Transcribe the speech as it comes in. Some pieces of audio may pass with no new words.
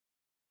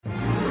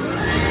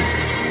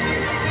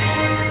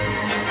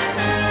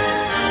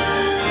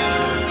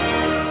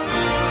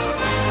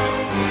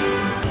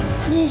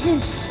This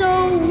is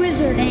so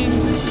wizard, Annie.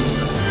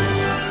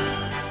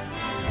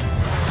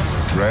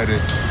 Dread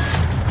it.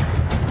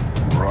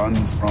 Run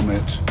from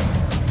it.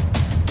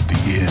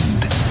 The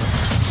end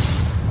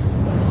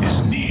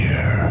is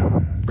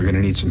near. We're gonna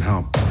need some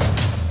help.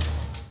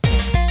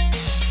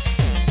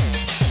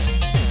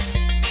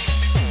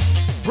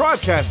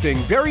 Broadcasting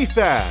very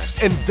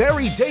fast and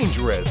very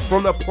dangerous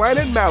from the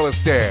planet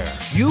Malastare.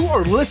 You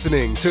are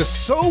listening to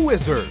So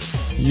Wizard.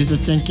 You're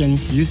thinking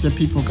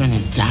people gonna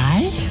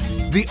die?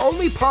 The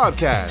only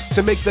podcast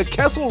to make the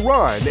Kessel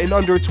Run in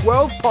under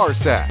 12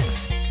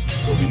 parsecs.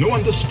 There'll be no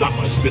one to stop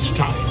us this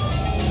time.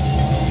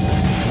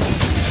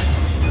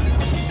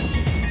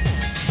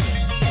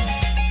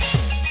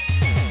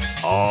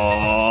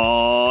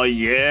 Oh,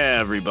 yeah,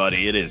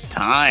 everybody. It is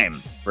time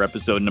for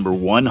episode number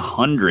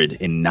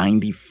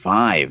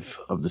 195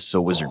 of the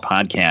So Wizard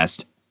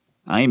podcast.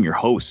 I am your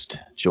host,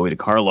 Joey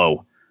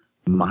DiCarlo.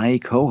 My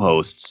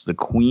co-hosts, the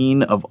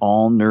queen of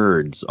all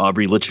nerds,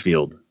 Aubrey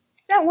Litchfield.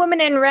 That woman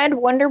in red,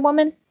 Wonder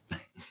Woman.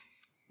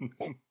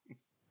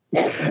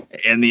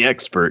 And the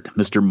expert,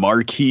 Mr.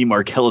 Marquis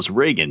Marcellus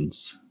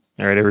Reagans.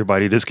 All right,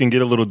 everybody, this can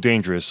get a little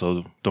dangerous,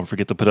 so don't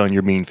forget to put on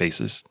your mean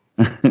faces.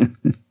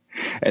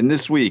 And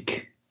this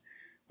week,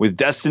 with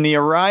Destiny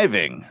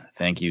arriving,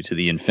 thank you to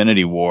the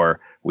Infinity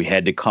War, we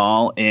had to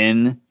call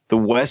in the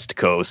West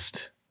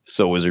Coast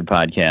So Wizard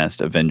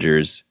podcast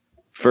Avengers.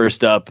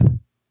 First up,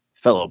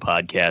 fellow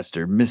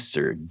podcaster,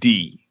 Mr.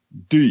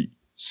 D.D.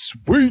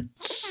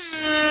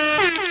 Sweets.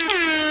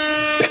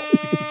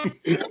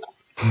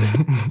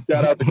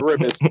 Shout out to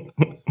Grimace.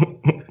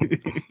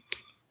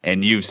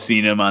 And you've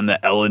seen him on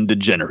the Ellen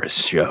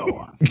DeGeneres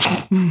show.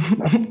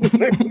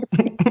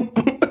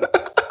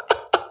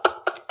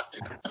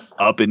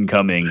 Up and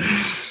coming,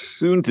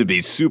 soon to be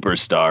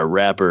superstar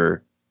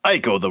rapper,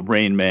 Aiko the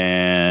Rain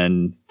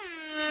Man.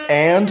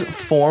 And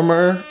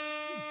former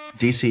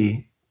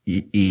DC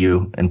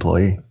EU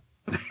employee.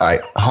 All right,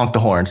 honk the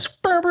horns.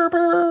 Burr, burr,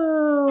 burr.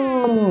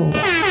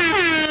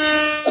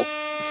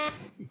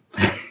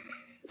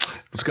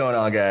 What's going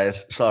on,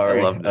 guys? Sorry.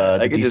 I love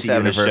that. I could just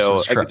have a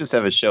show. I could just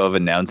have a show of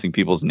announcing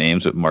people's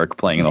names with Mark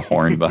playing the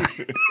horn by.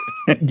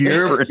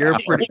 You're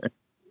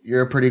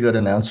a pretty good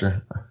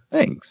announcer.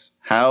 Thanks.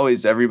 How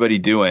is everybody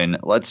doing?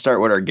 Let's start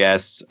with our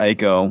guests.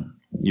 Aiko,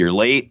 you're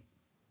late.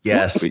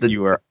 Yes. But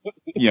you are,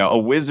 a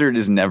wizard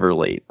is never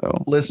late,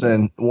 though.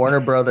 Listen,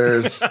 Warner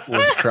Brothers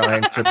was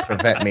trying to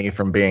prevent me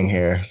from being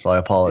here, so I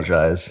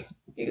apologize.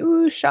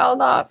 You shall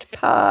not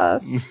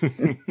pass.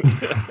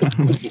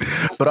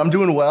 But I'm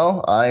doing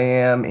well. I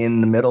am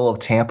in the middle of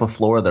Tampa,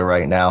 Florida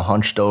right now,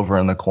 hunched over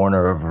in the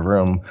corner of a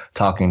room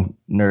talking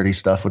nerdy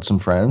stuff with some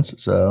friends.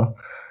 So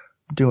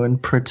doing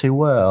pretty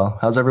well.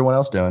 How's everyone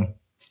else doing?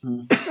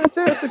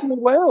 Fantastically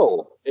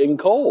well and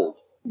cold.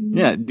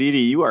 Yeah, Didi,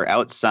 you are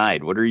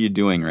outside. What are you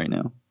doing right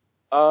now?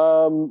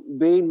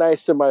 Being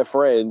nice to my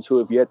friends who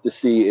have yet to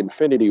see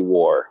Infinity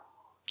War.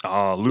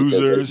 Oh,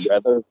 losers.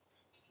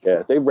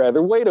 They'd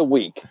rather wait a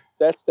week.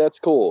 That's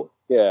cool.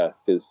 Yeah,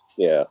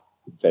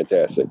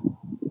 fantastic.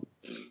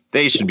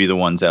 They should be the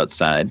ones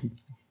outside.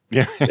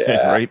 Yeah.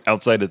 Right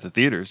outside at the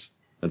theaters.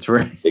 That's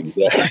right.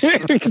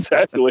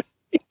 Exactly.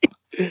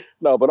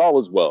 No, but all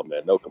is well,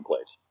 man. No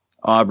complaints.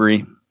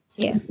 Aubrey.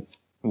 Yeah.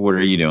 What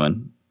are you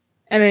doing?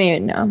 I don't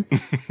even know.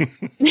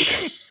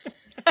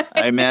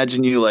 I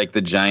imagine you like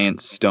the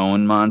giant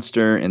stone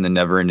monster in the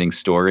Neverending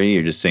Story.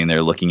 You're just sitting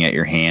there looking at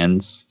your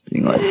hands,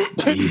 being like,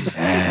 "These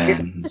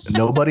hands."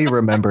 Nobody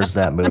remembers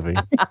that movie.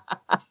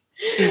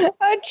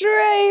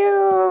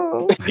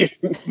 Atreyu!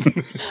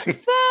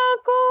 Falcon!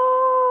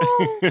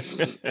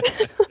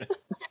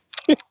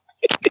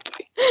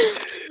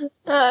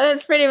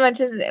 That's pretty much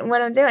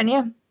what I'm doing,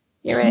 yeah.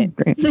 You're right.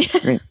 Great.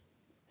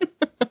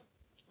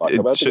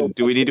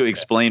 Do we need to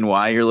explain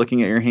why you're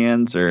looking at your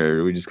hands, or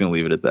are we just going to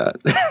leave it at that?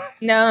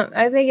 No,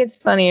 I think it's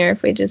funnier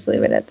if we just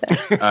leave it at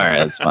that. All right,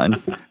 that's fine.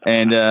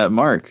 And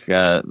Mark,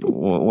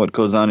 what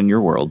goes on in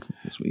your world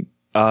this week?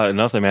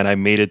 Nothing, man. I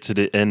made it to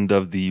the end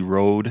of the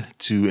road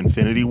to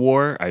Infinity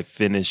War. I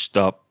finished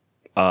up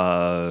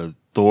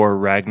Thor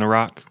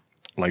Ragnarok,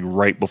 like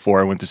right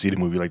before I went to see the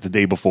movie, like the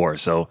day before.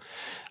 So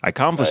I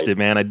accomplished it,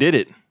 man. I did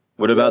it.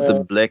 What about the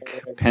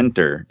Black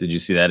Panther? Did you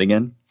see that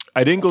again?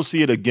 I didn't go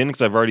see it again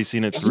because I've already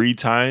seen it 3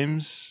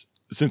 times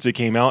since it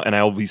came out, and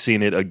I will be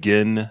seeing it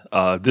again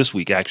this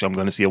week. Actually, I'm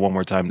going to see it one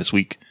more time this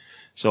week.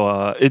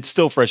 So it's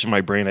still fresh in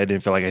my brain. I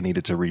didn't feel like I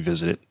needed to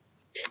revisit it.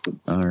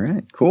 All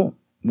right, cool.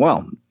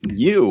 Well,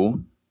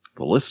 you,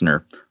 the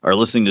listener, are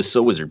listening to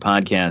So Wizard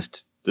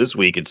Podcast. This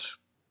week, it's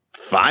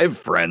 5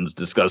 friends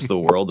discuss the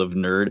world of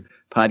nerd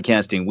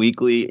podcasting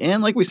weekly.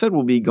 And like we said,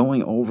 we'll be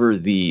going over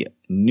the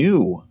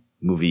new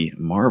movie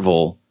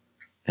Marvel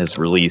has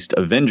released,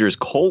 Avengers: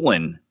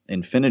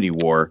 Infinity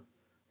War.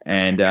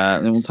 And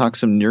then we'll talk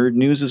some nerd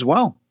news as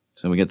well.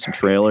 So we get some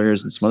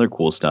trailers and some other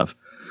cool stuff.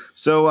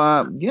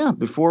 So,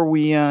 before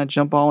we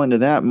jump all into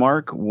that,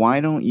 Mark, why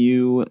don't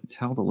you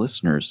tell the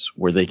listeners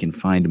where they can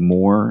find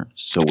more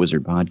So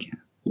Wizard podcast?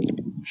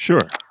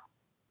 Sure.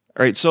 All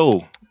right.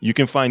 So you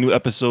can find new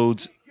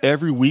episodes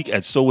every week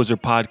at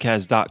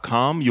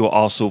SoWizardPodcast.com. You'll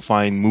also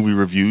find movie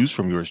reviews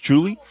from yours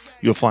truly.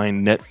 You'll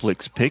find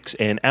Netflix picks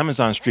and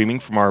Amazon streaming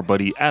from our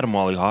buddy Adam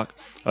Wallyhawk.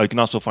 You can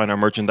also find our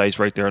merchandise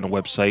right there on the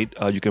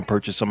website. You can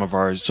purchase some of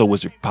our So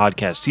Wizard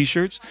Podcast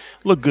t-shirts.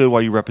 Look good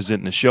while you're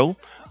representing the show.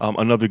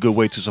 Another good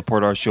way to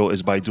support our show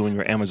is by doing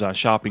your Amazon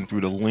shopping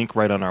through the link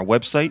right on our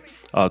website.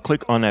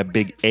 Click on that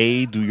big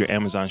A, do your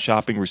Amazon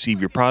shopping, receive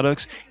your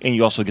products, and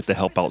you also get to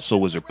help out So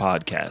Wizard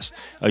Podcast.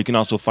 You can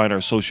also find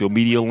our social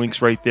media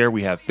links right there.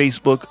 We have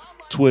Facebook,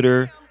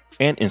 Twitter,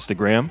 and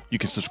Instagram. You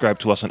can subscribe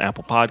to us on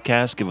Apple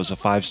Podcasts. Give us a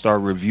 5-star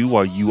review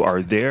while you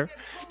are there.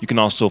 You can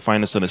also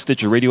find us on the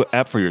Stitcher Radio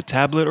app for your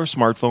tablet or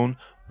smartphone,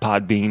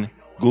 Podbean,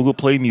 Google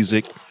Play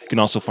Music. You can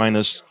also find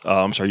us,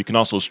 you can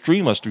also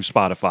stream us through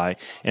Spotify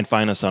and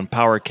find us on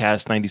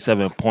Powercast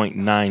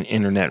 97.9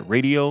 Internet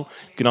Radio.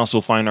 You can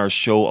also find our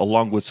show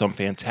along with some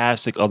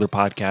fantastic other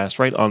podcasts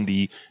right on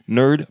the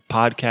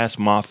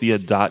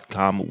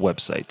nerdpodcastmafia.com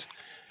website.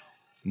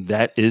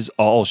 That is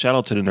all. Shout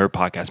out to the Nerd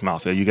Podcast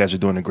Mafia. You guys are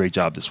doing a great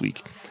job this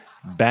week.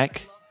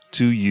 Back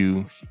to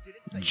you,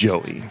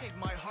 Joey.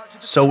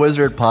 So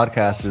Wizard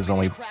Podcast is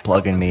only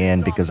plugging me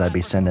in because I'd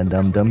be sending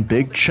them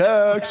big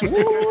checks. Love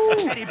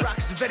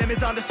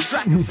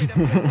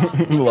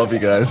you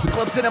guys.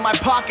 Clubs in my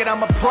pocket,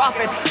 I'm a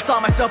prophet. Saw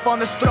myself on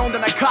this throne,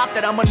 then I caught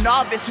that I'm a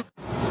novice.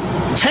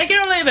 Take it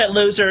or leave it,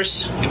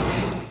 losers.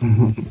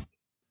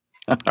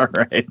 All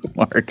right,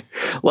 Mark.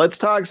 Let's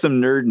talk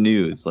some nerd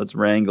news. Let's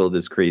wrangle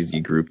this crazy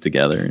group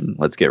together and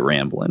let's get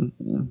rambling.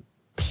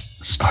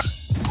 Start.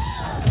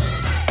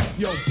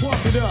 Yo,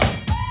 pump it up.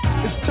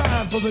 It's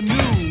time for the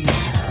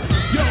news.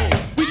 Yo,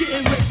 we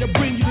getting ready to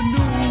bring you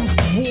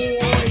the news,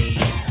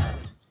 boy.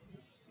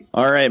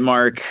 All right,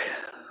 Mark.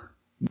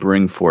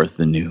 Bring forth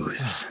the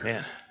news. Oh,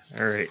 man.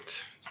 All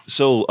right.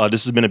 So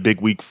this has been a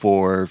big week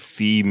for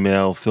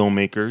female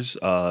filmmakers.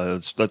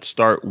 Let's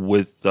start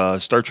with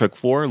Star Trek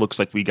 4. Looks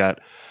like we got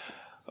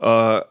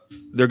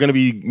they're going to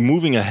be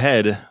moving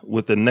ahead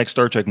with the next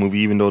Star Trek movie,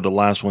 even though the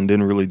last one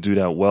didn't really do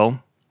that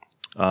well.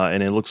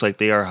 And it looks like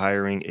they are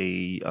hiring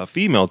a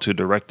female to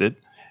direct it,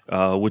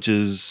 which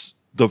is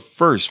the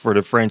first for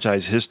the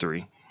franchise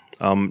history.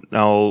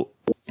 Now,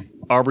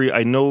 Aubrey,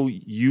 I know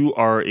you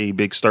are a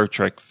big Star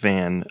Trek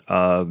fan.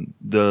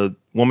 The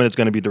woman that's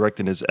going to be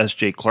directing is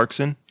S.J.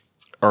 Clarkson.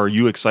 Are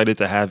you excited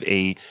to have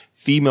a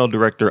female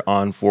director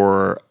on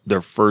for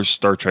their first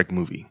Star Trek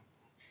movie?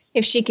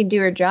 If she could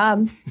do her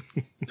job.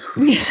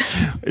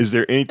 Is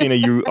there anything that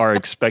you are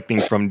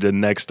expecting from the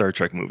next Star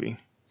Trek movie?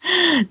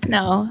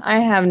 No, I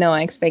have no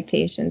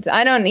expectations.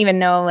 I don't even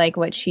know like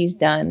what she's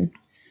done.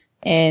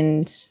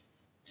 And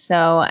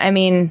so, I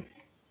mean,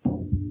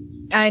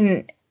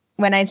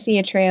 when I see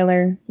a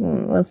trailer,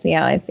 we'll see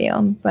how I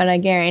feel. But I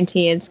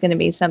guarantee it's going to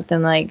be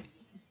something like,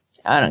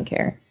 I don't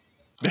care.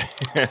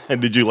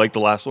 Did you like the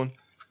last one?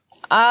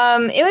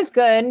 It was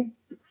good.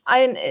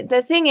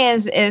 The thing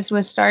is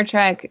with Star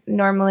Trek,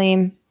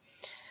 normally,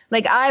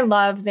 like I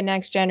love The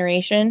Next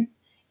Generation,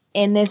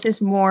 and this is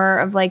more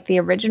of like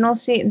the original.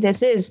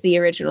 This is the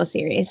original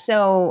series,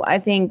 so I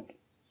think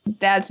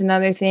that's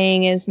another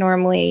thing. Is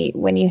normally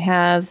when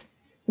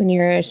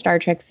you're a Star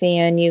Trek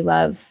fan, you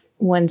love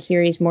one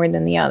series more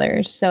than the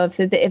others. So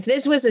if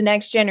this was a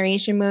Next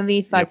Generation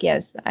movie, fuck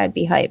yes, I'd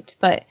be hyped.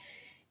 But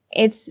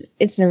it's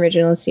an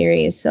original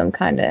series, so I'm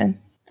kind of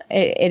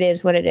it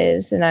is what it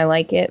is, and I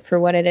like it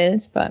for what it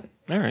is. But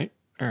all right.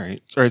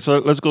 So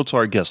let's go to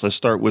our guest. Let's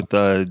start with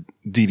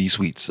Dee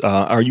Sweets.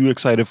 Are you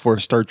excited for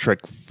Star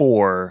Trek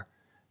 4,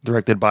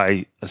 directed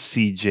by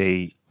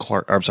S.J.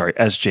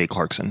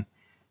 Clarkson?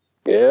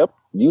 Yep,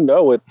 you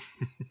know it.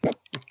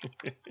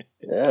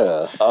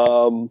 Yeah.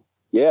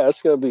 Yeah,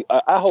 it's gonna be.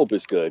 I hope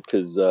it's good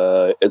because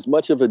as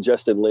much of a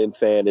Justin Lin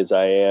fan as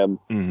I am,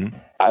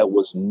 I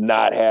was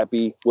not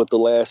happy with the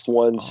last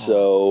one.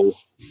 So,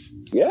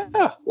 yeah,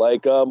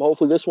 like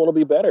hopefully this one will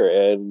be better.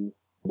 And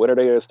when are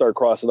they gonna start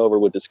crossing over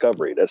with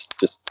Discovery? That's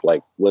just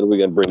like when are we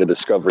gonna bring the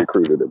Discovery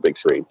crew to the big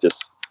screen?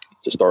 Just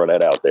throwing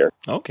that out there.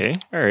 Okay,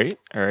 all right.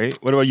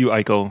 What about you,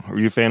 Aiko? Are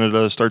you a fan of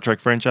the Star Trek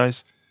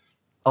franchise?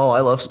 Oh,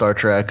 I love Star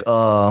Trek.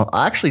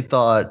 I actually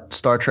thought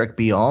Star Trek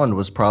Beyond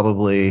was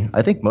probably,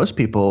 I think most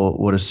people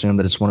would assume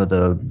that it's one of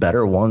the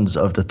better ones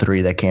of the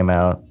three that came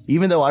out.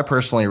 Even though I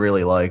personally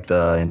really liked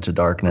Into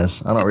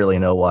Darkness. I don't really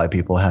know why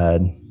people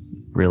had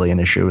really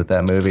an issue with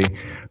that movie.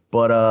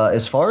 But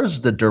as far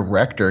as the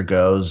director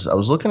goes, I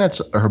was looking at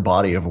her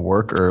body of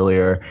work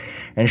earlier,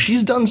 and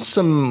she's done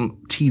some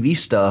TV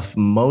stuff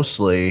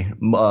mostly,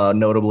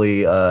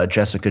 notably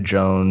Jessica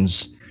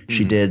Jones.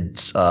 She did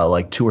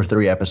like 2 or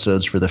 3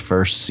 episodes for the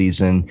first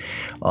season.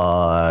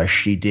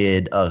 She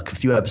did a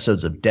few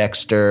episodes of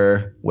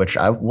Dexter, which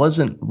I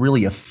wasn't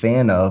really a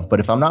fan of. But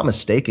if I'm not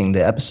mistaken,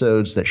 the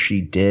episodes that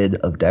she did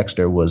of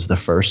Dexter was the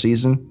first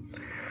season,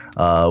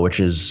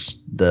 which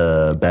is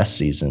the best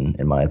season,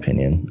 in my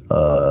opinion.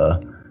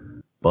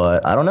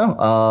 But I don't know.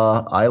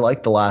 I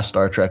like the last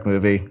Star Trek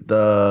movie.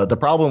 The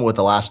problem with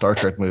the last Star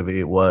Trek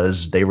movie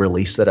was they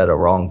released it at a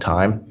wrong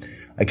time.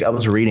 I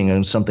was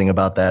reading something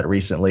about that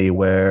recently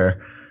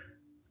where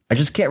I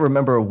just can't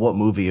remember what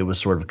movie it was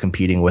sort of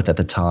competing with at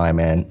the time,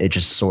 and it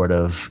just sort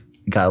of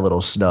got a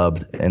little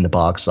snubbed in the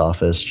box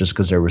office just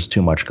because there was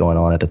too much going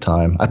on at the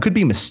time. I could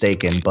be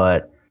mistaken,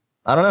 but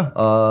I don't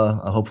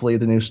know. Hopefully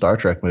the new Star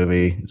Trek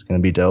movie is going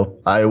to be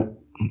dope. I'm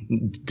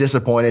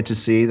disappointed to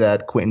see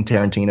that Quentin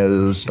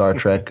Tarantino's Star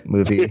Trek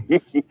movie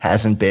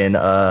hasn't been,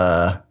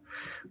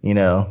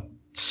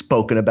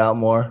 spoken about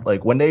more.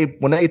 Like when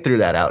they threw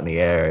that out in the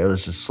air, it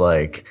was just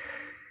like,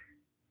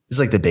 it's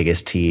like the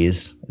biggest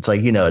tease. It's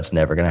like, it's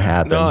never going to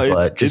happen,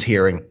 but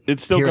hearing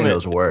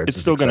those words.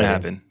 It's still going to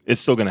happen. It's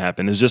still going to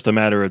happen. It's just a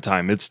matter of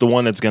time. It's the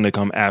one that's going to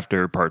come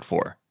after part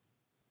 4.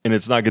 And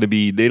it's not going to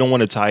be, they don't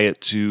want to tie it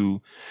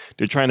to,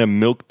 they're trying to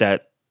milk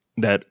that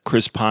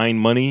Chris Pine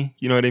money.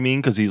 You know what I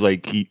mean? Because he's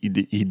like, he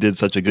did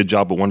such a good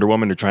job with Wonder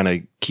Woman. They're trying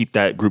to keep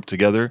that group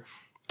together.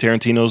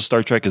 Tarantino's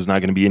Star Trek is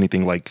not going to be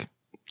anything like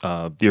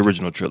the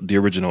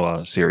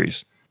original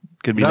series.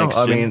 Could be next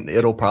gen. mean,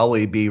 it'll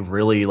probably be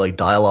really like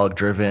dialogue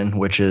driven,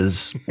 which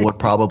is what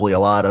probably a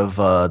lot of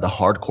the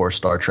hardcore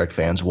Star Trek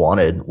fans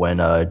wanted when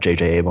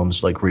J.J.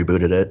 Abrams like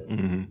rebooted it.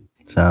 Mm-hmm.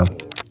 So,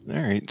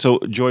 all right. So,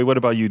 Joy, what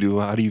about you?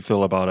 How do you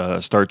feel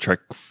about Star Trek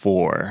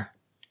 4?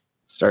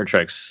 Star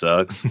Trek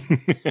sucks.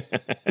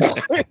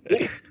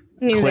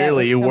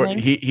 Clearly,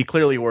 he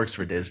clearly works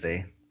for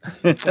Disney.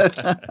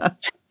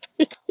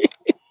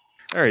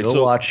 All right,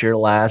 Go watch Your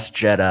Last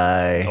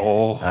Jedi.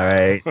 Oh. All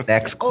right,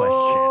 next question.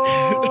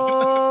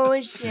 Oh,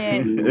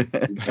 shit.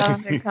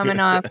 Gloves are coming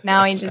off.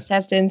 Now he just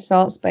has to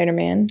insult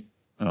Spider-Man.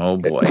 Oh,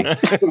 boy.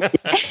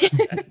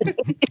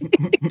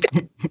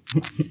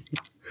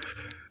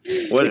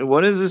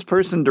 What has this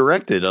person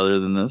directed other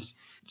than this?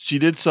 She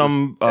did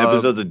some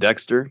episodes of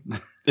Dexter.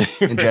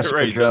 And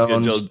Jessica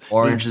Jones,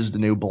 Orange is the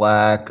New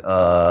Black.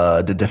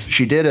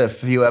 She did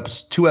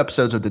two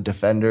episodes of The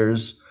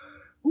Defenders.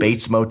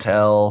 Bates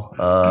Motel,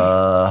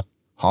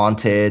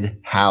 Haunted,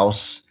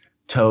 House,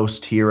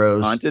 Toast,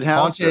 Heroes. Haunted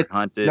House?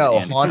 Haunted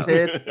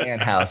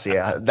and House.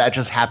 Yeah, that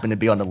just happened to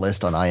be on the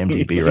list on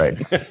IMDb, right?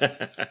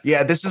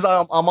 Yeah, this is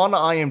I'm on the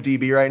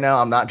IMDb right now.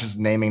 I'm not just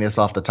naming this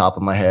off the top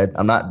of my head.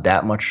 I'm not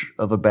that much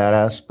of a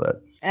badass,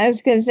 but I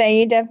was going to say,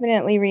 you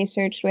definitely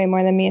researched way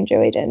more than me and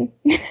Joey did.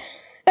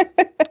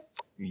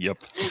 Yep.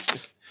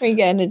 We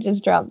kind of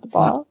just dropped the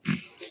ball.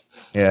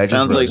 Yeah,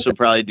 sounds like she'll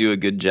probably do a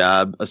good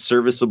job, a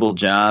serviceable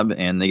job,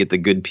 and they get the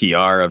good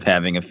PR of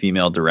having a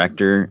female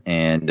director,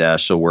 and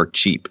she'll work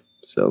cheap.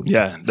 So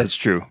yeah, that's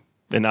true.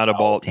 And now the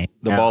ball is in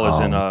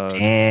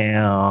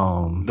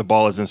the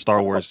ball is in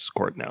Star Wars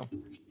court now.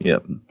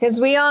 Yep. Because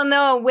we all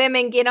know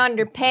women get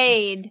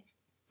underpaid.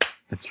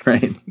 That's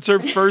right. It's her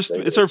first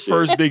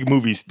big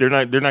movie. They're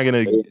not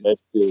going to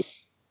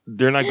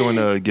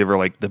give her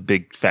like the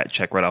big fat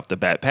check right off the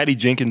bat. Patty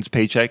Jenkins'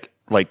 paycheck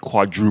like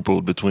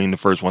quadrupled between the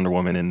first Wonder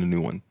Woman and the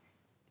new one.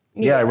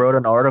 Yeah, I wrote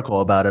an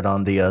article about it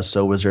on the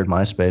So Wizard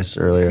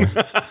MySpace earlier.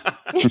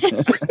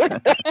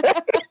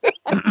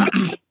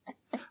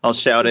 I'll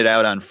shout it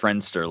out on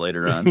Friendster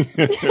later on.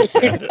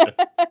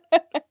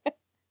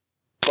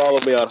 Follow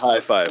me on High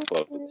Five,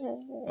 folks.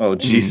 Oh,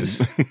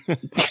 Jesus.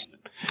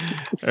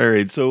 All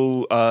right.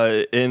 So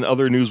in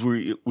other news,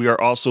 we are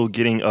also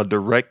getting a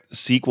direct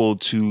sequel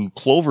to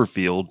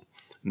Cloverfield,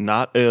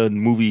 not a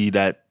movie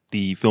that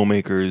the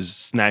filmmakers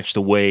snatched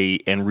away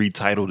and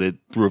retitled it,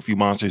 threw a few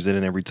monsters in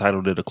it and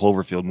retitled it a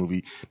Cloverfield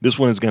movie. This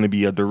one is going to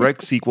be a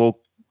direct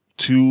sequel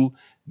to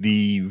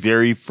the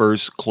very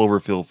first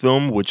Cloverfield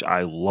film, which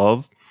I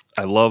love.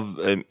 I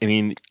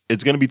mean,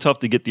 it's going to be tough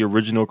to get the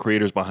original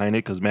creators behind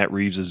it because Matt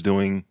Reeves is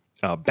doing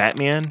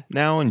Batman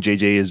now and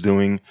JJ is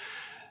doing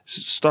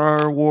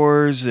Star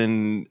Wars,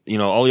 and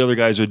all the other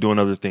guys are doing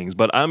other things.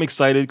 But I'm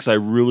excited because I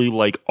really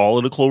like all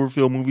of the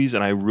Cloverfield movies,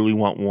 and I really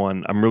want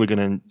one. I'm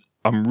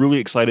really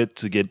excited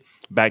to get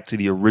back to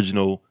the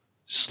original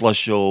Slush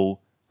Show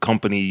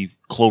Company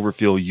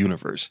Cloverfield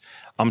universe.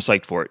 I'm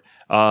psyched for it.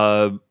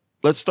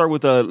 Let's start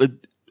with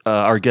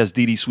our guest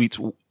Dee Dee Sweets.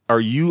 Are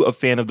you a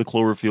fan of the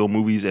Cloverfield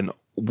movies, and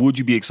would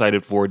you be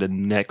excited for the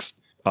next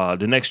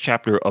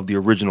chapter of the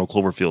original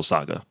Cloverfield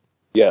saga?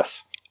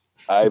 Yes.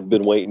 I've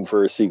been waiting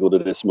for a sequel to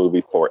this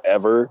movie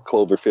forever.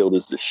 Cloverfield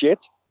is the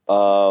shit.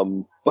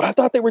 But I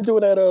thought they were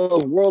doing that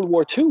World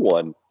War II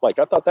one. Like,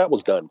 I thought that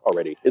was done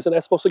already. Isn't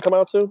that supposed to come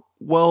out soon?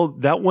 Well,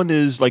 that one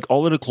is like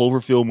all of the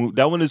Cloverfield movies.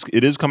 That one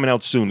is coming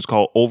out soon. It's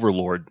called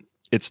Overlord.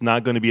 It's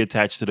not going to be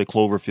attached to the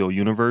Cloverfield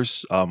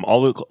universe.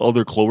 All the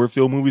other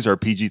Cloverfield movies are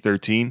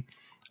PG-13.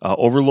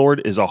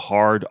 Overlord is a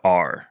hard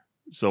R.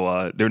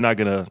 So they're not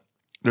gonna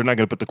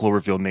put the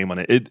Cloverfield name on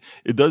it.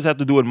 It does have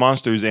to do with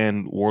monsters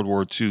and World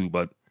War II,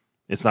 but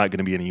it's not going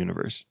to be in a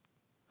universe.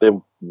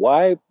 Then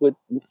why would?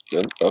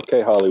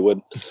 Okay,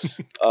 Hollywood.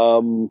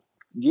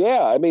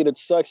 Yeah, I mean, it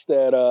sucks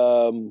that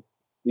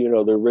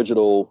the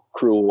original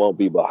crew won't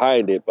be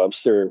behind it, but I'm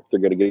sure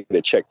they're going to get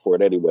a check for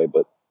it anyway.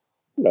 But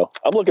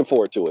I'm looking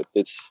forward to it.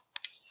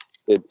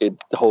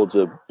 It holds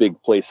a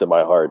big place in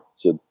my heart.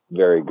 It's a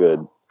very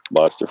good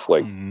monster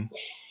flick. Mm-hmm.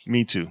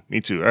 Me too.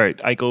 All right,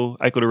 Aiko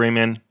the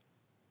Rayman.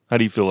 How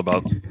do you feel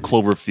about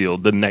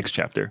Cloverfield, the next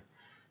chapter?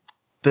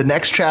 The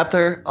next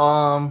chapter,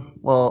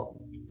 well,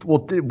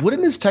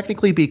 wouldn't this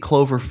technically be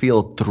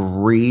Cloverfield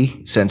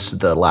 3 since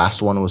the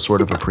last one was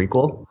sort of a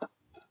prequel?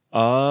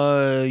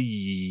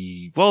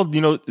 Well,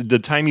 the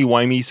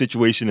timey-wimey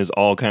situation is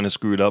all kind of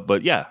screwed up,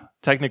 but yeah,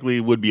 technically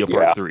it would be a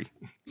part 3.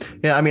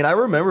 Yeah, I mean, I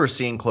remember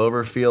seeing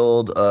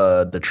Cloverfield,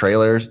 the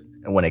trailers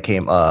when it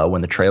came,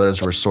 when the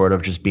trailers were sort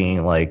of just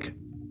being like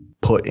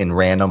put in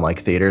random like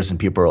theaters, and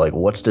people were like,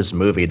 "What's this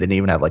movie?" They didn't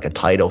even have like a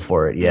title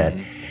for it yet.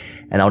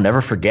 And I'll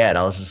never forget,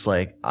 I was just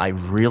like, I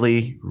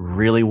really,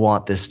 really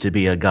want this to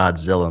be a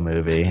Godzilla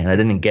movie, and I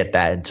didn't get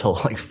that until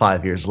like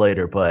 5 years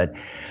later. But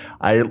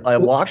I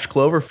watched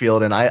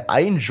Cloverfield, and I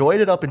enjoyed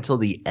it up until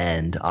the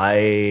end.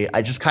 I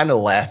just kind of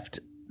left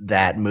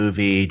that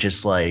movie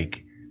just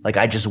like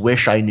I just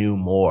wish I knew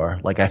more.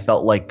 Like I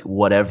felt like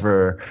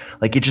whatever,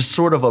 like it just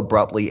sort of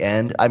abruptly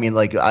end. I mean,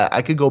 like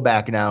I could go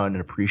back now and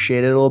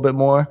appreciate it a little bit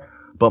more.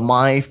 But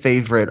my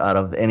favorite out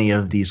of any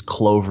of these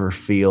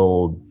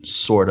Cloverfield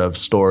sort of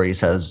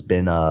stories has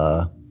been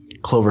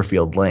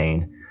Cloverfield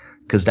Lane,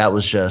 because that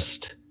was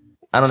just,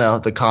 I don't know,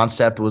 the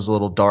concept was a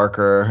little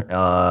darker.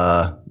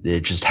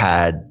 It just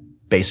had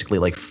basically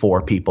like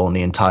 4 people in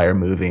the entire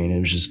movie, and it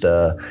was just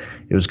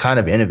it was kind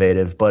of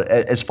innovative. But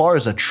as far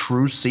as a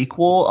true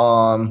sequel,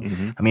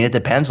 I mean, it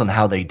depends on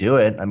how they do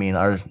it. I mean,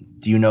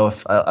 do you know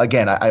if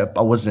again, I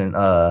wasn't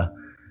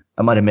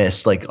I might have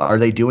missed, like, are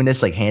they doing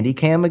this like handy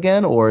cam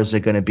again, or is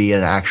it going to be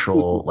an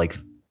actual like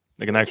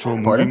an actual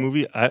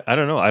movie? I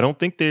don't know. I don't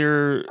think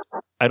they're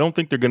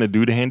going to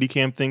do the handy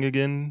cam thing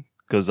again,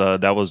 because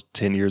that was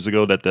 10 years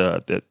ago that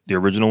the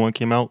original one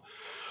came out.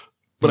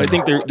 But I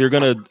think they're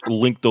going to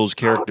link those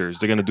characters.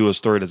 They're going to do a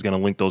story that's going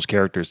to link those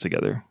characters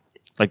together,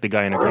 like the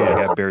guy and the girl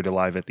that got buried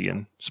alive at the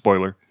end.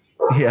 Spoiler.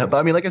 Yeah, but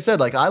I mean, like I said,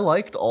 like I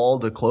liked all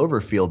the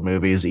Cloverfield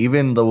movies,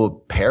 even the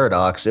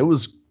Paradox. It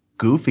was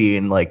goofy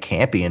and like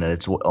campy in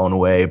its own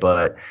way,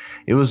 but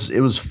it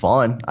was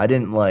fun. I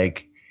didn't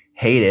like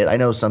hate it. I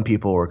know some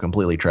people were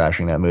completely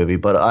trashing that movie,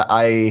 but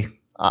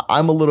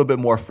I'm a little bit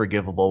more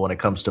forgivable when it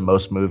comes to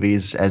most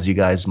movies, as you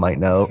guys might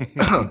know.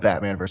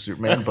 Batman vs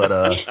Superman, but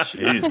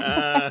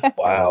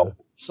wow.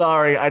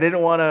 Sorry, I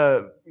didn't want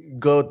to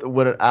go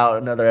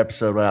without another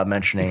episode without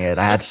mentioning it.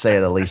 I had to say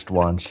it at least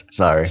once.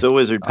 Sorry. So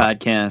Wizard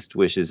Podcast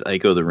wishes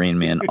Ico the Rain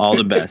Man all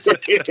the best on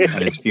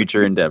his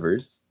future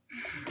endeavors.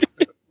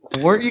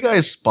 Weren't you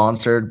guys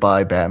sponsored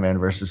by Batman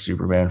versus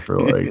Superman for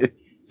like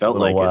felt a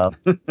little while?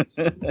 It.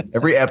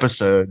 Every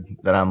episode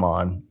that I'm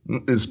on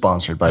is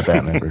sponsored by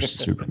Batman versus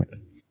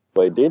Superman.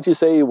 Wait, didn't you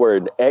say you were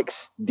an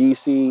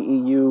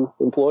ex-DCEU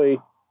employee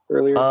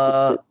earlier?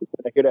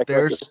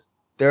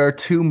 There are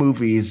 2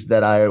 movies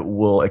that I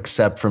will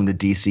accept from the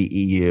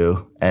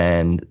DCEU,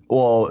 and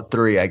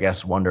 3, I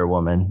guess. Wonder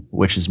Woman,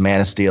 which is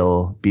Man of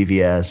Steel,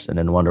 BVS, and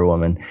then Wonder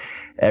Woman.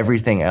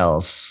 Everything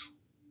else,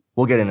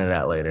 we'll get into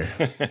that later.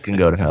 Can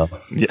go to hell.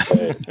 Yeah.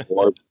 Hey,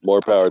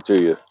 more power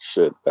to you.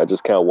 Shit, I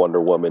just count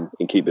Wonder Woman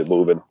and keep it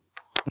moving.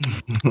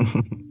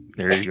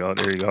 There you go.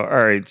 All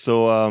right.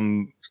 So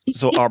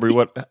Aubrey,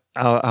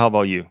 how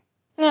about you?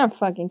 I don't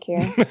fucking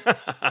care.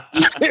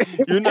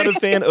 You're not a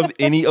fan of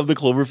any of the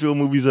Cloverfield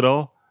movies at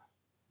all?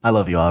 I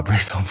love you, Aubrey,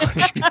 so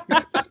much.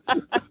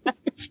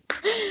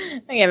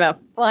 I give a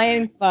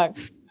flying fuck.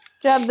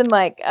 Drop the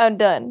mic. I'm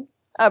done.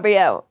 Aubrey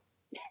out.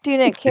 Do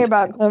not care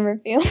about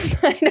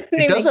Cloverfield. I don't It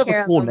even does have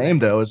care a cool about name,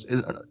 though. Is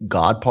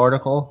God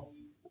Particle?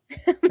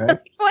 Right?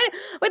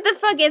 What the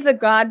fuck is a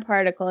God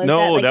particle? Is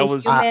No, that that a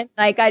was- human?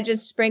 Like I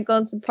just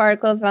sprinkled some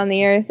particles on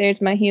the earth.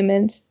 There's my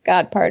humans.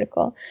 God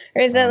particle.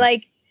 Or is it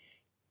like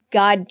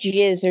God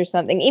jizz or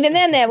something? Even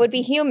then, that would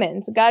be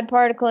humans. God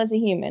particle is a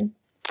human.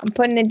 I'm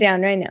putting it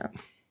down right now.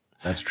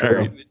 That's All true.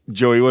 right.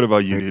 Joey, what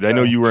about you, dude? I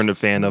know you weren't a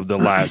fan of the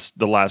last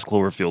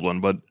Cloverfield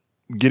one, but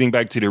getting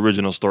back to the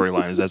original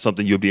storyline, is that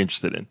something you'd be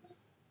interested in?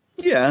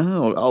 Yeah,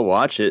 I'll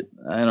watch it.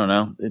 I don't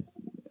know.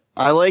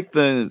 I like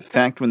the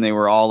fact when they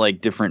were all like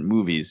different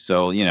movies.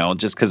 So,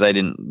 just because I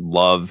didn't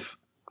love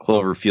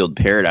Cloverfield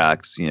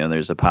Paradox,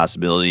 there's a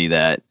possibility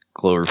that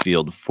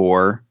Cloverfield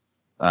 4,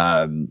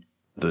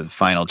 the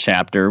final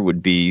chapter,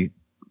 would be,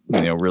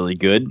 really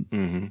good.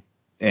 Mm-hmm.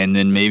 And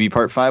then maybe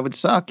part 5 would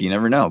suck. You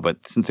never know.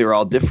 But since they were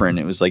all different,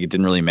 it was like it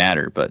didn't really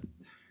matter. But,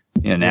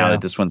 now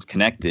that this one's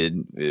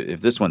connected,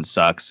 if this one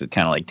sucks, it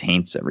kind of like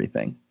taints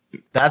everything.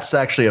 That's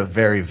actually a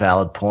very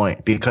valid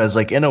point, because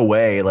like in a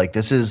way, like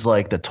this is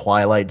like the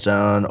Twilight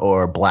Zone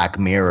or Black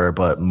Mirror,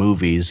 but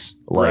movies.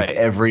 Like Right.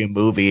 every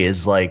movie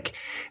is like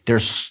they're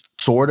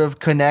sort of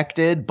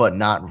connected, but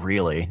not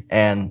really.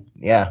 And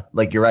yeah,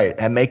 like you're right.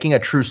 And making a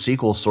true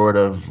sequel sort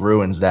of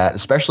ruins that,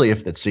 especially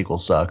if the sequel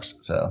sucks.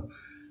 So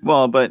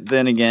Well, but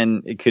then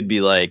again, it could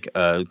be like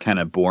a kind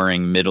of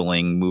boring,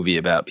 middling movie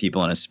about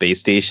people in a space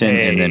station,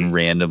 and then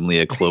randomly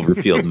a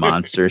Cloverfield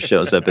monster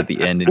shows up at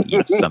the end and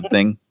eats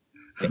something.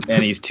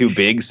 And he's too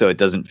big, so it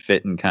doesn't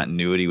fit in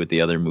continuity with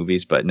the other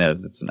movies. But no,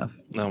 that's enough.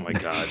 Oh my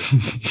god!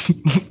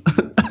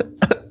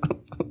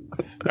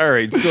 All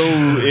right, so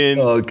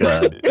oh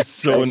god,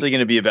 it's actually going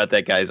to be about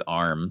that guy's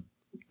arm.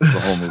 The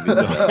whole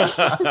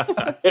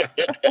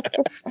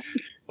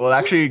movie. Well,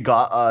 actually,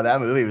 that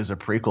movie was a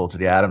prequel to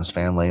the Addams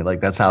Family.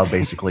 Like that's how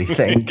basically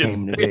thing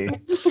came to be.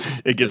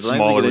 It gets as long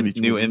smaller as we with get each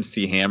a new movie.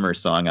 MC Hammer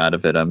song out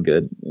of it, I'm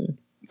good. Yeah.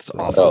 It's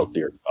awful. Oh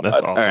dear.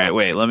 That's awful. All right,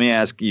 wait. Let me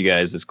ask you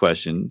guys this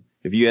question: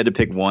 if you had to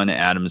pick one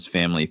Addams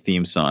Family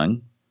theme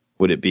song,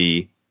 would it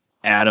be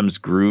Addams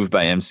Groove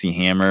by MC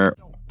Hammer?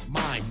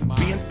 Mind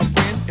being a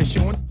friend and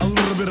showing a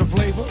little bit of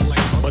flavor.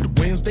 But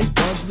Wednesday,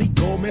 Bugsley,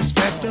 Gomez,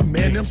 Fester,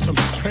 man, them some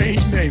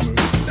strange neighbors. They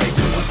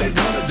do what they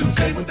wanna do,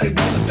 say what they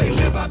wanna say,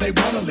 live how they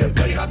wanna live,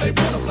 play how they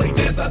wanna play,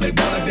 dance how they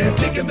wanna dance,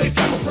 thinking they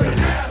style a friend.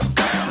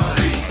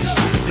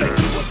 They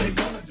do what they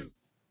wanna do.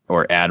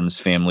 Or Addams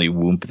Family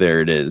Whoop, there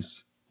it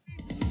is.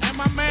 And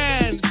my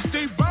man,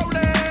 Steve Bowden,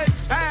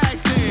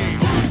 tag team.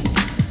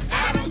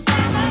 Addams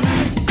Family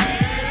is the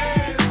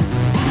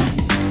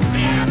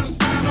Addams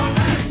Family.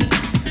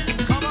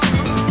 Come on.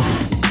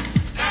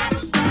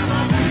 Addams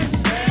Family is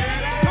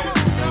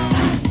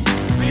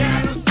the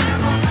Addams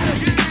Family.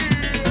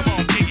 Come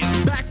on, kick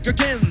it. Back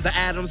again, the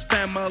Addams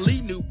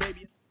Family, new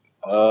baby.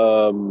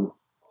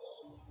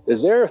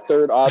 Is there a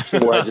third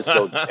option where I just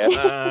go?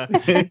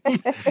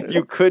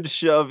 You could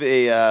shove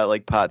a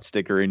like pot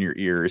sticker in your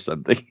ear or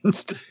something.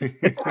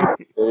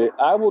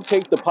 I will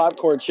take the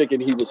popcorn chicken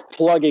he was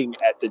plugging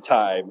at the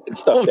time and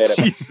stuff that.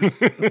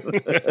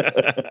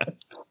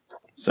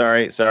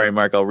 Sorry,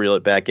 Mark. I'll reel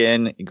it back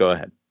in. Go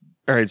ahead.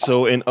 All right.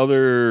 So in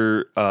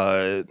other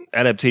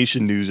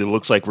adaptation news, it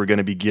looks like we're going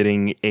to be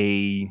getting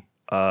a.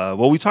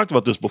 Well, we talked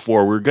about this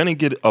before. We're going to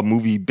get a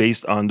movie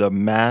based on the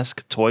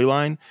Mask toy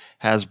line.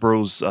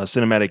 Hasbro's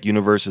cinematic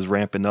universe is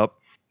ramping up.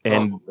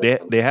 And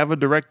they have a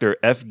director,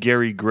 F.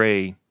 Gary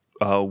Gray,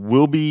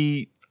 will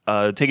be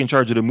taking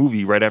charge of the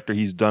movie right after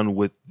he's done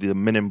with the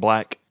Men in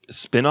Black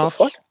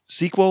spinoff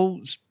sequel,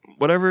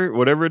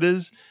 whatever it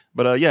is.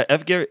 But yeah,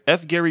 F.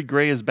 Gary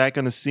Gray is back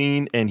on the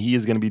scene, and he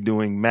is going to be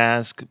doing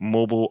Mask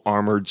Mobile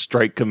Armored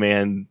Strike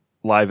Command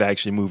live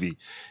action movie.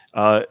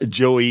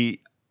 Joey,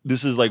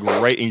 this is like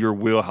right in your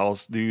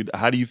wheelhouse, dude.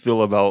 How do you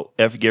feel about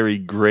F. Gary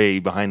Gray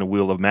behind the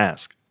wheel of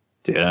Mask?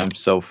 Dude, I'm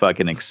so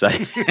fucking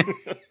excited.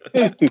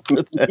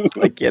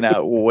 I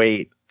cannot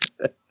wait.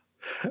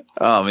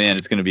 Oh man,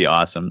 it's gonna be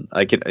awesome.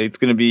 It's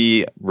gonna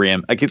be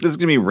this is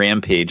gonna be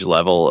Rampage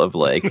level of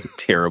like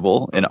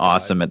terrible and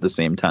awesome at the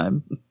same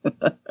time.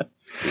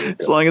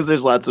 As long as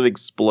there's lots of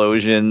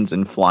explosions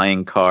and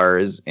flying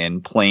cars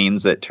and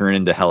planes that turn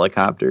into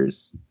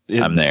helicopters,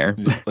 I'm there.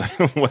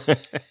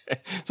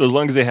 So as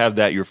long as they have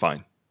that, you're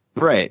fine.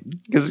 Right.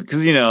 Because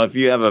if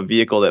you have a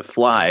vehicle that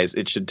flies,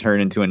 it should turn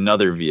into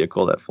another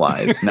vehicle that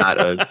flies, not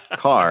a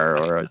car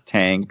or a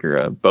tank or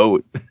a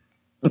boat.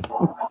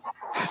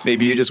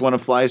 Maybe you just want to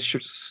fly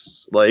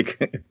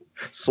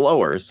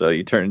slower, so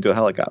you turn into a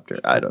helicopter.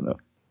 I don't know.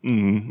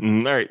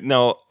 Mm-hmm. All right.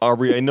 Now,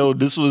 Aubrey, I know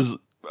this was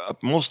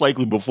most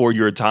likely before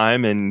your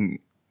time, and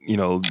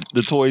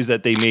the toys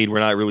that they made were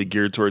not really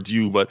geared towards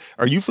you. But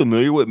are you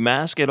familiar with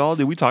Mask at all?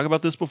 Did we talk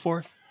about this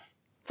before?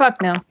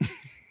 Fuck no.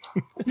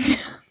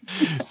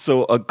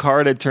 So a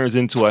car that turns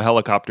into a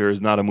helicopter is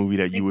not a movie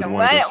that you would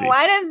want to see.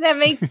 Why does that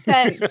make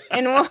sense?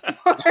 In what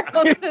world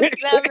does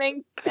that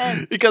make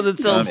sense? Because it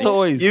sells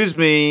toys. Excuse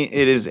me,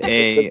 it is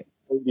a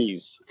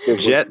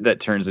jet that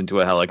turns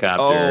into a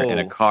helicopter and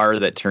a car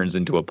that turns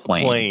into a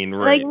plane.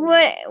 Right.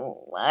 Like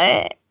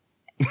what?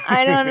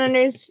 I don't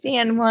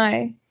understand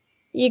why.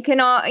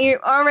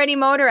 You're already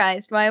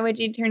motorized. Why would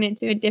you turn it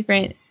to a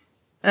different?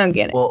 I don't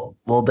get it.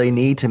 Well, they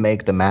need to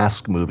make the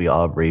Mask movie,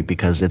 Aubrey,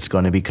 because it's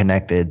going to be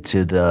connected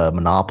to the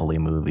Monopoly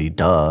movie.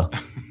 Duh.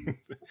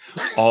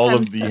 All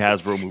of the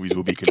Hasbro movies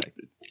will be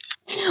connected.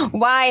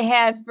 Why,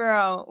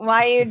 Hasbro?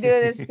 Why you do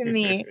this to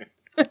me?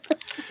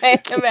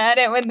 I have had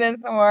it with this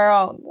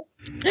world.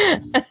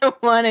 I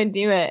don't want to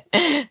do it.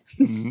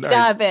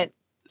 Stop it.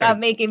 Stop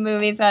making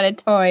movies out of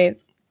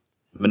toys.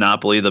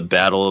 Monopoly, the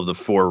Battle of the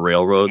Four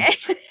Railroads.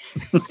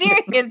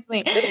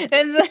 Seriously.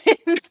 That's what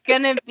it's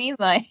going to be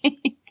like.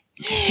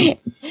 I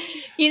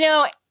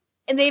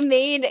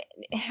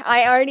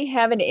already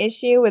have an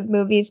issue with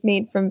movies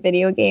made from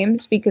video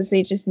games because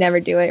they just never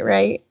do it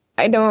right.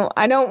 I don't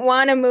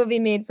want a movie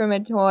made from a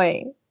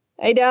toy.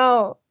 I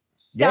don't.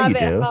 Stop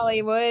it, do.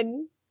 Hollywood.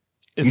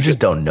 You just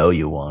don't know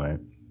you want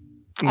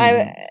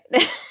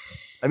it.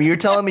 I mean, you're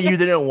telling me you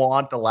didn't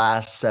want the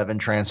last 7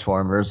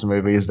 Transformers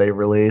movies they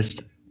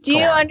released? Do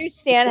you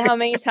understand how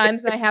many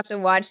times I have to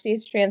watch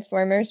these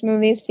Transformers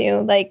movies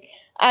too? Like,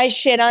 I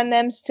shit on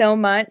them so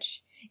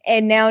much.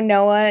 And now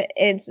Noah,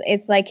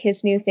 it's like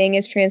his new thing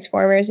is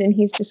Transformers, and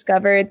he's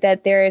discovered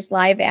that there is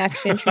live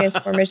action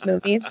Transformers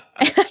movies.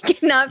 And I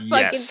cannot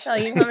fucking tell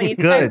you how many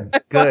times.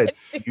 Good.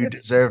 You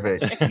deserve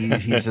it.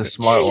 He's a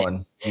smart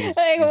one.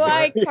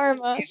 Why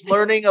karma? He's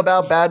learning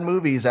about bad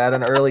movies at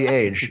an early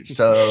age.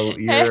 So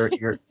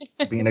you're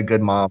being a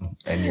good mom,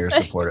 and you're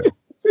supportive.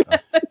 So.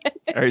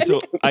 All right. So,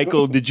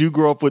 Aiko, did you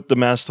grow up with the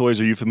Mask toys?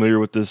 Are you familiar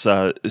with this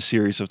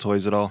series of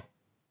toys at all?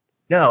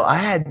 No, I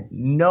had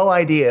no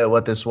idea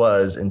what this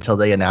was until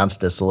they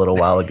announced this a little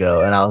while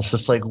ago, and I was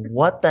just like,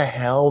 "What the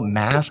hell,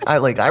 Mask?" I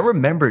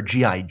remember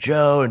G.I.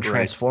 Joe and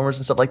Transformers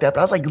and stuff like that,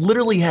 but I was like,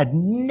 literally had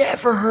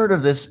never heard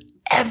of this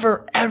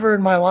ever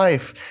in my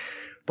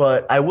life.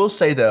 But I will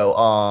say though,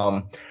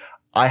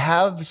 I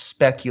have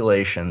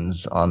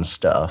speculations on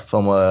stuff.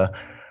 I'm gonna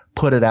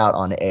put it out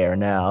on air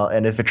now,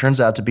 and if it turns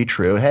out to be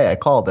true, hey, I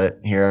called it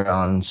here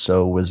on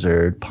So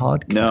Wizard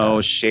Podcast. No,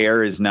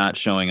 Cher is not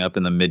showing up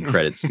in the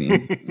mid-credit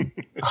scene.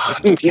 Oh,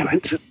 damn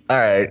it! All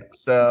right,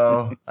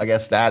 so I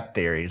guess that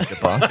theory is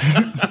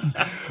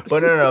debunked.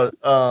 But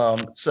no.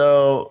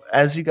 So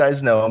as you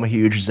guys know, I'm a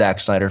huge Zack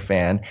Snyder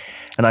fan,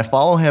 and I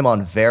follow him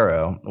on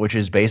Vero, which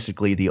is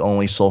basically the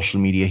only social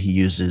media he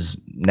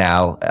uses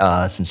now,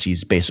 since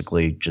he's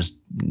basically just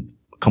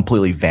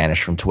completely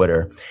vanished from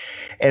Twitter.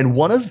 And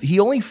he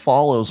only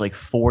follows like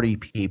 40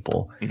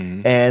 people.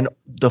 Mm-hmm. And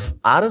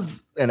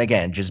and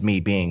again, just me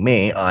being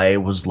me, I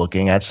was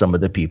looking at some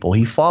of the people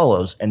he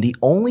follows, and the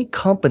only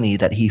company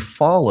that he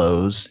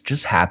follows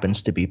just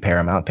happens to be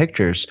Paramount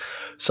Pictures.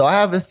 So I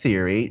have a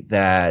theory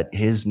that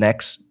his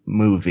next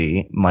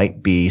movie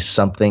might be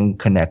something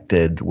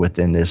connected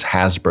within this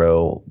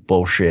Hasbro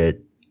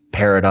bullshit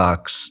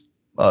Paradox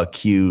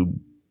Cube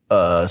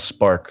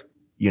Spark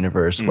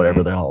universe,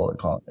 whatever the hell they're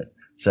calling it.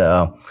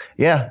 So,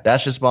 yeah,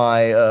 that's just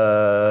my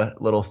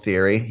little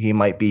theory. He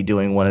might be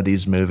doing one of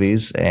these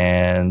movies,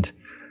 and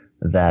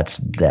that's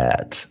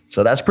that.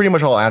 So that's pretty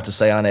much all I have to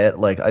say on it.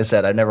 Like I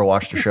said, I never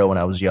watched the show when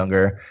I was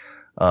younger.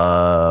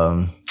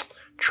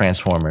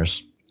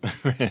 Transformers.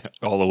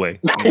 All the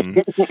way. All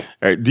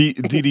right,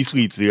 DD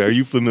Sweets, are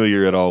you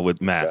familiar at all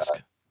with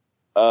Mask?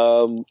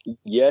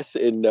 Yes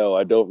and no.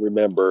 I don't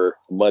remember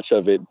much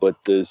of it,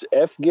 but does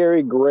F.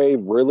 Gary Gray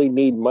really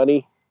need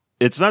money?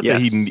 It's not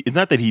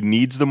that he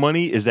needs the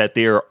money, is that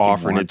they're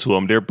offering it to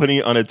him. They're putting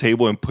it on a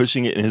table and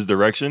pushing it in his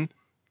direction.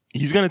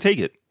 He's going to take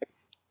it.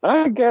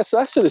 I guess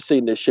I should have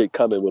seen this shit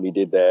coming when he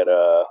did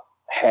that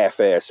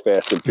half-ass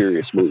Fast and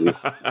Furious movie.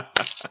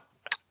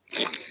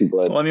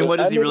 Well, I mean, what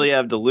does he really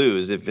have to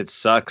lose? If it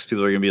sucks,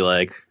 people are going to be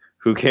like,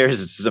 who cares?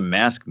 This is a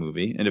Mask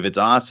movie. And if it's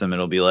awesome,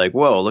 it'll be like,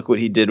 whoa, look what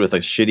he did with a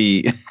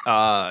shitty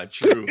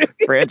true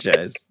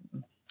franchise.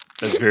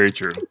 That's very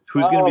true.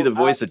 Who's going to be the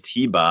voice of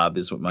T-Bob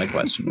is what my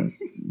question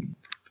is.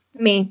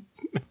 Me.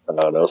 I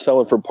don't know.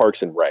 Someone from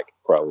Parks and Rec,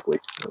 probably.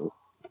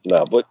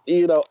 No, but,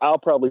 I'll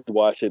probably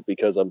watch it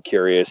because I'm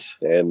curious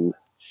and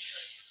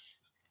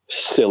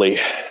silly.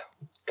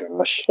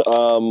 Gosh.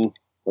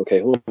 Okay,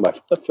 who am I?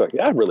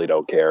 I really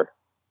don't care.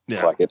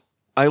 Yeah. Fuck it.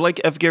 I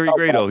like F. Gary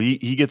Gray, though.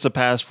 He gets a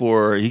pass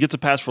for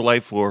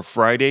life for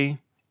Friday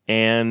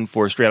and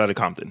for Straight Outta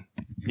Compton.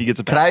 He gets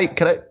a pass.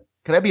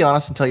 Could I be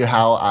honest and tell you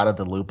how out of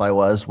the loop I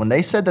was? When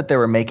they said that they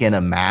were making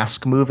a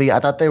Mask movie, I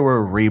thought they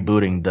were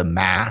rebooting The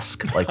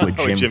Mask, like with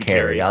Jim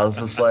Carrey. I was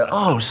just like,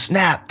 oh,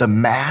 snap, The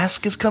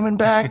Mask is coming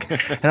back?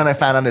 And then I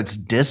found out it's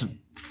this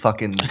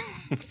fucking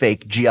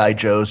fake G.I.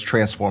 Joe's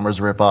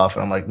Transformers ripoff.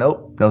 And I'm like,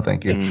 nope, no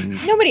thank you.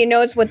 Nobody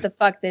knows what the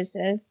fuck this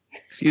is.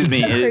 Excuse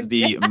me, it is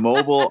the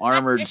Mobile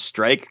Armored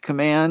Strike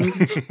Command.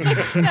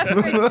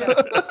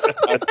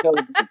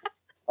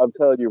 I'm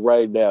telling you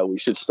right now, we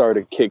should start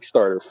a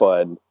Kickstarter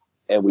fund.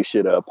 And we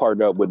should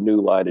partner up with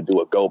New Line to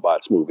do a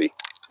GoBots movie.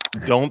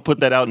 Don't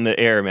put that out in the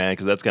air, man,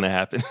 because that's going to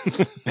happen.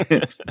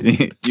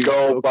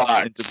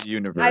 GoBots into the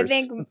universe.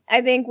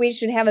 I think we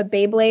should have a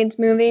Beyblades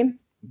movie.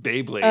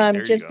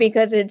 Beyblade, just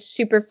because it's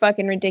super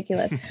fucking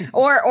ridiculous.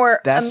 Or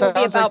that a movie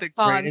sounds about like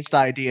the greatest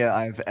idea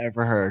I've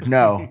ever heard.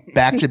 No,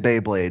 back to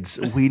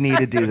Beyblades. We need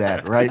to do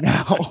that right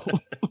now.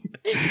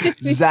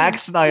 Zack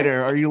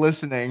Snyder, are you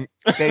listening?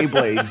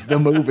 Beyblades, the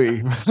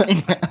movie.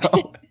 Right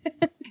now.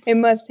 It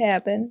must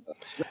happen.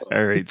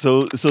 All right.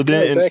 So then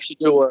let's actually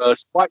do a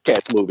SWAT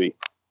Cats movie.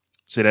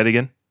 Say that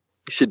again.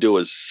 You should do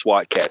a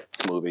SWAT Cats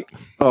movie.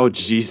 Oh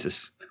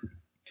Jesus!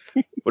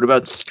 What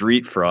about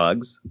Street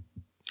Frogs?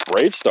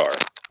 Brave Star.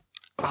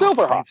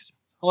 Silverhawk.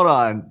 Hold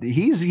on.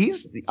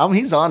 He's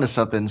on to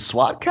something.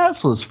 SWAT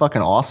Cats was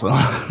fucking awesome.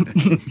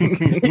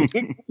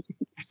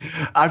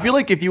 I feel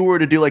like if you were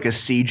to do like a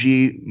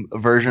CG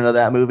version of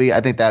that movie, I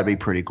think that'd be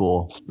pretty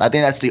cool. I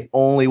think that's the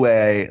only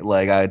way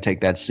like I would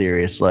take that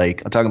serious.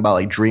 Like I'm talking about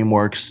like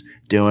DreamWorks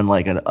doing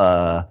like an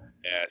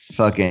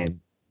fucking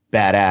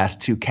badass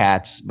two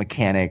cats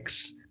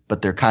mechanics,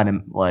 but they're kind of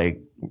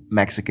like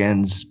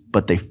Mexicans,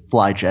 but they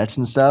fly jets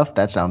and stuff.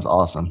 That sounds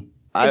awesome.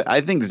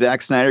 I think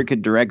Zack Snyder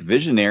could direct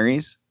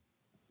Visionaries.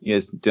 You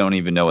guys don't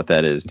even know what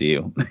that is, do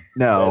you?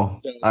 No.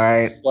 All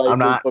right. I'm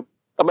not.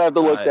 I'm gonna have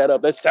to look that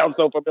up. That sounds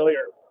so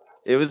familiar.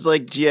 It was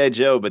like G.I.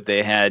 Joe, but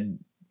they had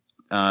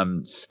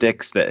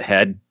sticks that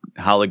had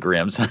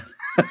holograms.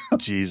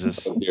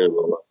 Jesus.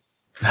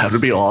 That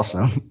would be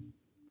awesome.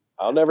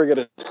 I'll never get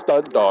a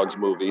Stunt Dogs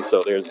movie,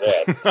 so there's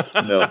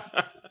that. No.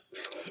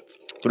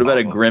 What about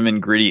a Grim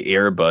and Gritty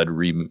Air Bud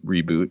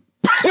reboot?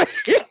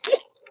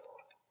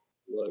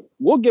 Look,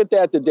 we'll get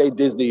that the day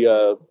Disney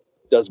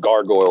does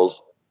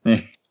Gargoyles. All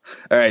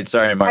right,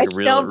 sorry, Mark. I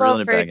still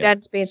vote for a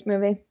Dead Space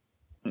movie.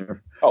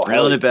 Oh,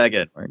 reeling it back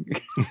in, Mark.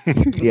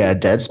 Yeah,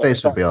 Dead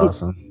Space would be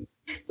awesome.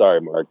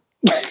 Sorry, Mark.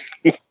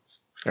 All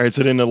right,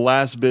 so then the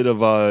last bit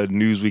of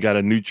news, we got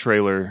a new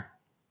trailer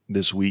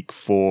this week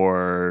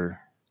for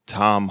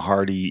Tom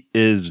Hardy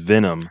is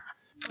Venom.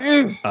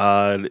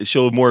 It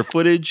showed more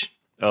footage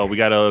We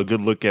got a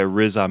good look at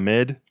Riz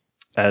Ahmed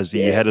as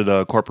the head of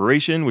the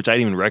corporation, which I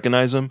didn't even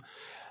recognize him.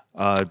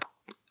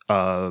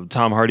 Tom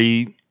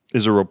Hardy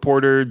is a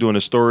reporter doing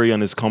a story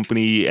on his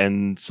company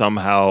and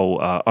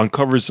somehow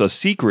uncovers a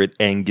secret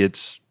and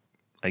gets,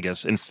 I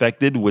guess,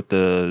 infected with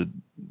the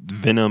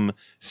Venom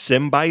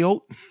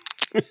symbiote.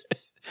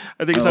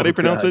 I think is how they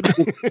pronounce it.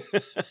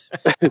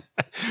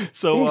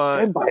 So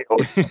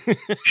symbiotes.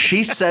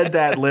 She said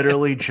that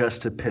literally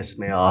just to piss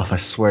me off. I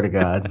swear to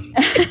God.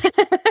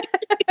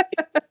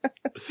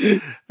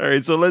 All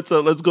right, so let's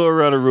go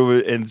around the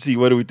room and see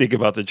what do we think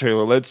about the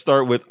trailer. Let's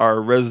start with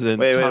our resident.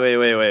 Wait.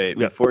 Yeah.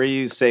 Before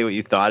you say what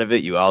you thought of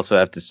it, you also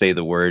have to say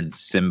the word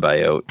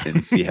symbiote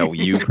and see how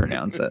you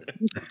pronounce it.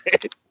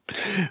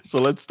 So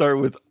let's start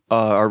with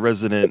our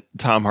resident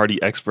Tom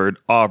Hardy expert,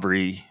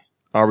 Aubrey.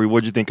 Aubrey,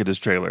 what'd you think of this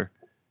trailer?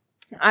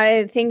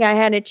 I think I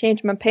had to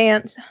change my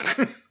pants.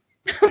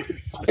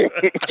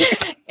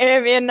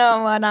 If you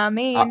know what I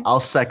mean. I'll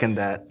second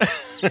that.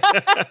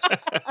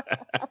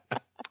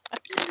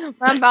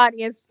 My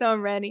body is so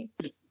ready.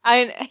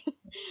 I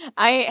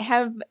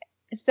have,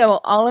 so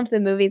all of the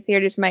movie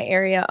theaters in my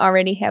area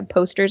already have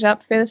posters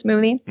up for this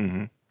movie.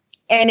 Mm-hmm.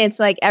 And it's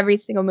like every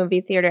single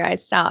movie theater I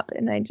stop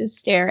and I just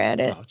stare at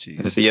it. Oh,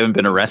 geez. So you haven't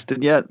been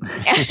arrested yet?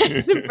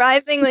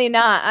 Surprisingly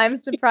not. I'm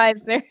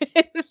surprised there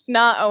is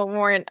not a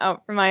warrant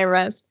out for my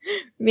arrest.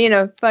 Being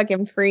a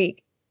fucking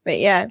freak. But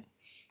yeah,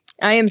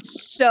 I am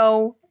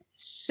so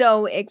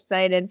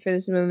excited for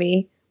this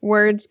movie.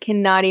 Words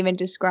cannot even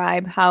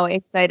describe how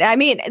excited. I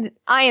mean,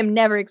 I am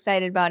never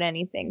excited about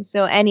anything.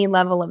 So any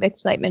level of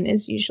excitement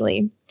is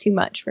usually too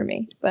much for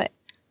me. But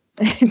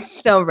I'm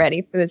so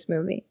ready for this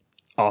movie.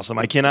 Awesome.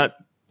 I cannot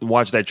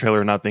watch that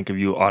trailer and not think of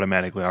you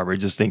automatically, Aubrey.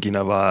 Just thinking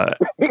of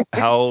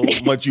how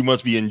much you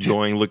must be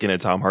enjoying looking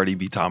at Tom Hardy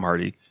be Tom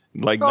Hardy.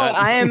 Like,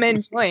 I am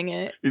enjoying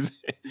it. He's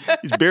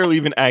barely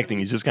even acting.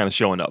 He's just kind of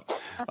showing up.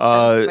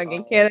 I don't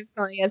fucking care. That's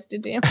all he has to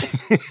do.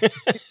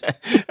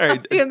 All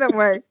right. Do the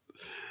work.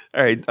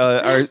 All right.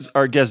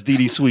 Our guest, Dee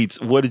Dee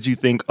Sweets, what did you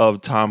think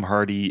of Tom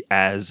Hardy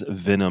as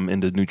Venom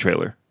in the new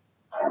trailer?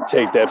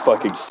 Take that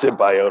fucking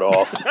symbiote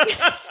off.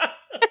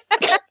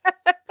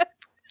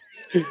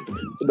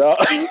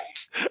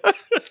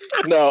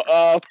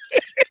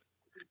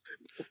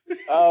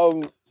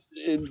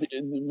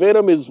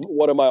 Venom is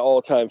one of my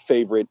all-time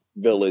favorite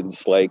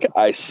villains. Like,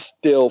 I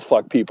still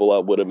fuck people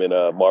up with him in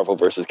Marvel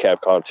vs.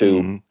 Capcom 2.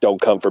 Mm-hmm.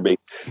 Don't come for me.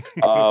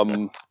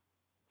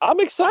 I'm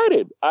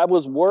excited. I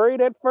was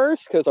worried at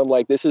first because I'm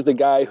like, this is the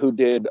guy who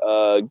did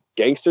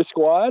Gangster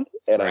Squad,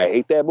 and I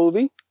hate that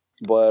movie.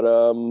 But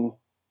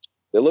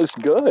it looks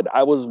good.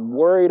 I was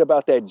worried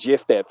about that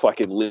GIF that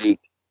fucking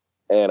leaked.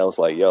 And I was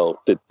like, "Yo,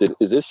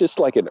 is this just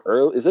like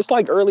is this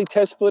like early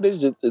test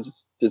footage?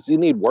 Does he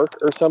need work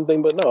or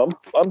something?" But no,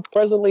 I'm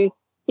pleasantly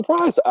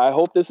surprised. I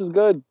hope this is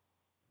good.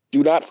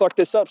 Do not fuck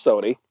this up,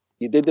 Sony.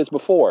 You did this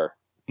before.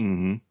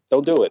 Mm-hmm.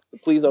 Don't do it.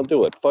 Please don't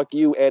do it. Fuck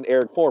you and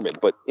Eric Foreman.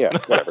 But yeah,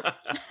 whatever.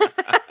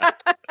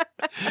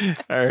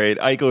 All right,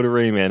 Aiko to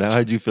Rayman.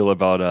 How'd you feel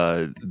about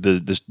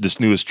this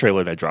newest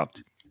trailer that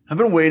dropped? I've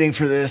been waiting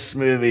for this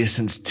movie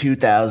since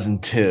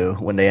 2002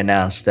 when they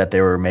announced that they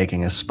were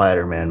making a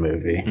Spider-Man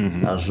movie.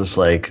 Mm-hmm. I was just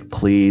like,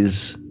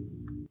 please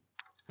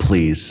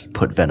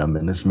put Venom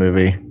in this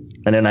movie.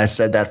 And then I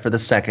said that for the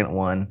second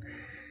one.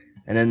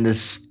 And then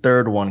this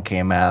third one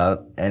came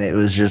out and it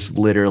was just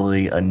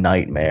literally a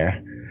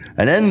nightmare.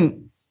 And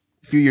then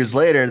a few years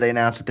later, they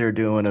announced that they were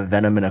doing a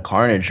Venom and a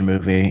Carnage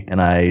movie.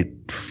 And I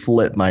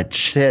flipped my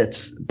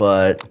shits,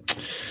 but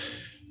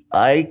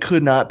I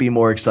could not be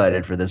more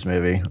excited for this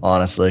movie,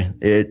 honestly.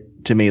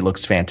 It, to me,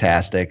 looks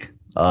fantastic.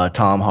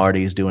 Tom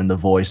Hardy is doing the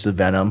voice of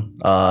Venom.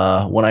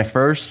 When I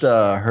first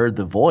heard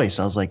the voice,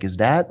 I was like, is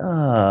that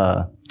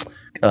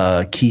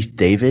Keith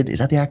David? Is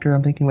that the actor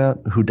I'm thinking about?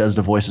 Who does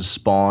the voice of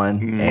Spawn?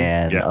 Mm-hmm.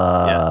 And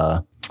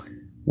yes.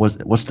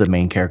 What's the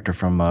main character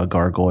from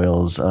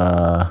Gargoyles?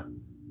 I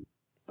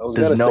was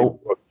going to say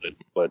Brooklyn,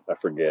 but I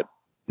forget.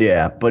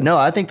 Yeah, but no,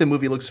 I think the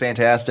movie looks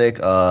fantastic.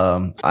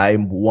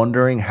 I'm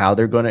wondering how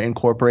they're going to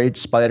incorporate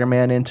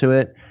Spider-Man into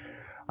it.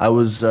 I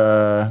was,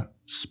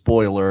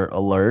 spoiler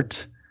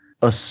alert,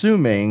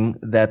 assuming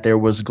that there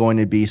was going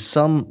to be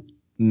some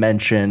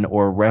mention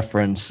or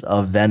reference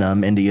of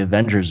Venom in the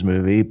Avengers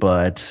movie,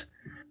 but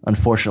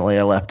unfortunately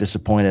I left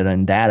disappointed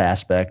in that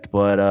aspect.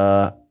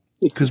 But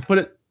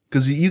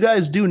because you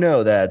guys do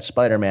know that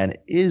Spider-Man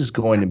is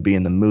going to be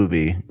in the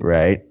movie,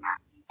 right?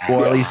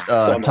 Or at least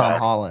Tom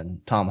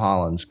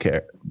Holland's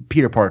character,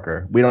 Peter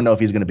Parker. We don't know if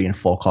he's going to be in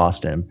full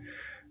costume,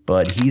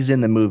 but he's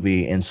in the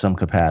movie in some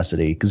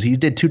capacity because he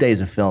did 2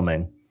 days of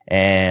filming.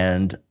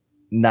 And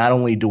not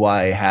only do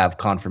I have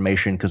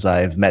confirmation because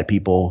I've met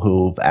people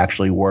who've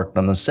actually worked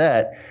on the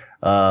set,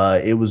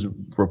 it was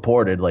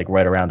reported like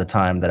right around the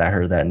time that I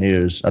heard that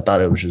news. I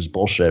thought it was just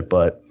bullshit,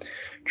 but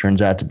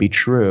turns out to be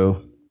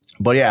true.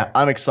 But yeah,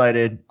 I'm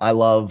excited. I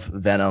love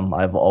Venom.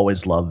 I've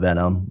always loved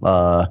Venom.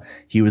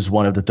 He was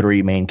one of the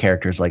three main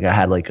characters like I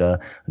had like an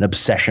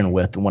obsession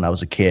with when I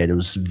was a kid. It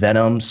was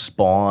Venom,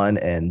 Spawn,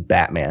 and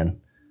Batman.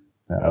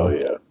 Oh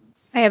yeah.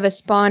 I have a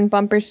Spawn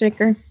bumper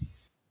sticker.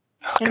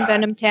 And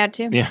Venom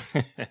tattoo. Yeah.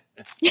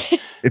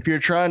 If you're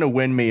trying to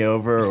win me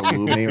over or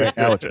woo me right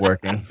now, it's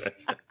working.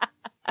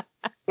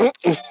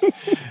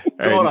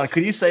 Hold on,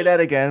 could you say that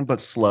again,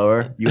 but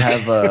slower? You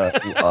have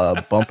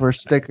a bumper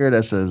sticker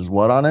that says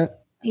what on it?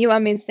 You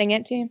want me to sing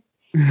it to you?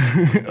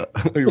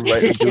 You're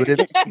right. Do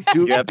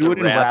it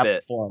in rap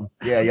it. form.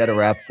 Yeah, you got to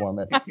rap form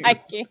it. I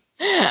can't.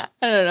 I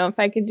don't know if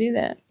I could do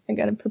that. I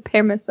got to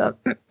prepare myself.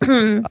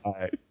 All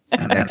right.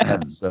 Next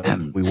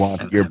episode, we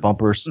want your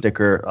bumper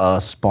sticker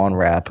spawn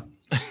rap.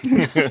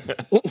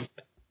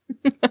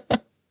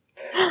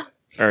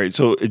 All right.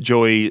 So,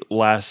 Joey,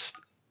 last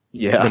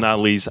but not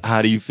least,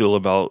 how do you feel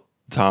about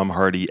Tom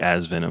Hardy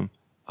as Venom?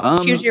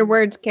 Choose your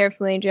words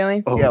carefully,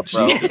 Joey. Oh, yeah,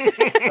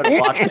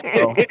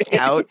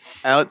 bro.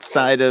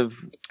 Outside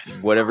of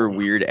whatever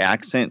weird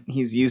accent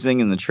he's using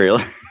in the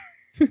trailer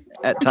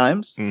at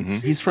times. Mm-hmm.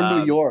 He's from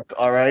New York,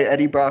 all right?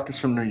 Eddie Brock is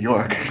from New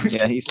York.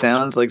 Yeah, he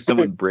sounds like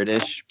someone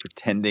British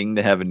pretending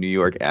to have a New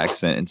York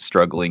accent and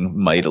struggling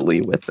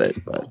mightily with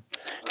it, but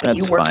that's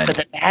you work fine. for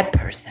the bad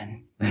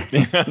person.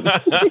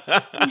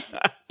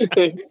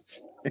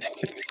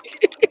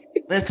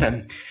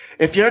 Listen,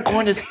 if you're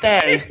going to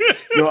stay,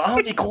 you're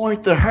only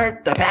going to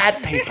hurt the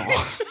bad people.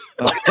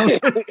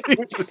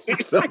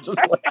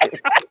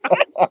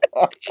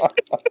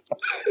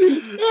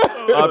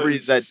 Aubrey,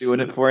 is that doing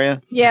it for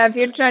you? Yeah, if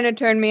you're trying to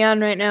turn me on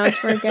right now,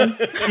 it's working.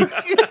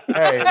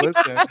 Hey,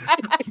 listen.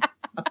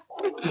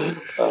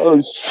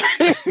 Oh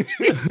shit!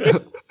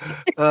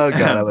 Oh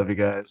god, I love you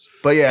guys.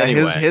 But yeah,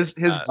 Anyway, his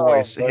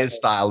voice, his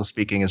style of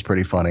speaking is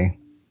pretty funny.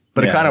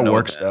 But it Yeah, kind I of know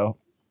works what that- though.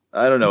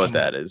 I don't know what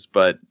that is,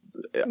 but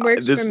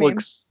Works this for me.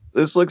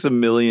 looks a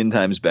million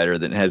times better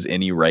than it has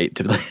any right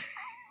to,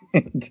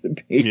 to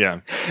be. Yeah.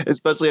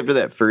 Especially after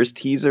that first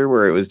teaser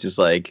where it was just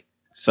like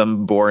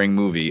some boring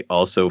movie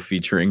also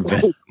featuring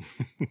Venom.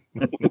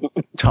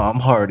 Tom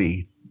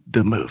Hardy,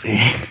 the movie.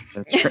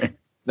 That's right.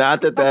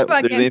 Not that there's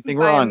Fucking anything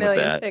buy a wrong with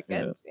million that.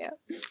 tickets, yeah.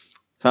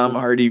 Tom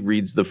Hardy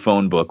reads the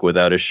phone book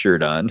without a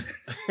shirt on.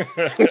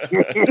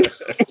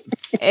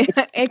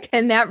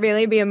 Can that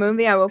really be a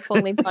movie? I will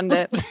fully fund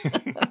it.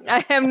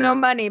 I have no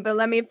money, but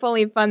let me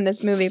fully fund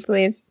this movie,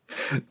 please.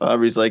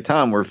 Aubrey's like,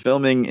 Tom, we're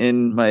filming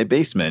in my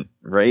basement,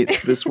 right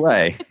this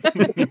way.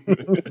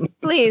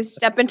 Please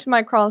step into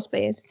my crawl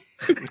space.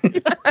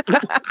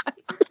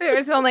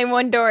 There's only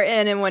one door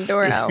in and one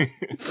door out.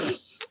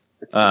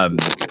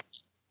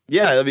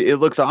 Yeah, I mean, it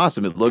looks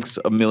awesome. It looks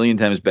a million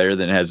times better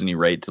than it has any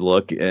right to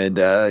look, and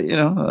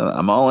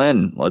I'm all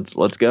in.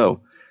 Let's go.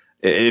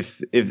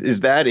 If is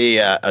that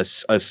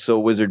a So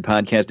Wizard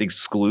podcast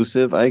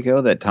exclusive,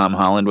 Aiko, that Tom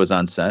Holland was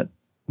on set?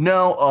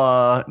 No,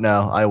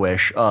 I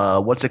wish.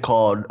 What's it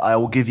called? I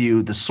will give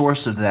you the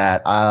source of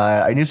that.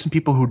 I knew some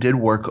people who did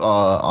work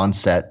on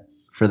set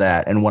for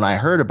that, and when I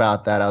heard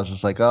about that, I was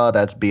just like, oh,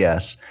 that's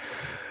BS.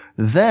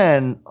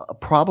 Then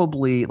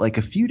probably like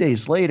a few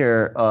days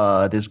later,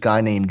 this guy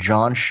named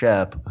John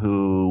Shepp,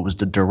 who was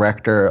the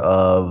director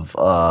of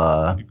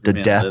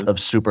The Death of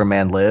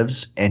Superman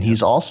Lives, and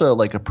he's also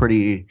like a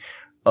pretty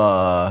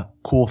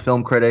cool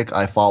film critic.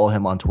 I follow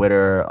him on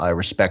Twitter. I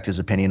respect his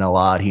opinion a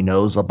lot. He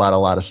knows about a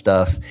lot of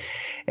stuff.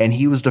 And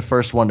he was the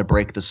first one to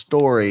break the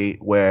story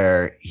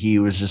where he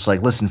was just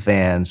like, listen,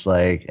 fans,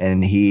 like,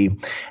 and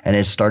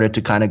it started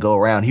to kind of go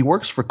around. He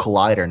works for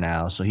Collider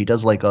now. So he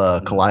does like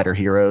Collider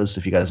Heroes.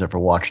 If you guys ever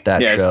watched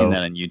that show. Yeah, I've seen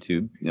that on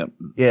YouTube. Yep.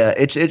 Yeah.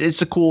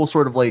 It's a cool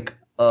sort of like,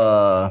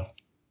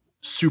 superhero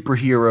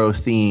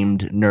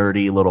themed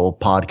nerdy little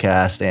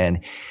podcast.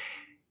 And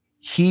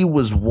he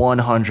was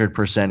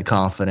 100%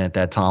 confident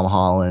that Tom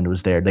Holland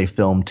was there. They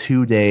filmed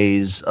 2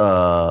 days,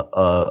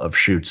 of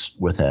shoots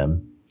with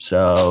him.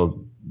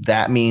 So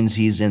that means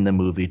he's in the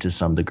movie to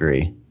some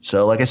degree.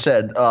 So like I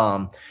said,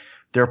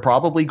 they're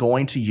probably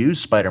going to use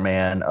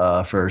Spider-Man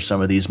for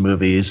some of these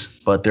movies,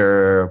 but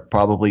they're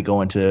probably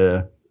going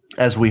to,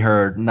 as we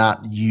heard, not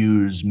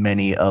use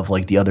many of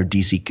like the other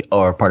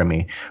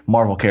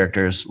Marvel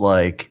characters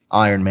like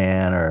Iron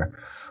Man or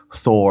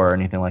Thor or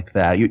anything like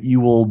that. You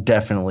will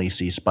definitely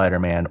see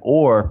Spider-Man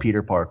or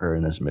Peter Parker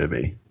in this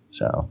movie.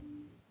 So.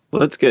 Well,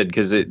 that's good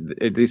because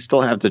they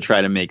still have to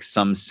try to make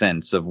some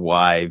sense of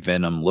why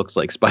Venom looks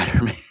like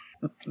Spider-Man.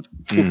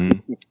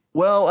 Mm-hmm.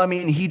 Well, I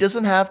mean, he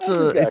doesn't have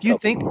to. If you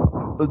think,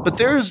 but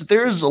there's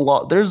a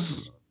lot.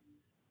 There's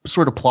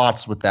sort of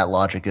plots with that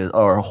logic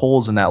or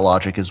holes in that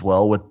logic as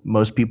well with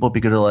most people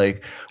because they're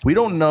like, we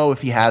don't know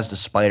if he has the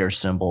spider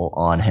symbol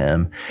on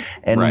him,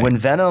 and when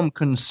Venom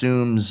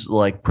consumes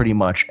like pretty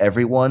much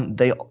everyone,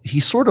 he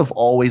sort of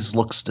always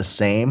looks the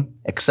same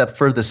except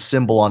for the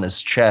symbol on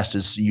his chest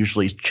is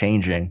usually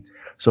changing.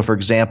 So, for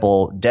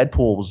example,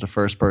 Deadpool was the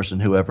first person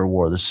who ever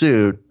wore the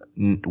suit,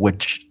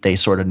 which they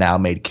sort of now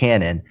made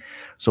canon.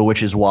 So,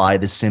 which is why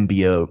the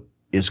symbiote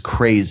is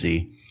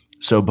crazy.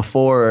 So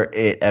before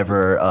it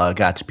ever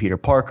got to Peter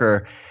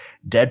Parker,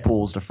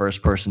 Deadpool's the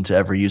first person to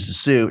ever use the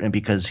suit. And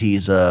because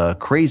he's a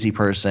crazy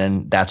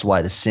person, that's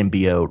why the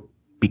symbiote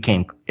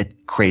became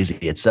crazy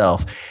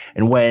itself.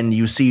 And when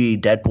you see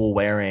Deadpool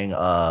wearing,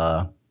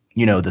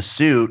 the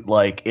suit,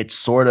 like it's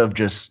sort of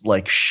just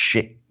like,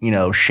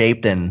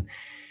 shaped and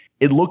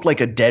it looked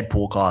like a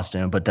Deadpool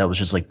costume, but that was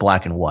just like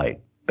black and white,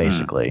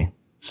 basically.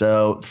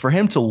 So for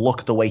him to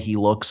look the way he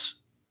looks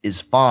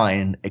is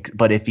fine,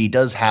 but if he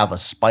does have a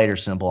spider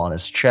symbol on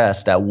his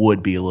chest, that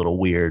would be a little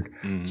weird.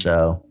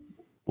 So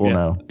we'll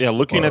know. Yeah,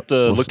 looking at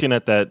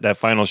that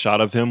final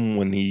shot of him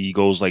when he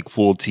goes like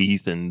full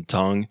teeth and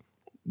tongue,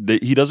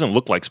 he doesn't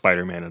look like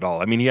Spider-Man at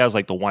all. I mean, he has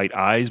like the white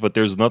eyes, but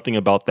there's nothing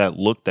about that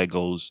look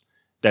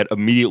that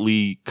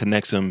immediately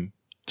connects him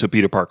to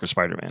Peter Parker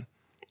Spider-Man.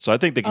 So I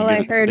think they can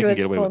I heard get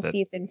was away full with it.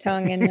 teeth and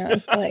tongue, and I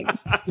was like,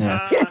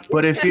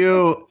 But if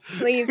you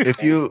please.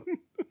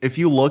 if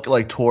you look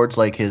like towards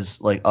like his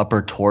like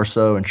upper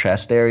torso and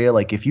chest area,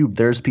 like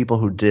there's people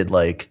who did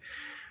like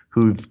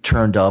who've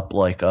turned up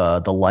like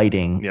the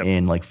lighting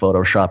in like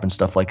Photoshop and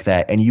stuff like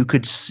that, and you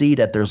could see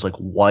that there's like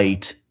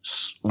white,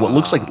 what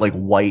looks like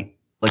white,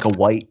 like a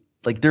white,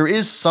 like there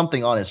is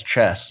something on his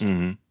chest,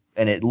 and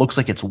it looks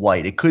like it's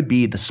white. It could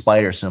be the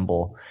spider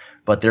symbol,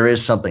 but there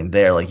is something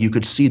there. Like you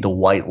could see the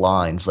white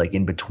lines like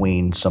in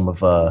between some of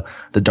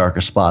the darker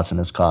spots in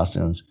his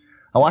costumes.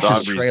 I watched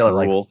this trailer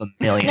like a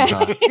million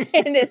times.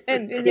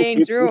 It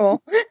ain't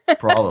drool.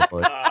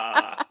 Probably.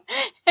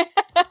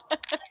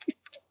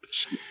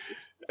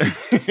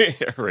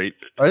 Right.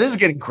 Oh, this is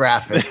getting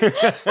graphic.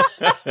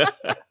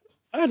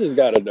 I just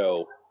gotta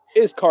know: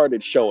 is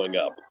Carnage showing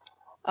up?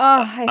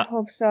 Oh, I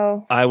hope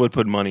so. I would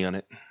put money on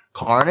it.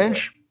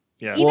 Carnage?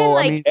 Yeah.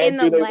 Even in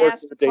the do they work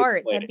last with David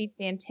part, Planet? that'd be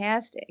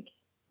fantastic.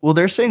 Well,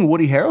 they're saying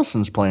Woody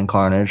Harrelson's playing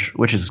Carnage,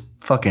 which is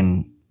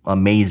fucking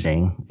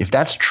amazing. If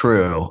that's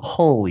true,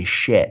 holy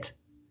shit.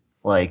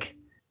 Like,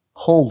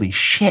 holy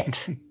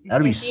shit.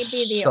 That'd be It may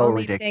be the so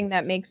only ridiculous. thing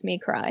that makes me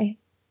cry.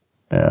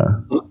 Yeah.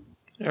 All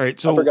right.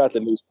 So I forgot the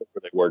newspaper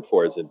they work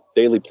for. Is it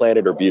Daily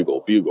Planet or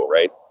Bugle? Bugle,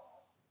 right?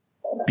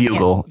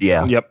 Bugle,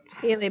 yeah. Yep.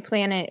 Daily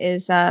Planet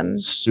is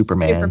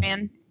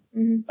Superman.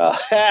 Superman.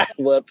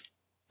 Whoops.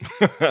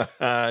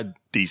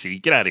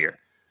 DC, get out of here.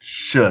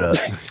 Shut up.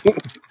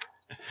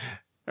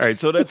 All right,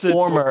 so that's it.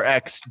 Former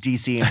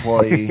ex-DC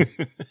employee.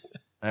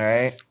 All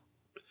right.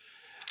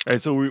 All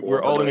right, so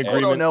we're all in I don't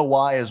agreement. know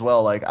why as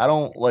well. Like, I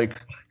don't like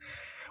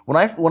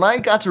when I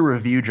got to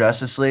review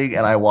Justice League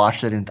and I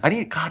watched it, and I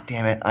need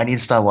to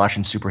stop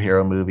watching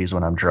superhero movies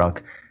when I'm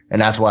drunk,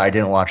 and that's why I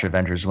didn't watch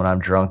Avengers when I'm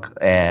drunk,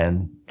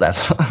 and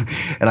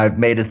and I've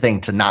made a thing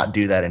to not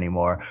do that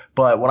anymore.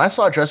 But when I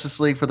saw Justice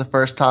League for the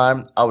first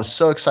time, I was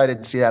so excited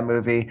to see that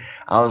movie.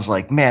 I was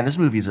like, man, this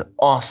movie is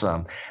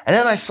awesome. And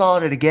then I saw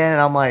it again,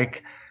 and I'm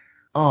like,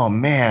 oh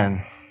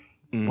man,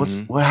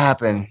 what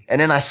happened?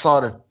 And then I saw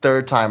it a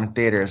third time in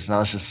theaters, and I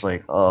was just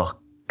like, oh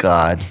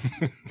God,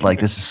 like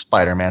this is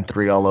Spider-Man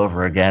 3 all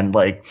over again.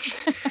 Like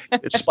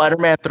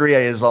Spider-Man 3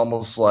 is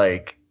almost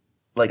like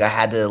I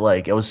had to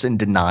I was in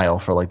denial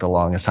for like the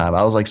longest time.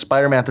 I was like,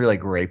 Spider-Man 3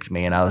 like raped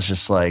me, and I was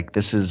just like,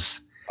 this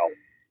is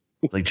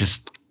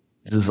this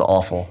is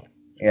awful.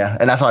 Yeah,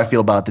 and that's how I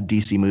feel about the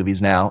DC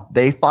movies now.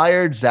 They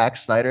fired Zack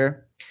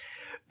Snyder,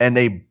 and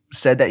they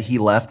said that he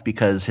left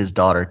because his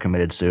daughter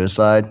committed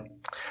suicide.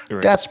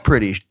 Right. That's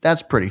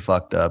pretty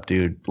fucked up,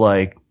 dude.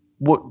 Like,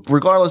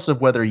 regardless of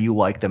whether you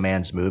like the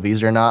man's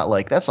movies or not,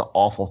 like that's an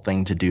awful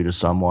thing to do to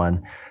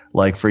someone.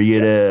 Like for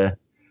you to,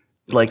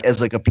 like as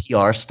like a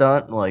PR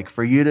stunt, like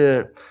for you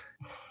to,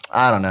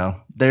 I don't know.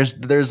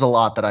 There's a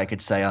lot that I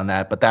could say on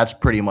that, but that's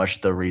pretty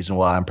much the reason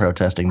why I'm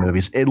protesting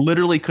movies. It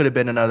literally could have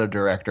been another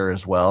director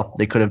as well.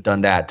 They could have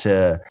done that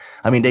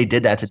they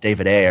did that to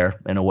David Ayer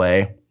in a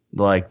way.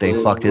 Like they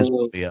fucked his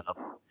movie up.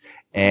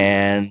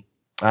 And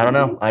I don't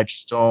know. I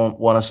just don't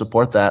want to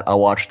support that.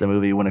 I'll watch the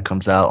movie when it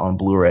comes out on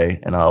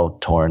Blu-ray and I'll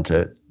torrent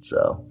it.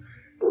 So,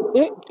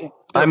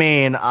 I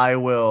mean, I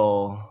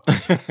will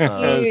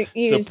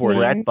support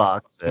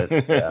Redbox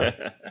it.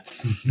 Yeah.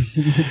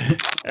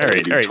 All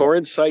right. Do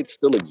torrent sites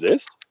still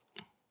exist?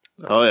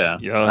 Oh yeah.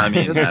 Yeah. I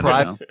mean, Just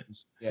private.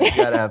 Yeah, you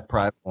gotta have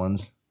private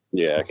ones.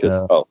 Yeah,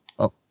 because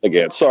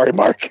again, sorry,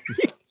 Mark.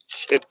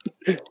 Shit.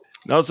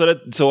 No,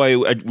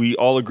 we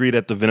all agree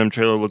that the Venom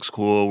trailer looks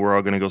cool. We're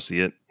all gonna go see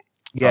it.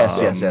 Yes.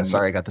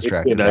 Sorry, I got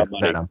distracted.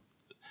 Venom.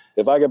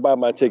 If I could buy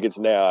my tickets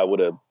now, I would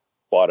have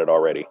bought it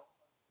already.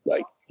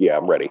 Like, yeah,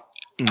 I'm ready.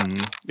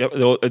 Mm-hmm.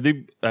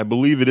 Yep. I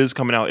believe it is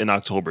coming out in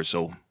October,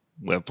 so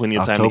we have plenty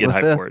of time to get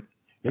hyped for it.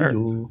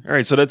 All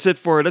right. So that's it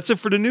for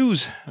the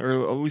news, or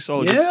at least all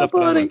the good stuff that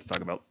I wanted to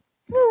talk about.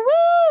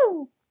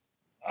 Woo!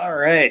 All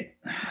right.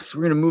 So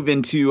we're gonna move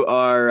into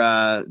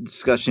our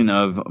discussion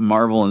of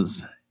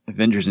Marvel's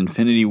Avengers: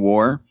 Infinity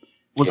War.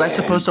 Was I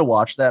supposed to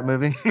watch that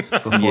movie?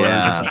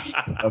 Yeah.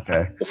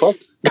 Okay.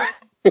 Oops.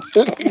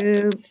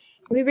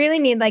 We really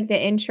need like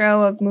the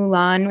intro of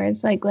Mulan where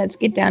it's like, let's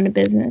get down to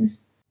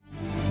business.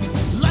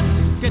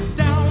 Let's get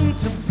down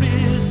to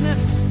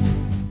business.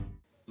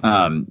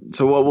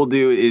 So what we'll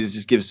do is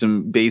just give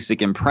some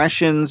basic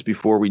impressions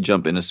before we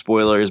jump into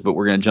spoilers, but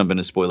we're going to jump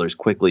into spoilers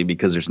quickly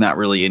because there's not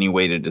really any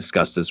way to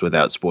discuss this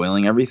without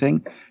spoiling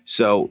everything.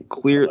 So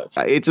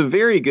it's a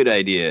very good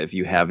idea if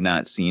you have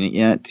not seen it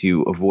yet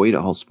to avoid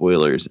all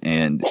spoilers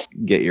and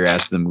get your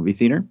ass to the movie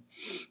theater.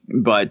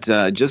 But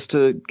just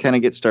to kind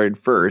of get started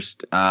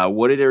first,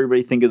 what did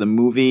everybody think of the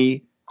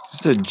movie?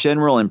 Just a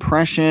general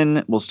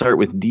impression. We'll start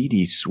with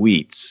DD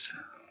Sweets.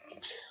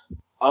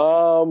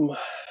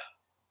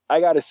 I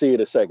got to see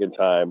it a second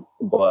time,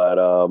 but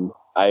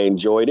I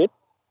enjoyed it.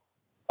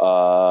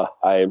 I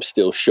am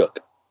still shook.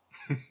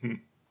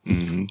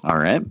 All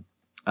right.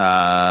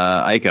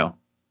 Aiko.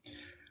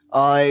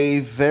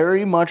 I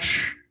very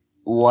much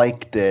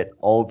liked it,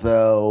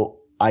 although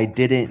I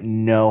didn't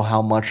know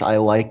how much I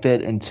liked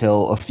it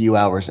until a few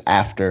hours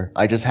after.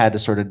 I just had to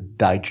sort of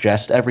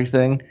digest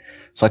everything.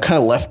 So I kind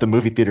of left the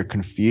movie theater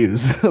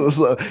confused.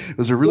 It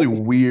was a really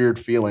weird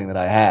feeling that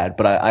I had,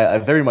 but I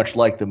very much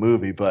liked the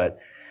movie, but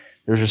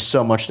there's just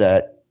so much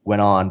that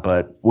went on,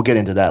 but we'll get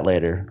into that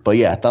later. But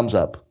yeah, thumbs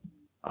up.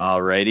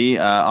 Alrighty.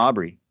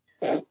 Aubrey.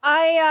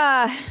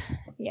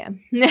 Yeah.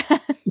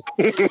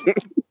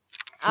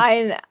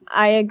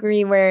 I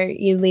agree where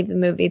you leave the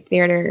movie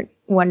theater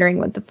wondering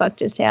what the fuck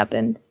just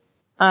happened.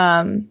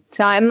 So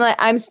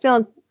I'm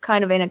still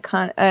kind of in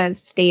a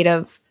state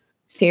of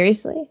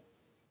seriously.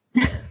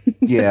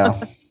 Yeah.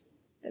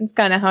 It's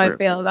kind of how I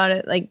feel about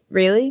it. Like,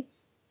 really?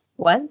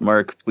 What?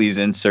 Mark, please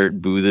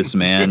insert "Boo This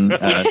Man"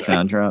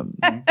 sound drop.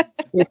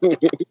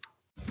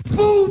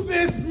 Boo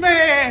this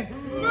man!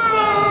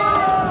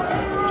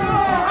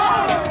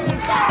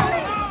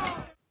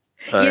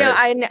 You know,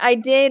 I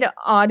did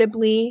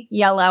audibly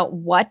yell out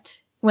 "what"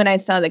 when I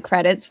saw the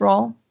credits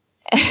roll.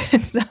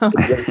 So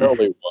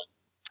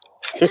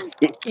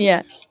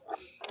yeah.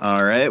 All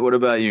right. What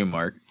about you,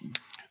 Mark?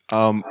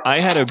 I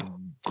had a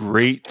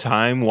great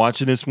time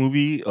watching this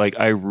movie. Like,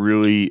 I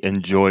really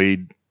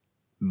enjoyed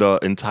the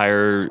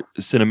entire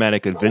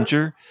cinematic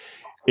adventure.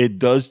 It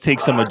does take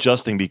some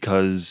adjusting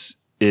because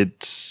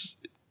it's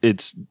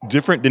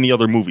different than the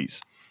other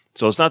movies.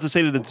 So it's not to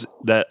say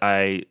that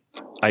I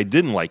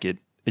didn't like it.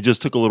 It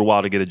just took a little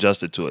while to get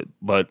adjusted to it.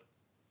 But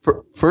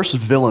first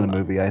villain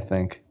movie, I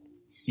think.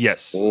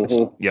 Yes.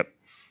 Mm-hmm. Yep.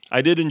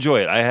 I did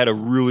enjoy it. I had a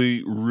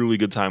really, really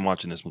good time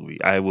watching this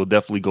movie. I will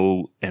definitely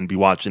go and be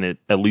watching it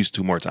at least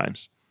 2 more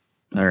times.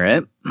 All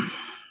right.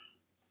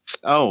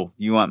 Oh,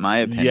 you want my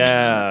opinion?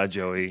 Yeah,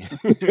 Joey.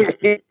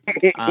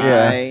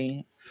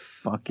 I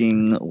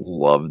fucking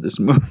love this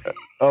movie.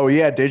 Oh,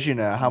 yeah. Did you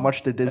know? How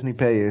much did Disney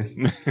pay you?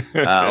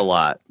 A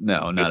lot.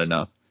 No, not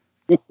enough.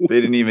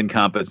 They didn't even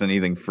compass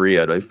anything free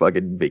out. I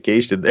fucking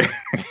vacationed there.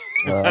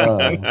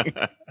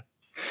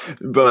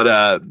 But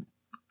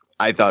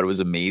I thought it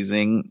was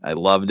amazing. I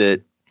loved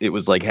it. It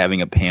was like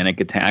having a panic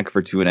attack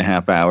for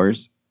 2.5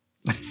 hours.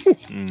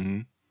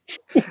 Mm-hmm.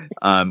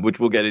 Which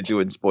we'll get into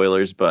in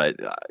spoilers, but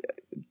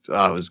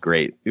it was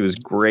great. It was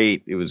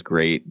great. It was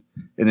great.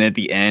 And then at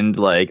the end,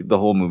 like, the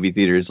whole movie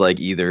theater is like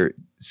either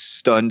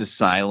stunned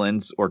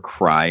silence or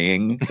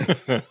crying.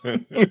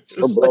 Like,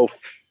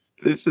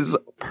 this is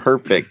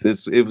perfect.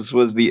 It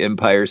was the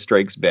Empire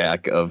Strikes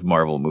Back of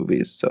Marvel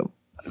movies. So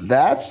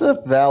that's a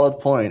valid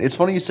point. It's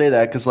funny you say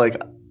that because,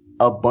 like,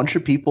 a bunch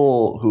of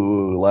people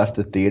who left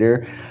the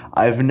theater,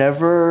 I've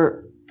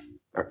never,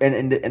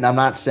 and I'm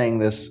not saying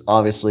this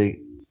obviously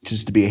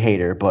just to be a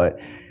hater, but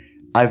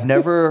I've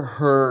never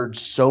heard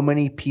so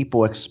many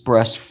people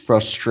express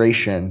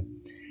frustration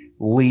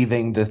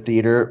leaving the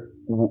theater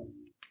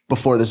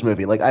before this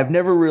movie. Like, I've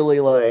never really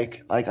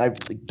like I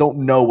don't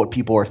know what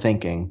people are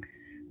thinking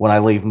when I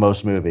leave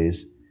most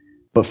movies.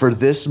 But for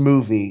this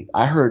movie,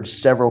 I heard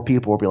several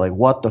people be like,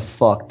 "What the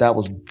fuck? That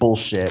was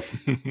bullshit."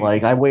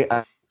 Like, I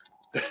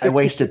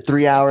wasted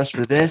 3 hours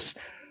for this.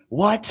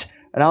 What?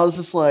 And I was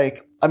just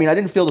like, I mean, I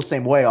didn't feel the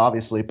same way,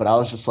 obviously, but I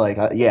was just like,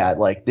 yeah,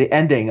 like the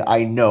ending,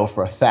 I know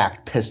for a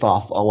fact pissed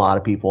off a lot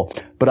of people.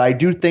 But I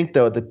do think,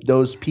 though, that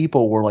those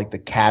people were like the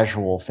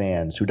casual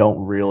fans who don't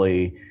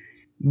really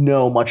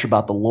know much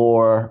about the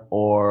lore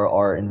or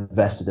are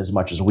invested as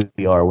much as we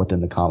are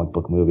within the comic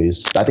book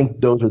movies. I think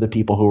those are the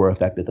people who were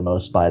affected the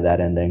most by that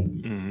ending.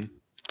 Mm-hmm.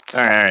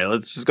 All right,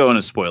 let's just go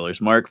into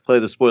spoilers. Mark, play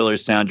the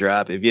spoilers sound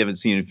drop. If you haven't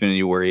seen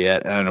Infinity War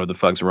yet, I don't know what the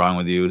fuck's wrong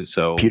with you.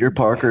 So Peter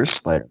Parker,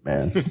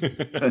 Spider-Man.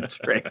 That's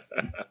right.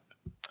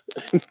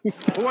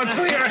 One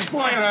clear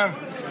spoiler.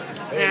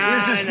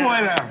 Here's a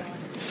spoiler.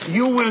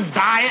 You will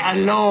die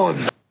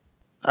alone.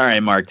 All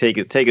right, Mark, take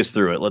us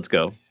through it. Let's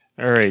go.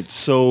 All right,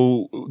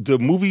 so the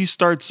movie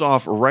starts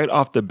off right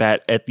off the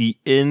bat at the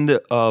end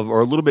of,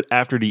 or a little bit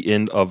after the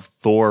end of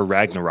Thor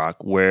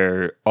Ragnarok,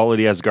 where all of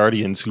the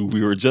Asgardians, who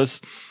we were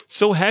just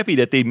so happy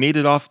that they made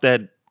it off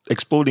that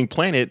exploding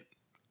planet,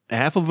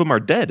 half of them are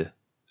dead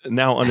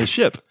now on the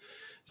ship.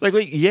 It's like,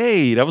 wait,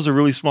 yay, that was a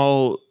really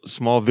small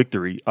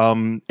victory.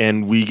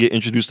 And we get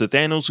introduced to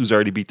Thanos, who's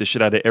already beat the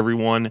shit out of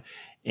everyone,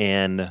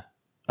 and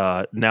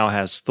now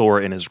has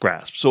Thor in his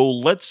grasp. So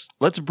let's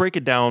break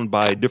it down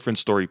by different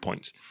story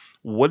points.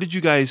 What did you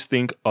guys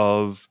think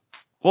of?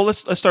 Well, let's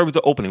start with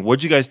the opening. What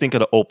did you guys think of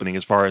the opening,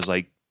 as far as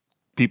like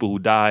people who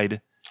died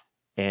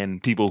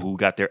and people who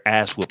got their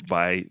ass whooped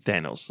by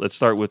Thanos? Let's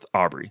start with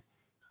Aubrey.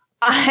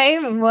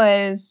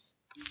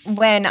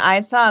 When I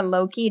saw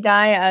Loki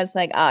die, I was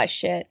like, oh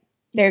shit.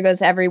 There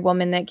goes every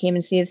woman that came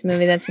and see this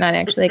movie that's not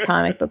actually a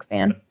comic book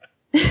fan.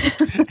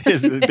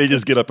 They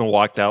just get up and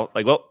walked out.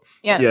 Like, well,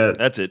 yeah,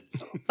 that's it.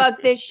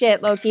 Fuck this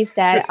shit. Loki's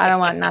dead. I don't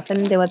want nothing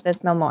to do with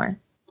this no more.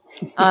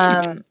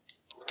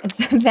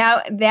 So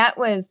that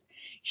was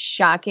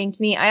shocking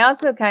to me. I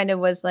also kind of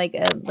was like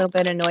a little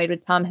bit annoyed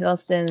with Tom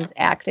Hiddleston's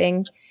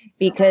acting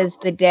because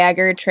the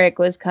dagger trick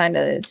was kind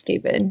of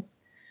stupid.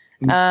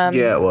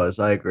 Yeah, it was.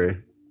 I agree.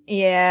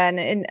 Yeah,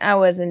 and I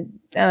wasn't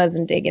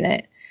digging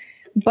it,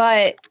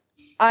 but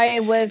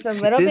I was a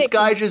little bit. This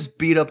guy just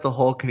beat up the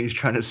Hulk, and he's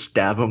trying to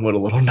stab him with a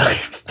little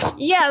knife.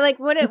 Yeah, like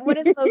what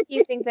does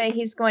Loki think that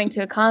he's going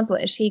to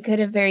accomplish? He could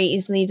have very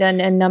easily done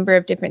a number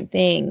of different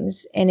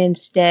things, and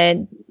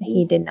instead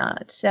he did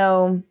not.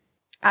 So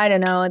I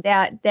don't know.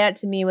 That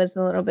to me was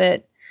a little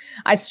bit.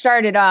 I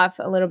started off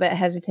a little bit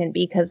hesitant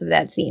because of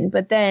that scene,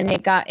 but then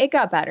it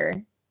got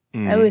better.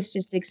 I was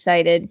just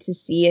excited to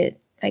see it,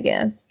 I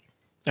guess.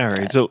 All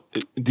right. So,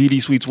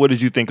 DD Sweets, what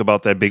did you think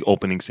about that big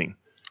opening scene?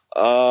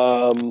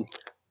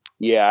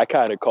 Yeah, I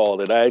kind of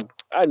called it. I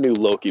knew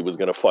Loki was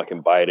gonna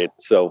fucking bite it,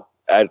 so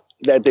that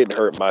didn't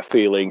hurt my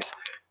feelings.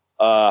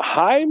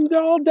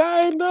 Heimdall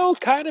dying though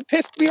kind of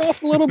pissed me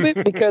off a little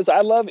bit because I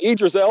love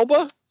Idris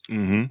Elba.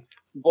 Mm-hmm.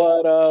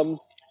 But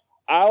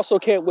I also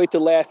can't wait to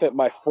laugh at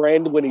my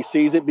friend when he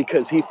sees it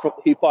because he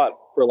fought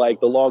for like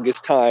the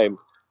longest time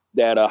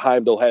that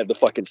Heimdall had the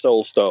fucking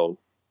Soul Stone.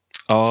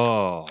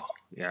 Oh,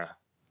 yeah.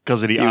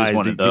 Because of the He was eyes.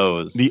 one of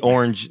those. The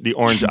orange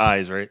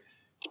eyes, right?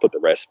 Let's put the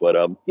rest. But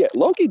yeah,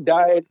 Loki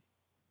died.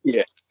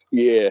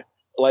 Yeah.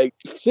 Like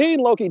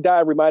seeing Loki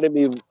die reminded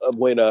me of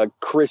when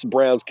Chris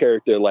Brown's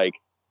character like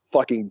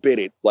fucking bit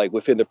it like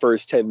within the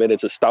first 10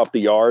 minutes of Stomp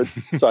the Yard.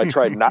 So I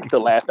tried not to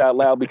laugh out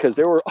loud because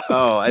there were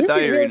I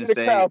thought you were going to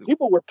say crowd,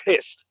 people were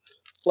pissed.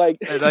 Like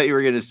I thought you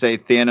were going to say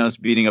Thanos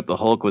beating up the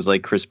Hulk was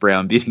like Chris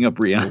Brown beating up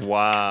Rihanna.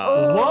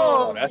 Wow.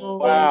 Whoa!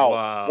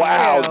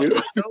 Wow, dude.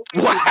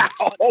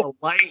 Wow.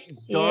 Light,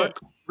 dark,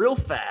 real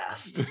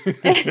fast.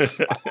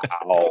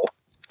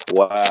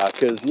 Wow.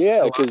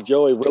 Because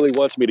Joey really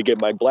wants me to get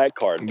my black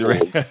card.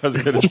 I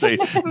was going to say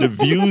the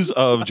views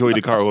of Joey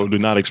DiCarlo do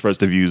not express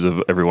the views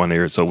of everyone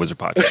here at So Wizard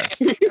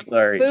Podcast.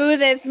 Sorry. Boo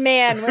this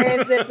man.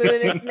 Where is it? Boo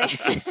this man.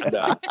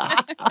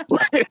 Boo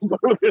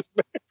this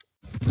man.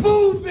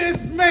 Boo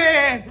this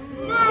man!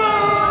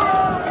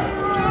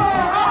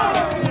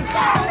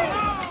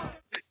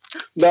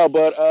 No,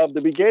 but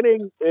the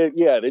beginning,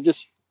 they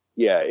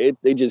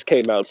just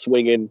came out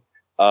swinging.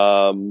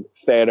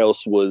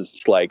 Thanos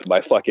was like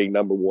my fucking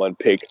number one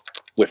pick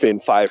within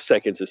 5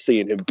 seconds of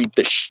seeing him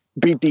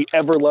beat the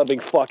ever loving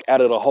fuck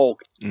out of the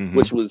Hulk,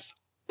 which was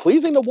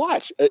pleasing to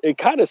watch. It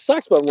kind of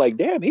sucks, but I'm like,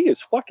 damn, he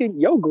is fucking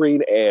your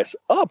green ass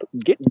up.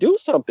 Do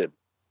something.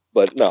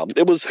 But no,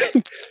 it was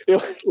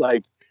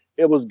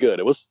it was good.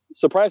 It was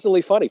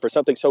surprisingly funny for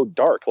something so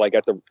dark. Like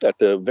at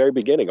the very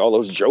beginning, all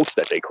those jokes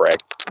that they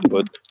cracked.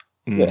 But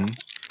yeah.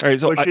 All right,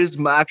 so which is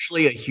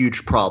actually a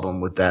huge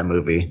problem with that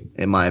movie,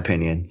 in my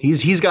opinion.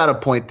 He's got a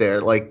point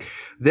there. Like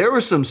there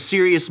were some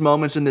serious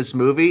moments in this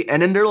movie,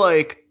 and then they're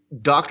like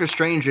Doctor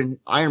Strange and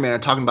Iron Man are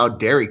talking about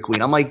Dairy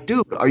Queen. I'm like,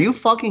 dude, are you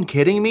fucking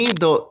kidding me?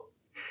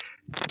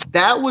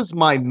 That was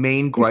my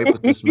main gripe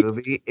with this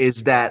movie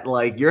is that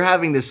like you're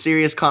having this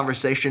serious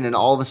conversation and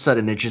all of a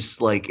sudden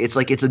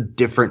it's a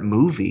different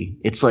movie.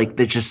 It's like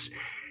there's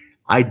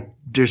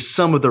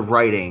some of the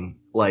writing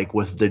like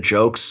with the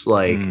jokes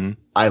like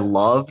I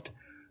loved,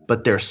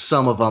 but there's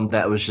some of them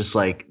that was just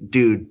like,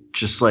 dude,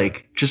 just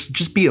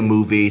be a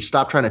movie.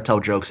 Stop trying to tell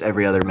jokes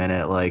every other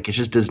minute. Like it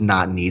just does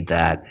not need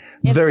that.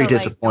 It Very felt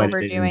disappointed.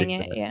 Like overdoing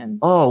it, yeah.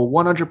 Oh,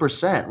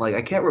 100%. Like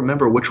I can't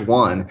remember which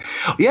one.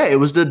 Yeah, it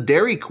was the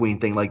Dairy Queen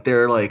thing. Like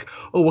they're like,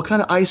 oh, what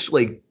kind of ice?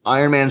 Like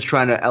Iron Man's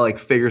trying to like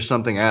figure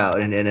something out,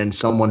 and then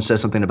someone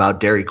says something about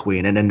Dairy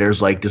Queen, and then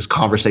there's like this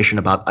conversation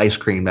about ice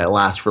cream that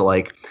lasts for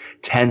like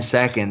 10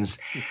 seconds.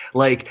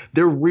 Like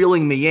they're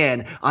reeling me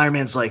in. Iron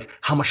Man's like,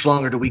 how much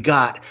longer do we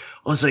got?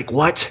 I was like,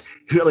 what?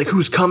 Like,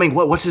 who's coming?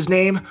 What's his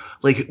name?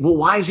 Like, well,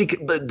 why is he?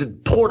 The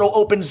portal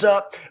opens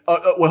up.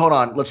 Well, hold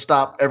on. Let's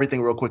stop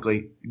everything real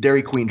quickly.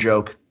 Dairy Queen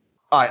joke.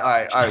 All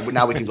right.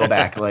 Now we can go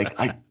back. Like,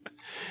 I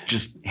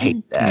just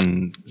hate that.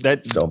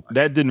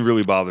 That didn't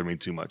really bother me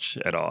too much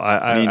at all.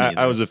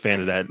 I was a fan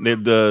of that.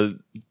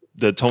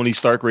 The Tony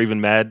Stark Raven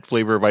Mad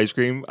flavor of ice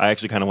cream. I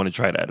actually kind of want to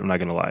try that. I'm not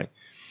gonna lie.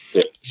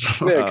 Yeah,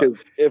 because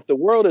if the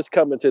world is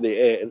coming to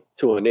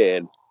an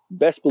end.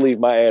 Best believe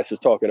my ass is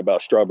talking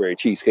about strawberry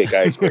cheesecake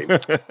ice cream.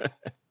 Fuck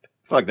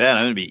that.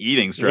 I'm going to be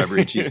eating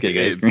strawberry cheesecake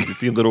ice cream. It's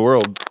the end of the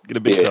world. Get a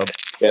big tub.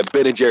 Yeah,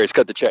 Ben and Jerry's,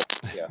 cut the check.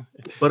 Yeah.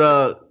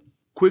 But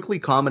quickly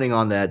commenting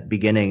on that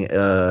beginning,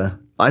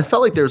 I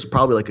felt like there was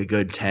probably like a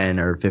good 10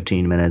 or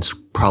 15 minutes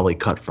probably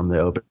cut from the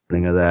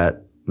opening of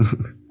that.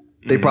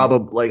 They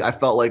probably like, I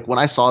felt like when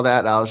I saw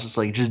that, I was just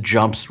like, it just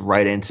jumps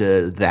right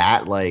into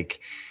that.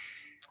 Like,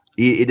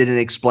 it didn't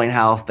explain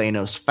how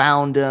Thanos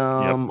found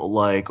him,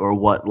 like, or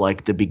what,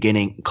 like, the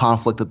beginning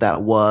conflict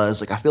that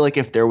was. Like, I feel like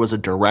if there was a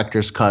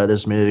director's cut of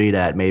this movie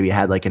that maybe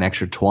had, like, an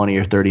extra 20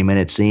 or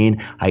 30-minute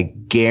scene, I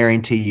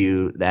guarantee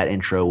you that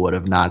intro would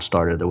have not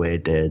started the way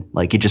it did.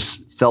 Like, it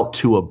just felt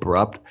too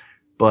abrupt.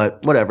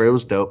 But whatever, it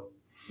was dope.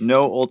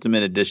 No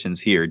Ultimate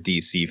Editions here,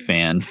 DC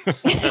fan.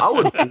 I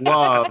would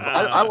love.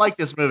 I like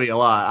this movie a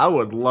lot. I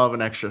would love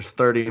an extra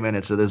 30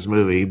 minutes of this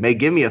movie.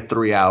 Give me a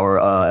 3-hour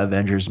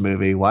Avengers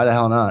movie. Why the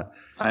hell not?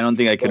 I don't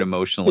think I could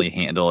emotionally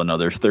handle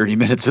another 30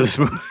 minutes of this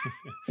movie.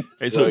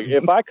 Hey, so Look,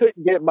 if I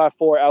couldn't get my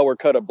 4-hour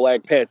cut of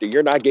Black Panther,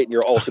 you're not getting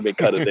your ultimate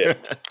cut of this.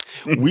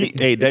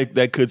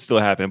 that could still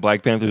happen.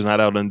 Black Panther's not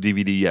out on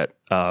DVD yet.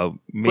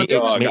 May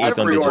There was 8th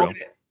on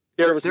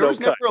digital.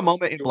 never a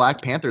moment in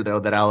Black Panther though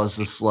that I was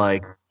just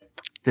like,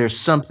 "There's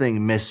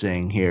something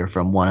missing here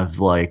from one of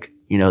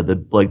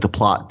the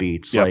plot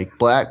beats." Yep.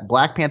 Like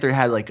Black Panther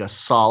had like a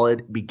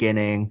solid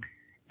beginning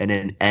and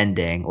an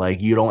ending.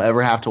 Like you don't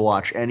ever have to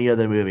watch any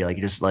other movie. Like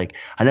you just like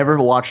I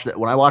never watched it.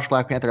 When I watched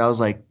Black Panther, I was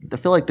like, I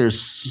feel like there's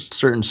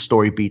certain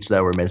story beats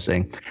that were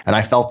missing, and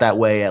I felt that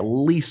way at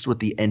least with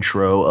the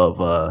intro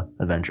of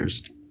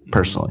Avengers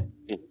personally.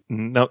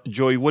 Now,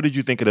 Joey, what did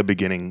you think of the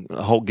beginning?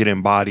 Hulk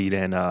getting bodied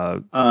and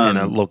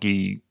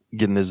Loki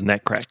getting his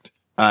neck cracked.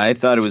 I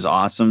thought it was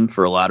awesome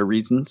for a lot of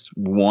reasons.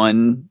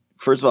 One,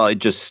 first of all, it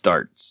just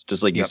starts.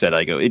 Just like you said,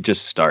 it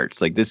just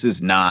starts. Like this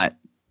is not.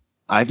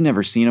 I've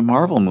never seen a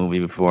Marvel movie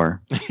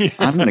before.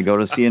 I'm going to go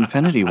to see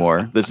Infinity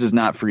War. This is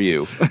not for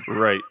you.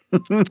 Right.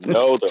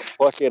 No, the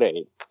fuck it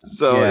ain't.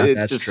 So it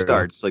just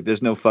starts. Like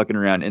there's no fucking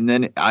around. And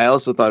then I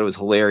also thought it was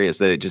hilarious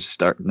that it just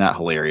not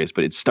hilarious,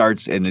 but it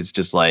starts and it's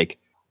just like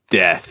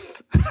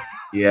death.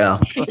 Yeah.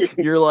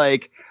 You're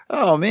like,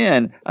 oh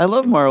man, I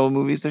love Marvel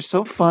movies. They're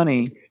so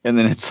funny. And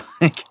then it's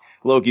like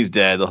Loki's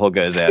dead. The whole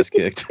guy's ass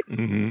kicked.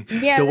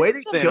 Yeah, the way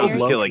they killed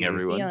Loki killing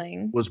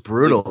everyone was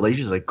brutal. They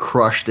just like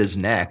crushed his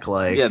neck.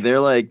 Like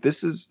they're like,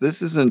 this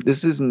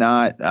is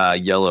not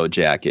Yellow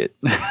Jacket.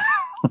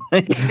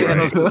 Like,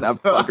 Thanos does not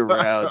fuck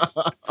around.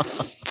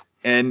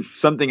 And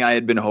something I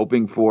had been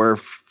hoping for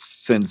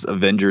since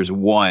Avengers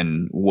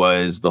 1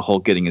 was the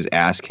Hulk getting his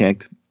ass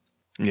kicked.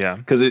 Yeah,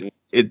 because it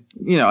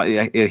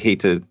I hate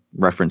to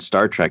reference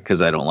Star Trek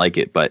because I don't like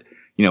it, but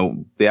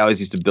they always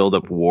used to build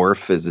up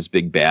Worf as this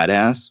big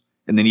badass.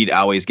 And then he'd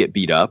always get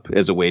beat up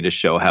as a way to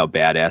show how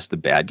badass the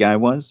bad guy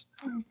was.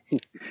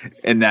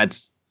 And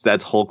that's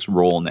Hulk's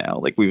role now.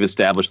 Like we've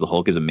established the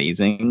Hulk is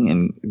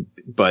amazing.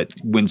 But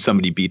when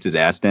somebody beats his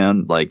ass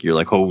down, like you're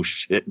like, oh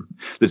shit,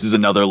 this is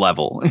another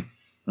level.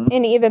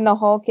 And even the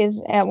Hulk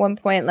is at one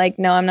point like,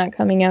 no, I'm not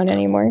coming out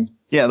anymore.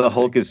 Yeah, the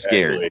Hulk is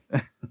scared.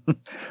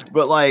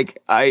 But like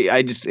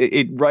I just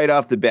it right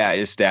off the bat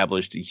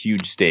established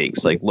huge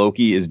stakes. Like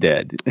Loki is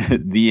dead.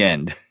 The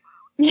end.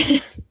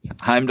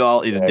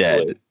 Heimdall is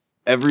dead.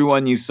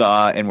 Everyone you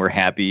saw and were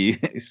happy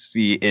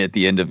see at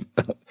the end of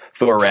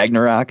Thor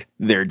Ragnarok,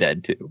 they're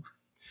dead too.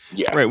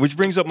 Yeah. Right, which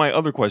brings up my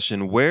other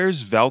question.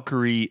 Where's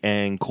Valkyrie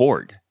and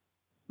Korg?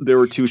 There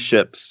were 2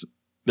 ships.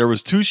 There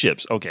was 2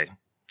 ships. Okay.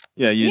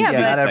 Yeah, you didn't see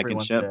the not second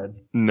everyone's ship. dead.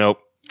 Nope.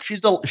 She's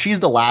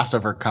the last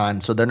of her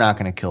kind, so they're not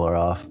going to kill her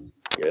off.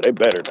 Yeah, they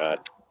better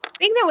not.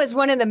 I think that was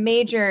one of the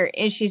major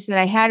issues that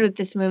I had with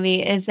this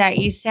movie is that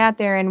you sat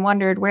there and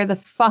wondered where the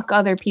fuck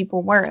other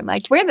people were.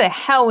 Like, where the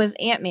hell was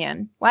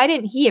Ant-Man? Why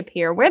didn't he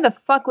appear? Where the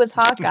fuck was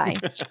Hawkeye?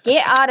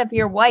 Get out of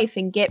your wife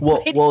and get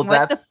bitten.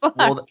 What the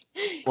fuck?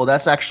 Well,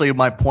 that's actually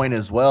my point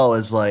as well.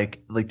 Is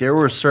like there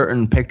were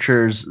certain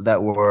pictures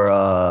that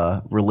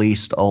were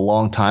released a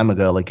long time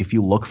ago. Like if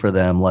you look for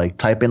them, like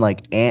type in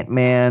like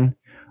Ant-Man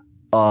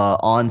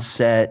on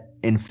set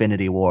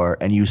Infinity War,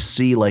 and you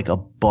see like a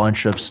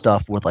bunch of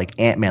stuff with like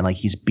Ant-Man, like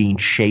he's being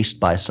chased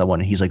by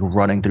someone and he's like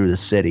running through the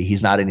city.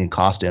 He's not in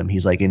costume,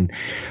 he's like in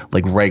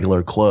like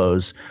regular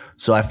clothes.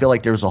 So I feel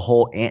like there's a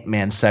whole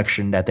Ant-Man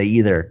section that they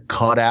either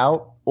cut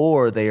out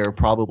or they are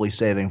probably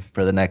saving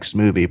for the next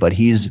movie. But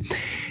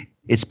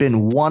it's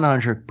been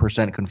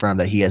 100% confirmed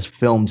that he has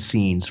filmed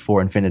scenes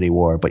for Infinity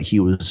War, but he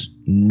was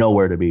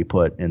nowhere to be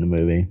put in the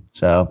movie.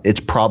 So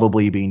it's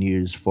probably being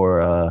used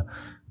for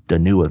the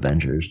new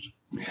Avengers.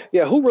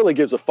 Yeah, who really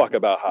gives a fuck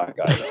about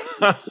Hawkeye?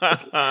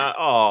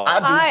 Oh,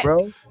 I do,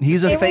 bro.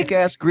 He's a fake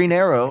ass Green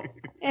Arrow.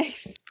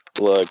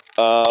 Look,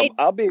 I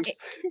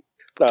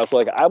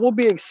will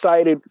be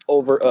excited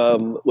over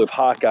with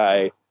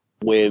Hawkeye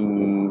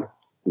when.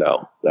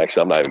 No,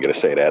 actually, I'm not even going to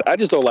say that. I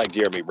just don't like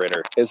Jeremy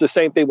Renner. It's the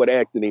same thing with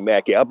Anthony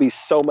Mackie. I'll be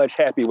so much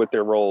happy with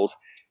their roles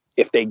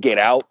if they get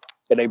out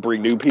and they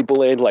bring new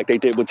people in, like they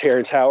did with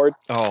Terrence Howard.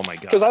 Oh my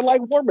god! Because I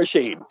like War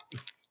Machine.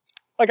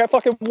 Like, I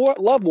fucking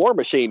love War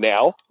Machine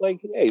now.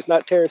 Like, hey, it's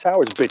not Terrence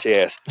Howard's bitch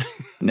ass.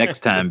 Next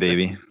time,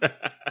 baby.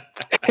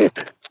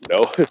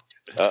 No.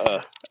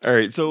 All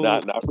right, so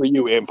not for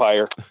you,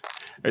 Empire. All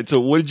right, so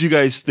what did you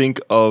guys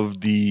think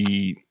of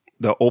the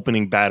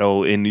opening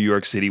battle in New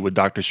York City with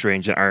Doctor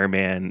Strange and Iron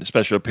Man,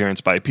 special appearance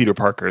by Peter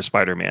Parker as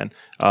Spider-Man?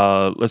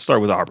 Let's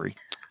start with Aubrey.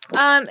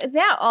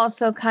 That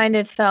also kind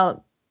of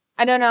felt,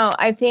 I don't know.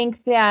 I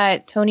think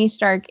that Tony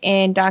Stark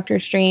and Doctor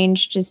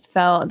Strange just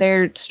felt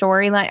their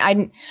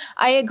storyline.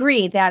 I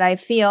agree that I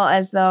feel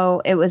as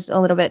though it was a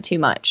little bit too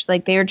much.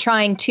 Like they were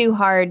trying too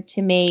hard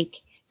to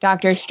make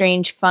Doctor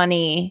Strange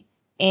funny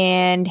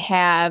and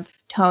have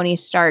Tony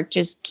Stark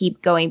just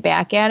keep going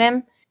back at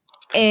him.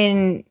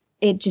 And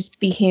it just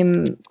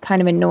became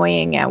kind of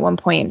annoying at one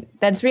point.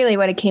 That's really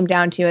what it came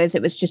down to, is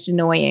it was just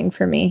annoying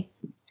for me.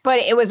 But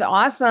it was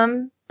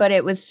awesome, but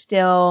it was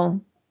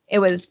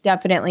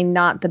definitely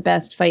not the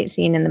best fight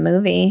scene in the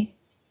movie.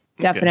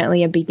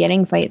 Definitely a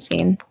beginning fight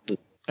scene.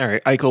 All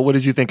right, Aiko, what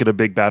did you think of the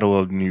big battle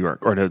of New York,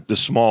 or the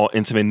small,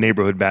 intimate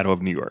neighborhood battle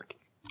of New York?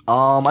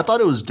 I thought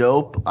it was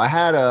dope. I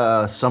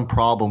had some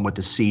problem with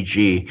the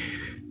CG,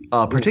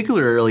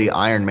 particularly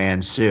Iron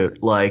Man's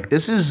suit. Like,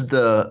 this is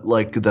the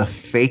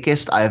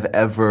fakest I've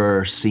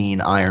ever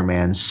seen Iron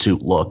Man's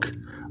suit look.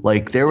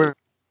 Like, there's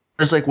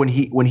like when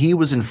he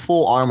was in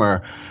full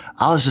armor,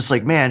 I was just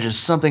like, man,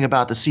 just something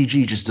about the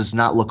CG just does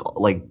not look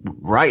like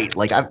right.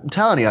 Like, I'm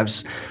telling you,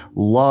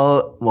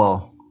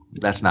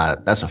 that's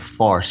a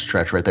far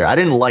stretch right there. I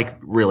didn't like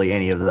really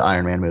any of the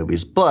Iron Man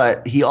movies,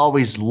 but he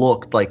always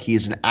looked like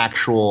he's an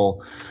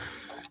actual,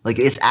 like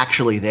it's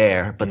actually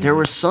there. But there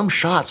were some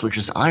shots with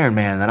just Iron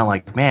Man that I'm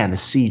like, man, the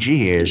CG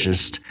here is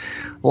just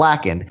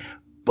lacking.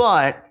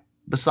 But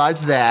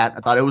besides that,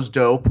 I thought it was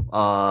dope.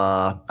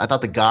 I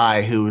thought the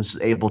guy who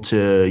was able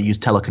to use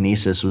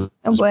telekinesis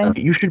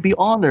you should be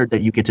honored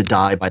that you get to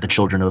die by the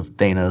children of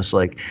Thanos.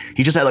 Like,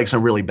 he just had like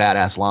some really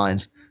badass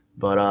lines.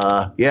 But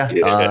I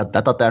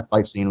thought that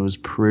fight scene was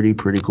pretty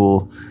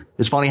cool.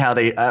 It's funny how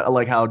I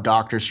like how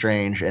Doctor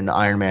Strange and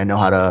Iron Man know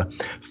how to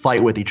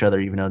fight with each other,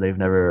 even though they've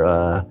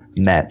never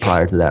met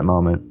prior to that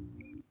moment.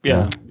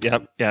 I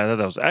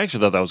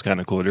actually thought that was kind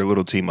of cool. Their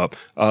little team up.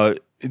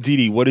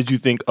 Didi, what did you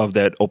think of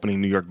that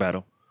opening New York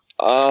battle?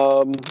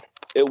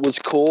 It was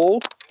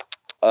cool.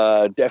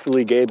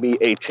 Definitely gave me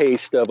a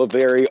taste of a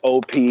very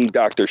OP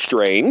Doctor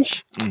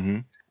Strange.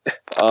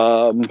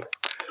 Mm-hmm.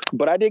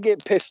 But I did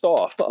get pissed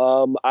off.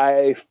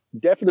 I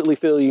definitely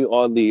feel you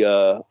on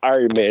the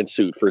Iron Man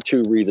suit for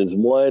two reasons.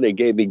 One, it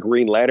gave me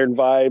Green Lantern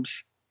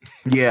vibes.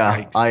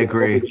 Yeah, I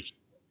agree.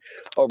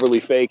 Overly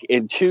fake.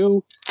 And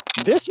two,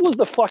 this was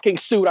the fucking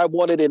suit I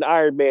wanted in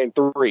Iron Man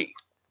 3.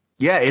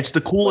 Yeah, it's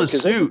the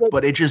coolest suit,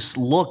 but it just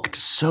looked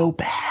so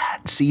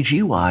bad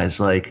CG-wise.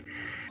 Like,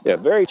 yeah,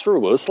 very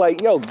true. It's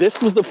like, yo,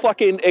 this was the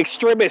fucking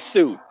Extremis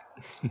suit.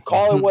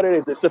 Call it what it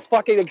is. It's the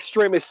fucking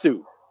Extremis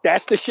suit.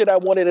 That's the shit I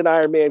wanted in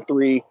Iron Man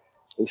 3.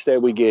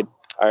 Instead, we get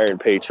Iron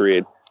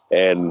Patriot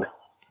and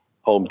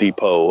Home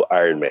Depot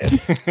Iron Man.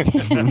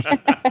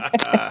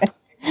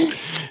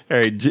 All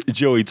right,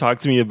 Joey, talk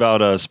to me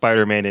about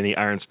Spider-Man in the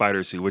Iron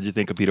Spider suit. What did you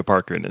think of Peter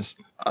Parker in this?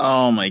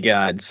 Oh, my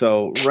God.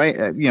 So,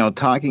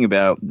 talking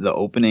about the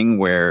opening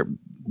where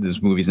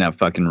this movie's not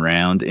fucking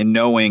around and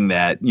knowing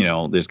that,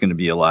 there's going to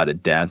be a lot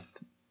of death.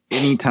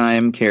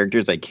 Anytime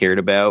characters I cared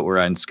about were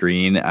on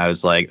screen, I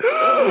was like...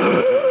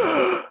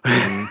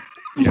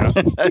 Yeah,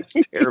 I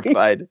was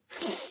terrified.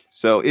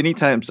 So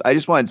anytime I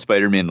just wanted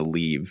Spider-Man to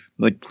leave,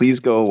 like, please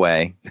go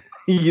away.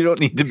 You don't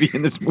need to be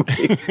in this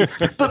movie.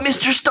 But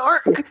Mr.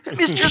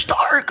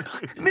 Stark,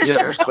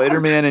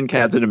 Spider-Man and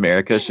Captain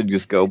America should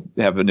just go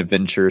have an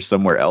adventure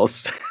somewhere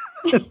else.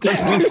 It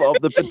doesn't involve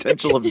the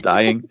potential of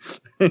dying.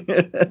 But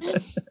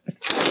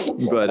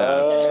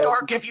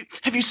Stark,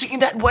 have you seen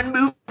that one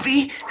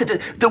movie?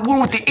 The one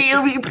with the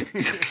alien?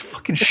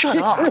 Fucking shut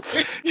up.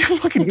 You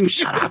fucking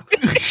shut up.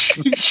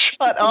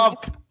 Shut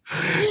up.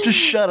 Just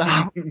shut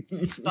up.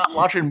 Stop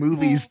watching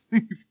movies.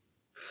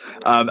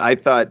 I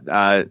thought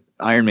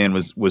Iron Man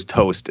was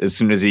toast as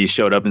soon as he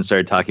showed up and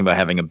started talking about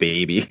having a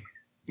baby.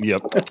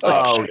 Yep.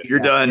 Oh, you're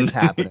done.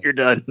 You're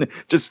done.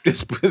 Just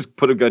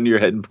put a gun to your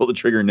head and pull the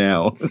trigger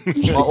now.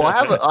 Well,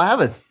 I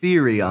have a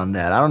theory on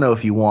that. I don't know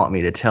if you want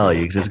me to tell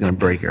you because it's going to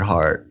break your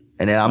heart.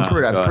 And I'm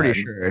pretty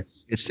sure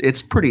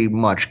it's pretty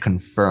much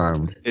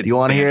confirmed. Do you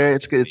want to hear it?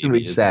 It's going to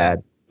be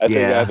sad. I think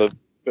I have a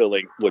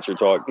feeling what you're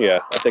talking. Yeah,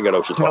 I think I know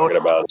what you're talking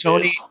about.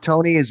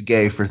 Tony is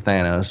gay for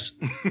Thanos.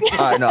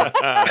 All right, no.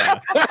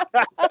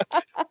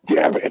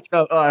 Damn it.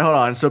 All right, hold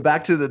on. So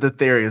back to the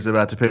theory I was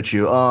about to pitch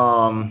you.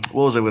 What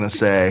was I going to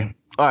say?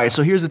 All right,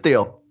 so here's the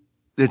deal.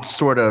 It's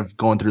sort of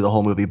going through the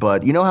whole movie,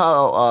 but you know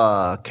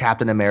how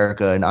Captain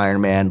America and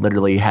Iron Man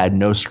literally had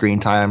no screen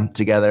time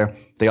together?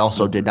 They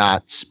also did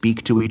not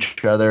speak to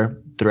each other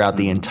throughout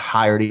the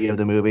entirety of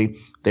the movie.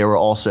 They were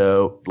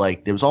also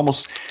like, there was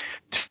almost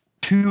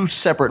two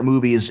separate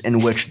movies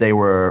in which they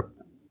were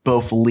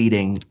both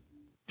leading,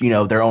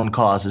 their own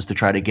causes to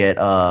try to get,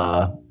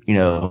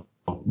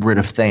 rid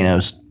of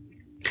Thanos.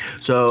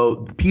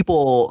 So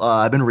people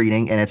I've been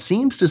reading, and it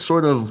seems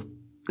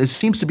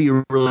to be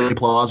really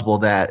plausible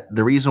that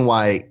the reason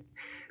why,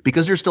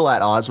 because they're still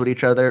at odds with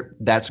each other,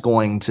 that's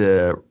going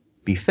to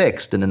be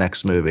fixed in the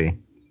next movie.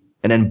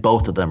 And then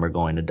both of them are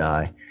going to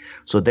die.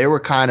 So they were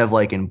kind of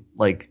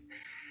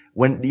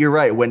when you're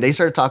right, when they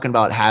started talking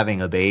about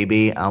having a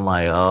baby, I'm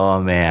like,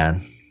 oh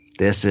man,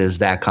 this is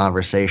that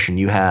conversation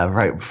you have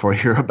right before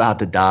you're about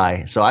to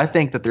die. So I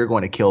think that they're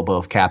going to kill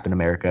both Captain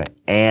America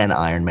and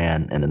Iron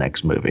Man in the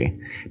next movie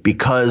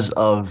because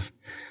of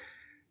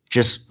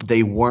just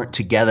they weren't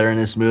together in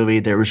this movie.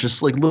 There was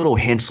just like little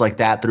hints like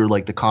that through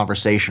like the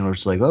conversation where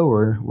it's like, oh,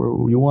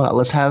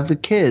 let's have the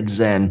kids.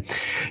 And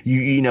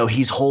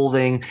he's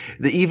holding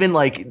even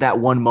like that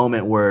one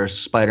moment where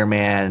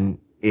Spider-Man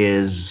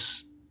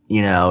is,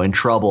 in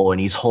trouble,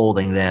 and he's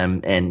holding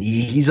them, and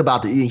he's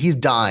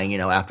dying,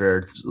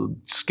 after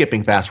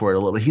skipping fast forward a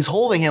little bit. He's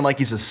holding him like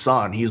he's his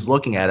son. He's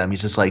looking at him.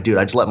 He's just like, dude,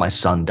 I just let my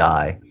son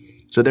die.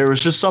 So there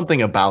was just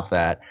something about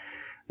that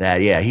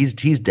yeah, he's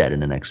dead in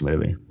the next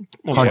movie.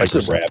 It's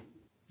a wrap.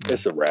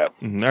 It's a wrap.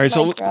 All right,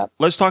 so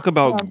let's talk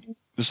about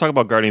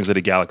Guardians of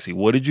the Galaxy.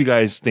 What did you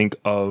guys think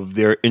of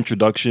their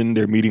introduction,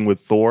 their meeting with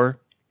Thor,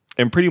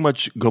 and pretty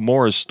much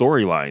Gamora's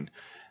storyline?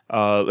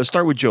 Let's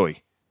start with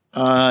Joey.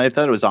 I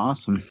thought it was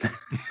awesome.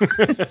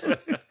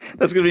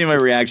 That's going to be my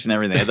reaction to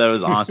everything. I thought it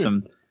was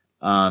awesome.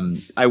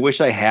 I wish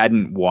I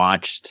hadn't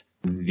watched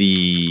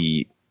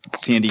the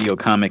San Diego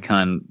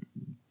Comic-Con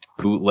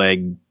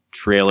bootleg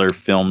trailer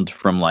filmed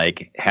from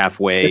like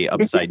halfway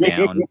upside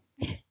down,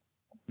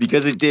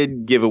 because it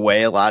did give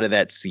away a lot of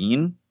that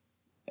scene,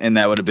 and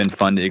that would have been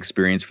fun to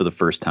experience for the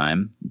first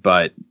time.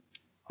 But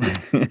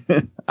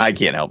I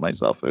can't help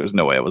myself. There's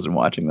no way I wasn't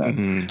watching that.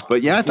 Mm-hmm.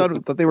 But yeah, I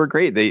thought they were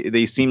great.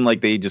 They seemed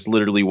like they just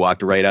literally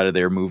walked right out of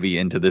their movie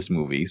into this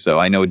movie. So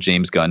I know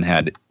James Gunn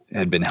had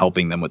been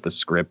helping them with the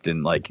script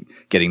and like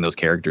getting those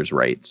characters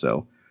right.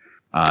 So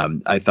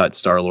I thought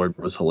Star-Lord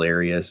was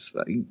hilarious.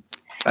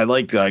 I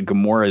liked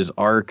Gamora's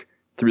arc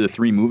through the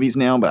 3 movies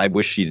now, but I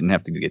wish she didn't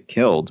have to get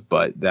killed.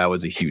 But that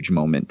was a huge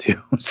moment too.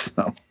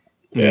 So.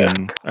 Yeah.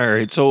 All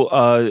right.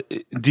 So,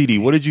 Didi,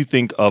 what did you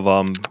think of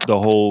the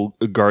whole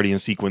Guardian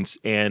sequence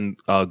and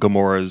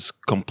Gamora's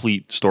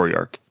complete story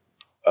arc?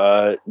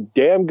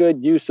 Damn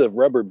good use of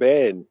rubber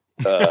band.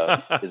 Is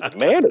it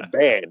man or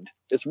band?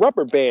 It's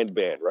rubber band,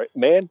 right?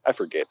 Man, I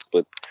forget,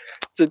 but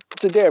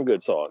it's a damn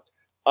good song.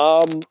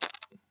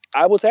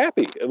 I was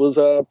happy. It was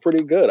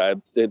pretty good.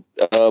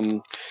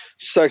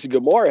 Sucks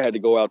Gamora had to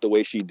go out the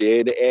way she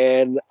did,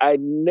 and I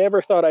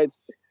never thought I'd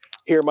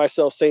hear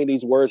myself saying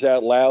these words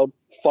out loud.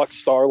 Fuck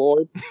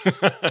Star-Lord.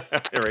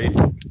 Right.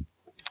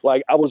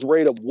 Like, I was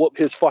ready to whoop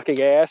his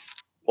fucking ass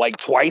like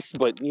twice,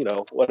 but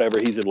whatever.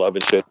 He's in love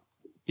and shit.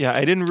 Yeah,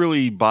 I didn't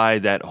really buy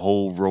that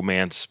whole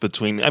romance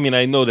between. I mean,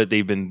 I know that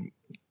they've been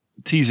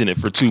teasing it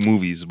for 2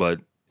 movies, but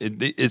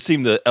it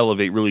seemed to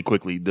elevate really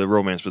quickly, the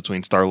romance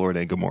between Star-Lord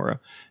and Gamora.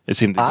 It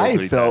seemed to go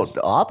really felt fast.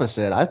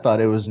 opposite. I thought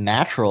it was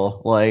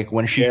natural. Like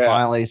when she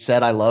finally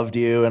said "I loved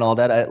you" and all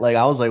that.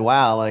 I was like,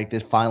 wow, like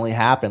this finally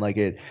happened. I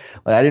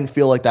didn't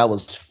feel like that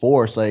was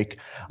forced. Like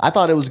I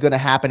thought it was going to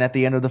happen at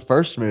the end of the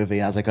first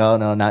movie. I was like, oh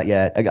no, not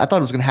yet. I thought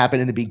it was going to happen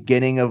in the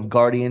beginning of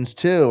Guardians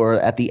 2 or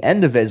at the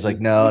end of it. It's like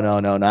no,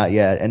 not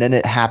yet. And then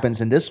it happens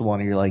in this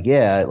one, and you're like,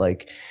 yeah,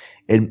 like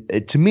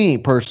it to me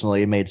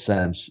personally, it made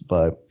sense.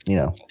 But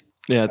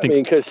Yeah, I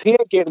mean, because he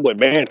ain't getting with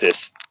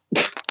Mantis.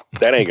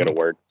 That ain't gonna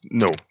work.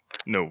 No.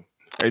 All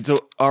right, so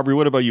Aubrey,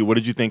 what about you? What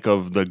did you think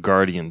of the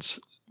Guardians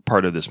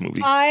part of this movie?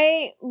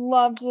 I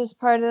loved this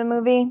part of the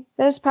movie.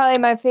 That was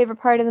probably my favorite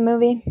part of the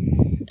movie.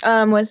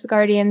 Was the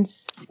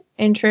Guardians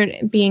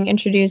being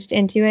introduced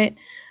into it.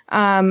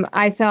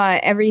 I thought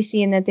every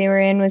scene that they were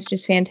in was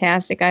just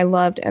fantastic. I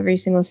loved every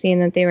single scene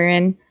that they were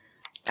in.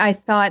 I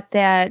thought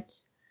that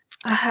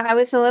I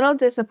was a little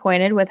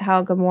disappointed with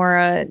how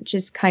Gamora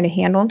just kind of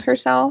handled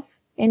herself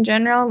in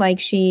general. Like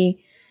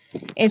she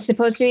is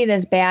supposed to be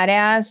this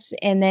badass,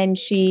 and then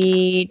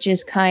she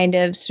just kind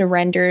of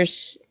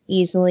surrenders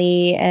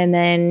easily and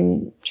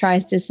then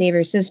tries to save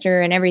her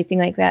sister and everything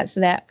like that. So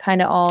that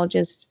kind of all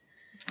just,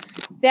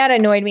 that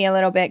annoyed me a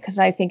little bit because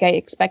I think I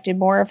expected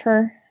more of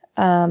her.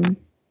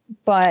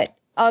 But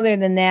other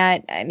than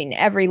that, I mean,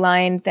 every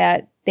line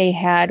that they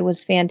had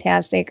was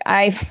fantastic.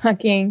 I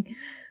fucking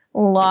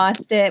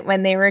lost it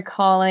when they were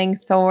calling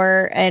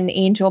Thor an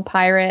angel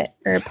pirate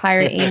or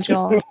pirate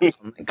angel. Oh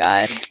my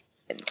God.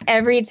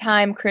 Every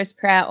time Chris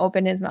Pratt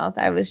opened his mouth,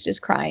 I was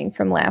just crying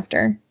from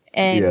laughter.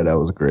 And yeah, that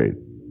was great.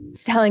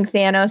 Telling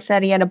Thanos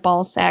that he had a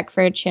ball sack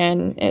for a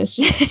chin is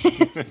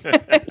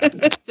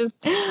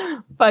just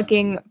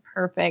fucking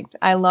perfect.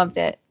 I loved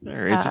it. All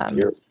right,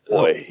 your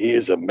boy, he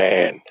is a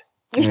man.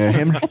 Yeah,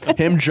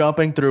 him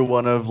jumping through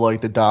one of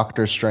like the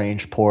Doctor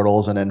Strange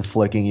portals and then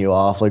flicking you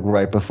off like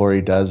right before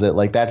he does it.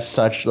 Like that's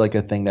such like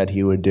a thing that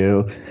he would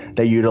do.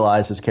 They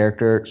utilize his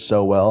character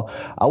so well.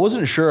 I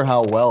wasn't sure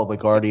how well the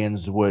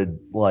Guardians would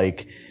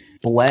like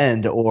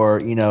blend or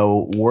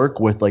work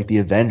with like the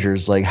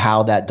Avengers, like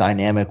how that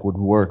dynamic would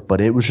work, but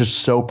it was just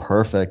so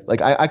perfect. Like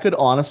I could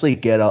honestly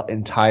get an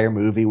entire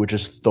movie with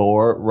just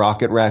Thor,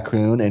 Rocket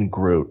Raccoon, and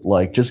Groot.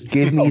 Like just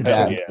give me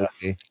that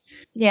movie.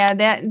 Yeah,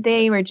 that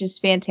they were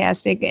just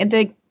fantastic. And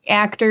the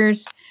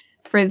actors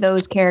for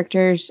those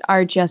characters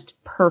are just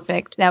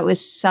perfect. That was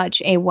such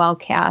a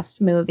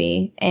well-cast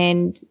movie,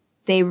 and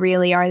they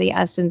really are the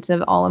essence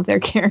of all of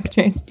their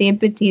characters. Dave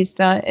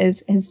Bautista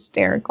is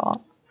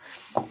hysterical.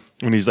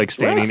 When he's like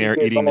standing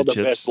there eating the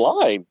chips. Best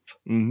line.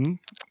 Mm-hmm.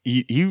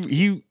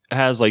 He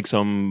has like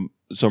some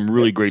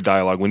really great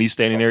dialogue when he's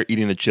standing there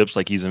eating the chips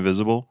like he's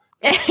invisible.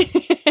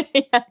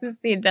 Yes,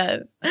 he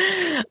does.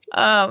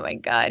 Oh my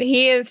God,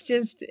 he is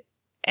just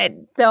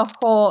the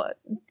whole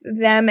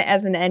them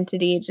as an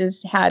entity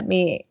just had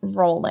me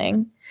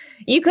rolling.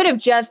 You could have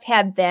just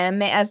had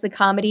them as the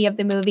comedy of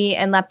the movie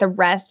and let the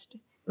rest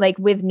like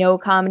with no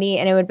comedy,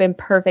 and it would have been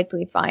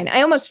perfectly fine.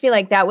 I almost feel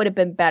like that would have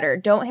been better.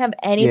 Don't have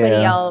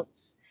anybody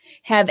else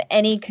have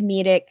any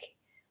comedic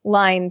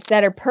lines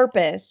that are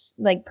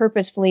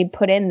purposefully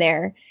put in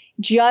there.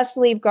 Just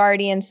leave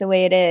Guardians the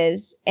way it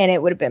is, and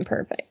it would have been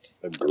perfect.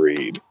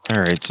 Agreed.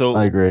 All right, so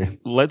I agree.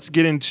 Let's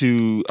get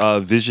into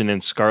Vision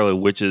and Scarlet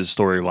Witch's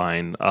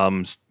storyline.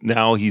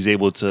 Now he's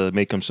able to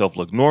make himself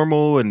look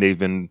normal, and they've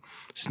been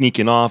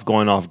sneaking off,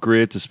 going off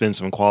grid to spend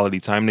some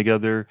quality time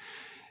together.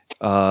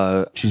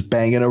 She's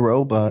banging a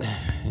robot.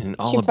 And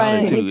all She about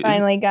it too.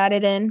 finally got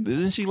it in.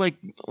 Isn't she like?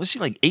 Was she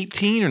like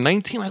 18 or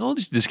 19? Like, oh,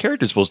 this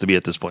character's supposed to be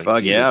at this point.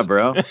 Fuck yeah,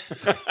 bro.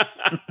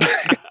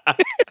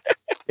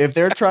 If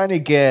they're trying to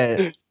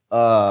get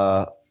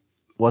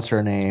what's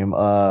her name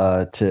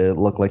to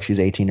look like she's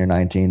 18 or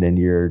 19,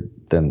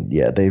 then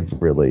they've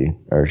really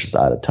are just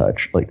out of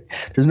touch. Like,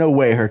 there's no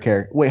way her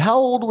character. Wait, how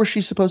old was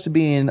she supposed to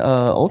be in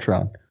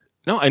Ultron?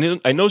 No,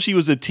 I know she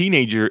was a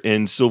teenager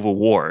in Civil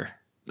War.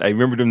 I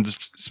remember them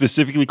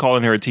specifically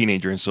calling her a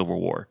teenager in Civil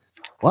War.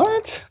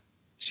 What?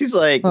 She's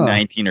like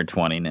 19 or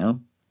 20 now.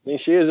 I mean,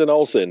 she is an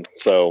Olsen,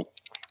 so.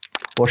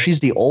 Well, she's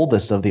the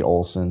oldest of the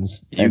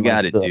Olsens. You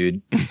got it,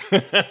 dude. I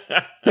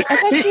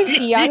thought she was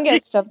the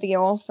youngest of the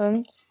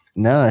Olsens.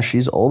 No,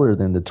 she's older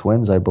than the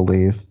twins, I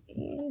believe.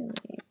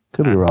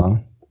 Could be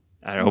wrong.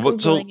 I don't know.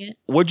 So,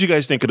 what did you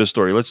guys think of the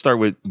story? Let's start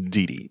with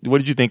Dee Dee. What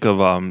did you think of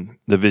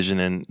the Vision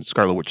and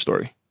Scarlet Witch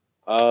story?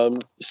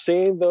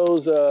 Seeing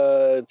those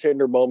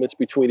tender moments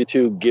between the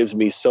two gives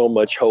me so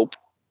much hope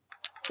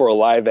for a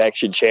live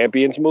action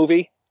Champions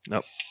movie.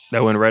 Nope.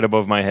 That went right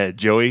above my head.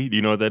 Joey, do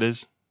you know what that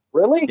is?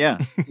 Really? Yeah.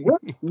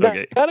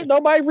 Okay.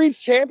 Nobody reads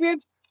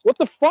Champions? What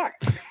the fuck?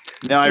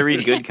 No, I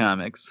read good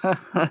comics. Oh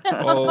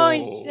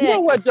shit! You know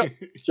what,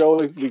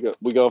 Joey?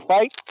 We gonna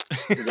fight.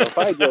 We're gonna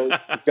fight, Joey.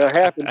 It's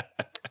gonna happen.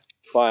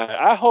 Fine.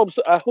 I hope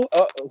so.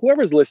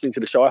 Whoever's listening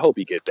to the show, I hope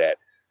you get that.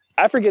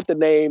 I forget the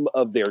name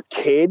of their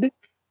kid,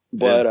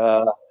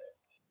 but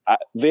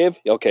Viv.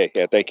 Okay,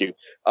 yeah, thank you.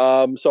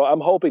 So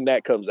I'm hoping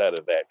that comes out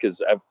of that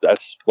because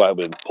that's why I've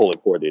been pulling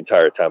for the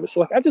entire time. It's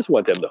like I just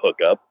want them to hook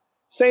up.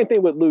 Same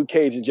thing with Luke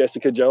Cage and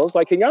Jessica Jones.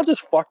 Like, can y'all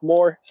just fuck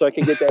more so I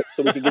can get that?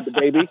 So we can get the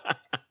baby.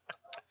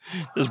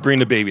 Just bring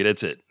the baby.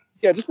 That's it.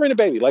 Yeah, just bring the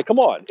baby. Like, come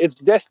on, it's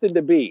destined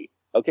to be.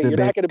 Okay, you're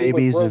not going to be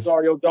with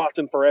Rosario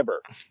Dawson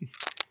forever.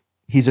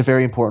 He's a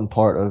very important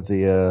part of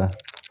the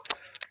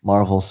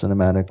Marvel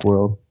Cinematic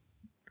world.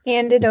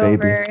 Hand it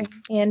over.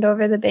 Hand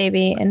over the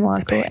baby and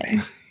walk away.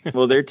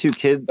 Well, their two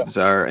kids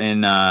are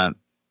in the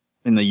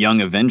Young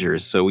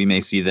Avengers, so we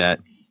may see that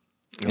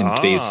in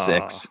Phase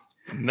 6.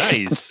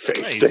 Nice.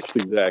 Phase 6,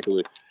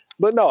 exactly.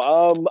 But no,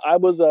 I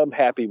was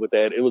happy with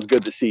that. It was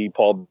good to see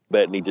Paul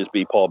Bettany just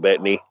be Paul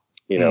Bettany,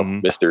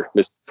 Mr.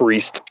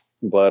 Priest.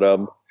 But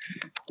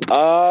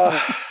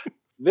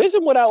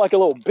Vision went out like a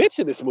little bitch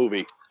in this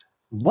movie.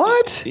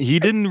 What? He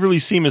didn't really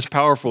seem as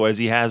powerful as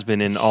he has been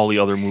in all the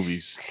other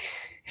movies.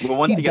 Well,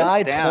 once he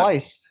died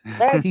twice.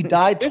 He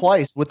died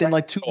twice within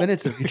like 2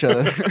 minutes of each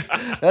other.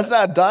 That's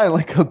not dying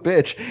like a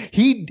bitch.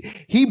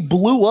 He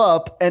blew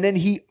up and then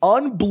he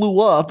unblew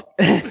up.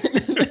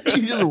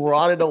 And he just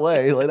rotted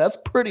away. Like, that's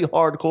pretty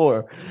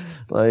hardcore.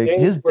 Like,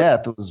 his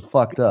death was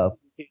fucked up.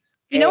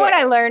 You know what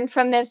I learned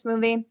from this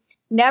movie?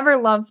 Never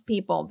love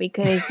people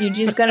because you're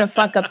just gonna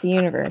fuck up the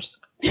universe.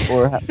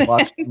 Or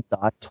watch him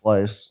die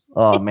twice.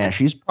 Oh man,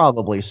 she's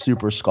probably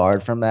super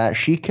scarred from that.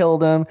 She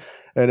killed him,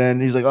 and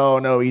then he's like, "Oh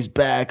no, he's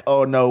back.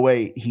 Oh no,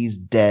 wait, he's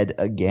dead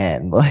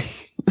again."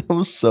 Like, it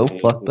was so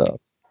fucked up.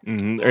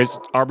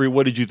 Aubrey,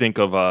 what did you think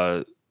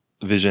of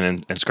Vision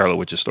and Scarlet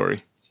Witch's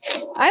story?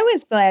 I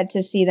was glad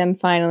to see them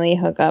finally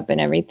hook up and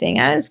everything.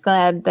 I was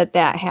glad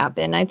that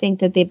happened. I think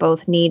that they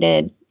both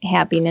needed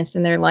happiness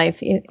in their life,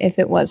 if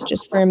it was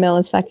just for a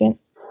millisecond.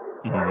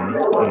 All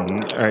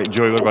right,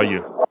 Joey, what about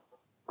you?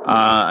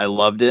 I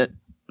loved it.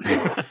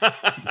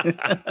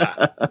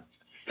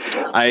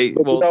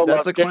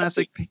 That's a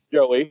classic.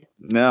 Joey.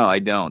 No, I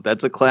don't.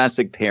 That's a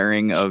classic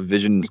pairing of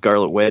Vision and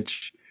Scarlet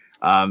Witch.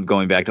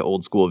 Going back to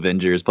old school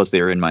Avengers. Plus,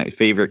 they were in my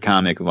favorite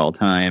comic of all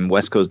time,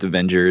 West Coast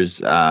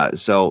Avengers.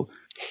 So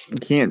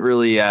can't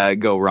really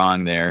go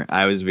wrong there.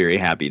 I was very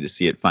happy to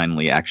see it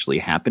finally actually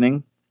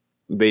happening.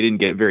 They didn't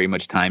get very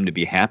much time to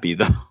be happy,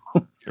 though.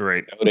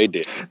 Right. No, they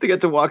did. They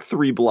got to walk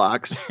 3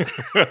 blocks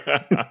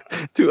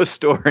to a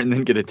store and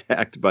then get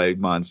attacked by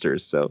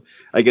monsters. So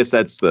I guess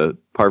that's the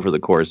par for the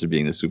course of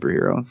being the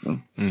superhero. So.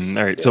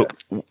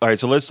 All right.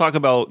 So let's talk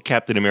about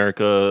Captain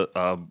America,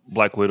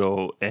 Black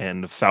Widow,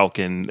 and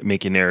Falcon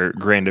making their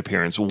grand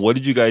appearance. What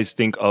did you guys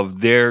think of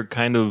their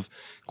kind of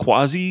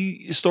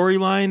quasi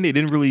storyline?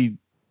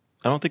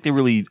 I don't think they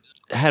really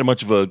had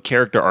much of a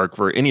character arc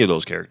for any of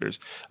those characters.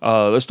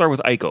 Let's start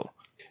with Aiko.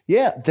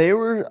 Yeah,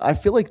 I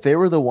feel like they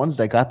were the ones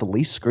that got the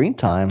least screen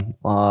time.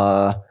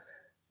 The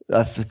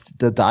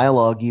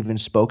dialogue even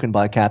spoken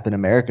by Captain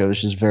America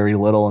was just very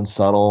little and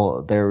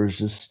subtle. There was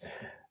just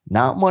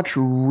not much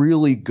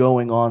really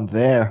going on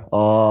there.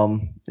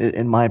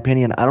 In my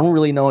opinion, I don't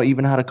really know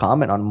even how to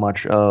comment on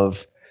much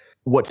of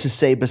what to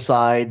say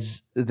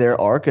besides their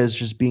arc as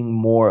just being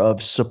more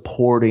of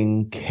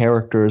supporting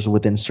characters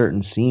within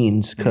certain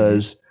scenes.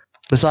 Because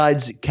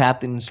besides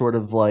Captain sort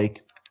of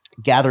like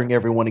gathering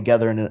everyone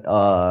together in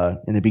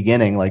the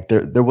beginning, like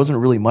there wasn't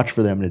really much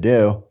for them to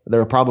do. They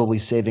were probably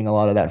saving a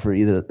lot of that for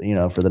either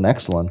for the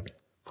next one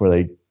before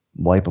they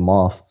wipe them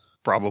off.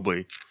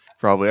 Probably.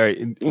 All right,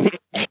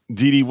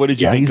 Didi, what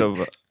did you think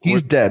of?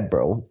 He's dead,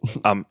 bro.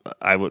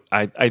 I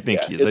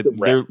think he is.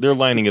 They're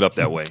lining it up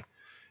that way.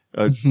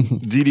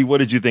 Didi, what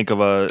did you think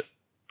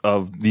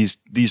of these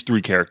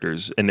three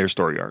characters and their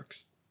story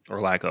arcs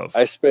or lack of?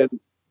 I spent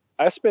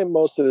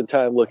most of the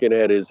time looking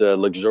at his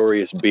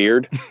luxurious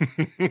beard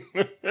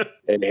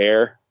and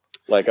hair.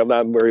 Like, I'm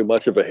not very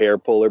much of a hair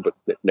puller, but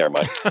never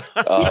mind.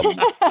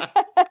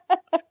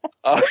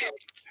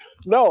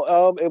 No,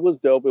 it was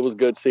dope. It was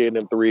good seeing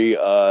them three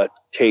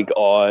take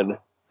on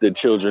the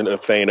children of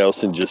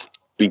Thanos and just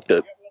beat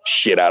the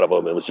shit out of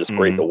them. It was just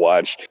great to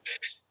watch.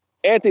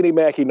 Anthony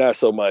Mackie, not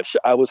so much.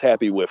 I was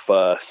happy with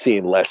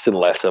seeing less and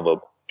less of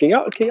him. Can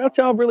y'all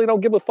tell I really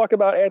don't give a fuck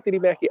about Anthony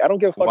Mackie? I don't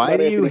give a fuck Why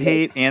about do you Anthony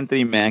hate Mackie.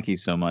 Anthony Mackie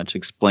so much?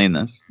 Explain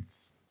this.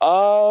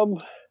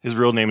 His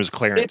real name is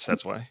Clarence,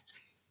 that's why.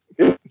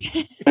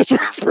 His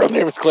real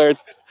name is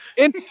Clarence.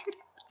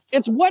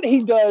 It's what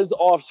he does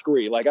off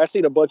screen. Like, I've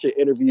seen a bunch of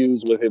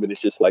interviews with him, and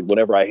it's just like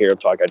whenever I hear him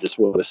talk, I just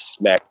want to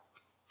smack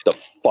the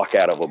fuck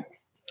out of him.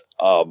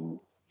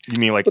 You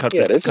mean like cut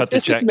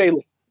the check?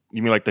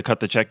 You mean like the cut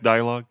the check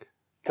dialogue?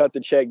 Cut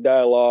the check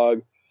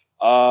dialogue.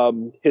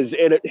 His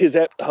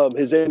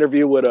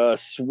interview with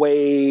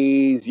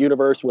Sway's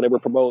Universe when they were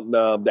promoting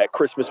that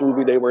Christmas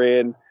movie they were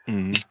in.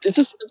 It's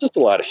just a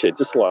lot of shit.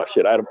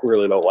 I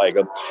really don't like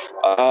him.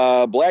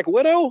 Black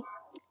Widow,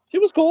 she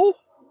was cool.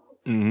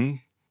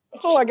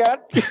 That's all I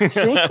got.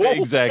 She was cool.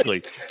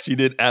 Exactly. She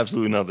did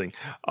absolutely nothing.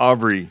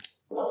 Aubrey,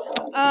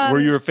 were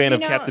you a fan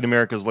of Captain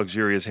America's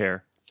luxurious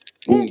hair?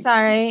 It's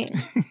all right.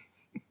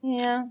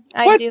 Yeah,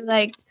 I do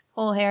like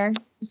full hair.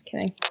 Just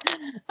kidding.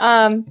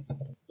 No,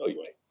 you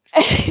ain't.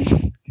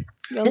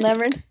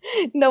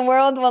 The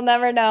world will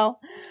never know.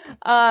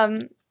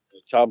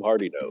 Tom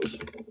Hardy knows.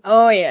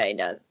 Oh yeah, he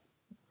does.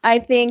 I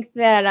think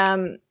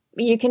that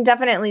you can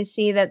definitely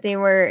see that they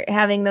were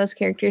having those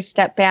characters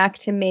step back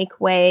to make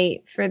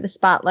way for the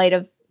spotlight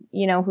of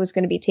who's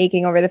going to be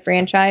taking over the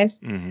franchise.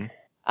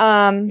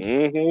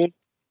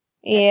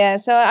 Yeah,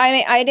 so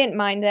I didn't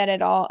mind that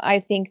at all. I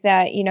think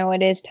that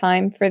it is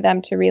time for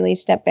them to really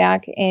step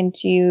back and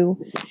to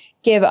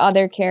give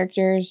other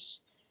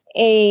characters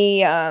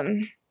a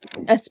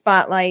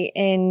spotlight,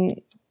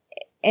 and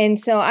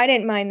so I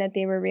didn't mind that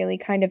they were really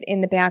kind of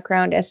in the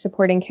background as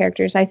supporting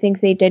characters. I think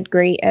they did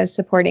great as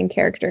supporting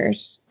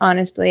characters.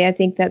 Honestly, I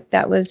think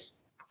that was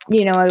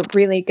a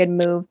really good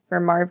move for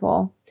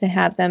Marvel to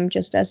have them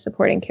just as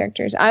supporting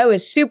characters. I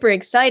was super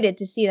excited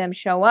to see them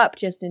show up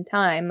just in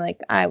time. Like,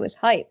 I was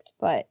hyped,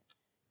 but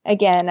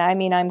again, I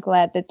mean, I'm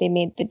glad that they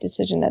made the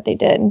decision that they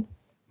did.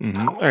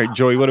 All right,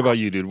 Joey, what about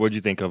you, dude? What did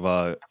you think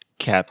of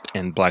Cap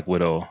and Black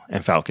Widow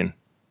and Falcon?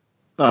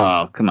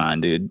 Oh, come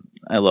on, dude.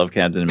 I love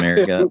Captain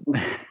America.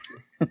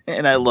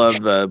 And I love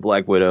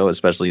Black Widow,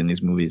 especially in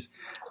these movies.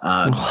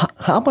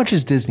 How much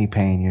is Disney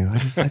paying you?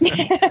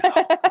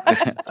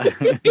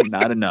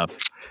 Not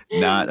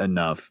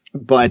enough.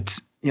 But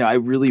I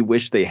really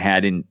wish they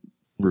hadn't.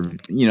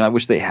 I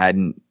wish they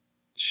hadn't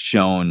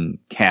shown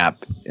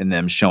Cap and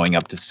them showing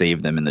up to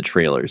save them in the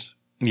trailers.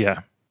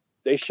 Yeah,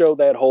 they showed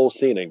that whole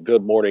scene in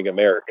Good Morning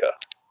America.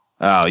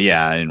 Oh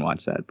yeah, I didn't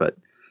watch that, but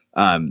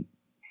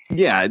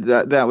yeah,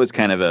 that was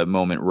kind of a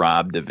moment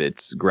robbed of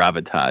its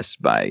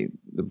gravitas by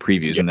the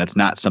previews, and that's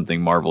not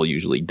something Marvel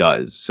usually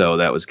does. So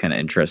that was kind of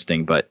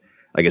interesting, but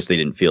I guess they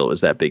didn't feel it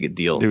was that big a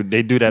deal. Dude,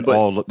 they do that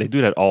all. They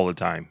do that all the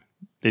time.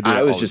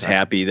 I was just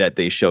happy that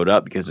they showed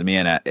up because,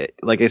 man,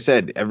 like I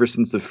said, ever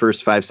since the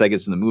first 5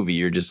 seconds in the movie,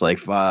 you're just like,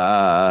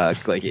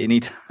 fuck. Like,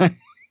 anytime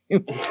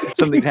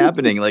something's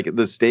happening, like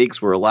the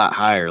stakes were a lot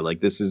higher. Like,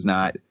 this is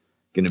not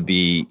going to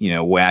be,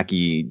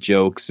 wacky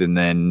jokes and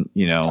then,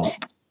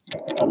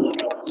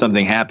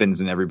 something happens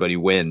and everybody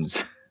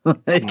wins.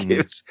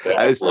 I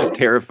was just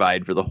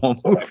terrified for the whole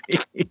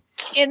movie.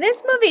 Yeah,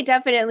 this movie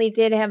definitely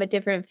did have a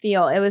different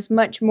feel. It was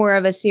much more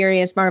of a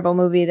serious Marvel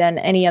movie than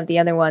any of the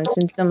other ones.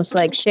 It's almost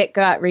like shit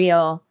got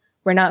real.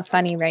 We're not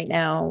funny right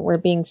now. We're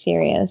being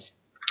serious.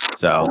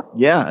 So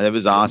yeah, it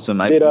was awesome.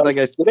 They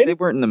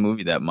weren't in the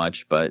movie that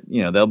much, but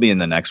they'll be in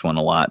the next one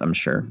a lot, I'm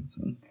sure.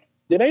 So.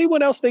 Did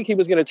anyone else think he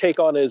was going to take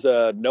on his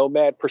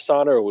nomad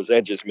persona, or was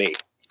that just me?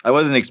 I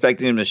wasn't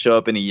expecting him to show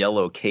up in a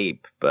yellow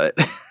cape, but.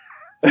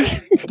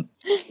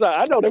 No,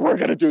 I know they weren't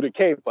going to do the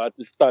cape. I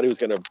just thought he was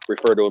going to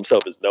refer to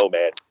himself as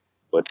Nomad.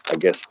 But I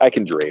guess I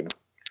can dream.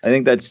 I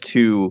think that's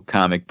too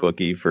comic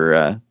booky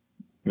for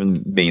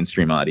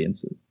mainstream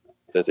audiences.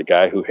 There's a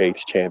guy who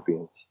hates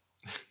champions.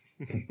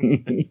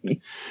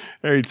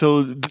 All right,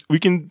 so we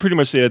can pretty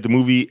much say that the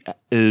movie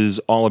is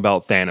all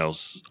about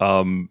Thanos.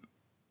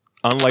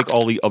 Unlike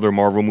all the other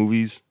Marvel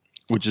movies,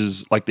 which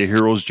is like the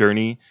hero's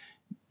journey,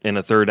 in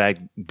a third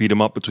act beat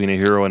 'em up between a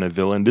hero and a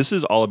villain. This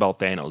is all about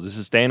Thanos. This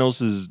is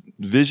Thanos'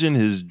 vision,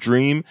 his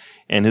dream,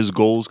 and his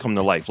goals come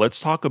to life. Let's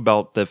talk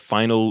about the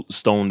final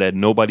stone that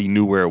nobody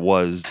knew where it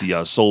was,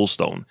 the Soul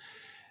Stone.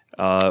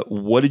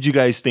 What did you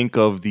guys think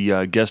of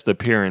the guest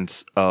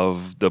appearance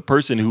of the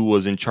person who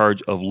was in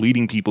charge of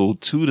leading people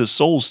to the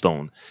Soul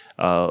Stone?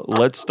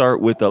 Let's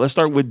start with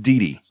Dee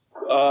Dee.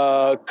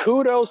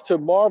 Kudos to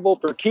Marvel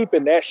for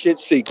keeping that shit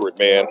secret,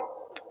 man.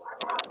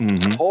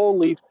 Mm-hmm.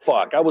 Holy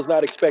fuck! I was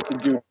not expecting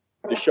dude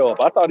to show up.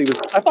 I thought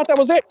that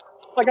was it.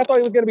 Like I thought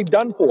he was going to be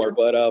done for.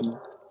 But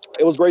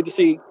it was great to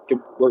see.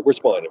 We're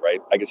spoiling it, right?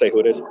 I can say who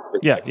it is.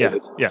 Yeah.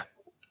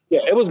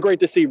 It was great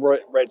to see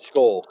Red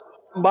Skull.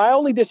 My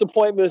only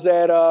disappointment is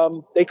that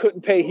they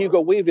couldn't pay Hugo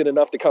Weaving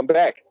enough to come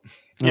back.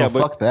 Yeah,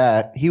 but fuck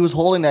that. He was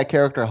holding that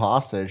character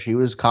hostage. He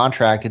was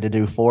contracted to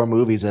do 4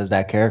 movies as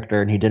that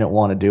character, and he didn't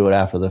want to do it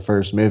after the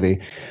first movie.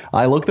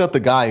 I looked up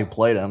the guy who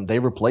played him. They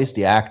replaced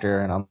the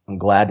actor, and I'm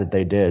glad that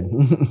they did.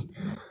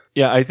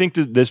 Yeah, I think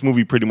this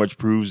movie pretty much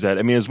proves that.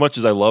 I mean, as much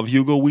as I love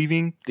Hugo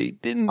Weaving, they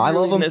didn't. I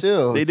love him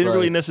too. They didn't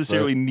really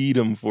necessarily need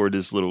him for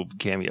this little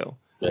cameo.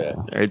 Yeah.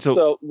 All right.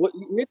 So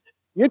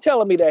you're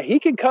telling me that he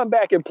can come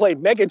back and play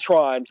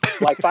Megatron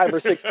like 5 or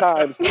 6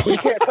 times. He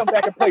can't come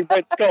back and play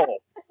Red Skull.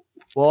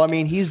 Well, I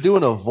mean, he's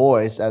doing a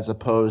voice as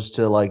opposed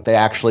to like they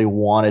actually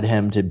wanted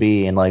him to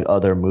be in like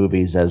other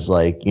movies as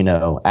like, you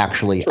know,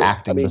 actually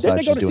acting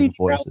besides just doing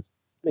voices.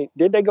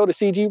 Did they go to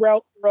CG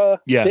route?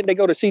 Yeah. Didn't they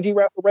go to CG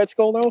route for Red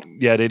Skull though?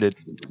 Yeah, they did.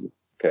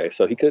 Okay,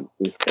 so he could.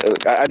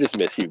 I just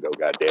miss Hugo.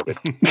 God damn it.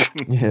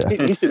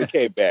 Yeah. He should have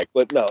came back,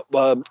 but no.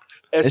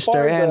 As Mr.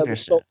 far as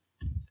Anderson.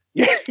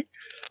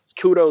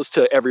 kudos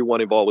to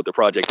everyone involved with the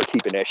project for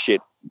keeping that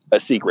shit a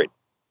secret.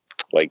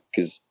 Like,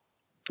 because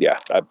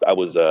I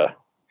was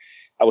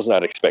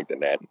not expecting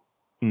that.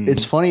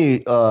 It's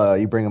funny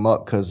you bring him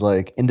up because,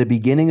 like, in the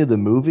beginning of the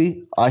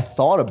movie, I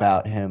thought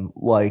about him,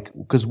 like,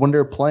 because when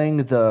they're playing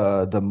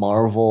the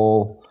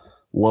Marvel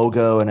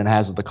logo and it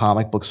has the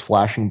comic books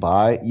flashing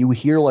by, you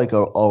hear like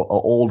a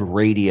old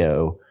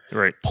radio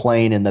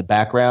playing in the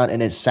background,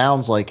 and it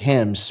sounds like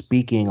him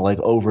speaking like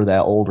over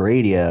that old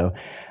radio.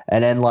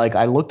 And then like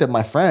I looked at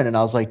my friend and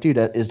I was like, dude,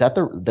 does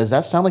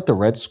that sound like the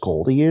Red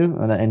Skull to you?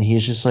 And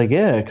he's just like,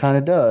 yeah, it kind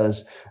of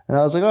does. And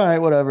I was like, all right,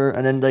 whatever.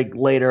 And then like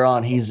later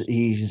on,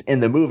 he's in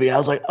the movie, and I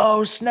was like,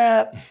 oh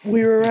snap,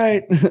 we were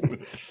right.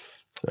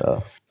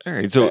 So. All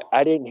right, so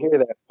I didn't hear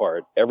that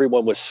part.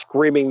 Everyone was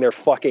screaming their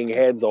fucking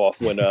heads off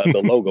when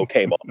the logo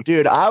came on.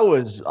 Dude,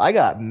 I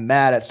got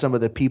mad at some of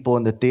the people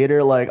in the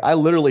theater. Like, I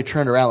literally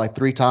turned around like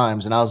 3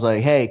 times, and I was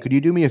like, "Hey, could you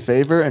do me a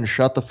favor and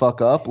shut the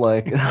fuck up?"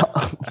 Like,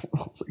 I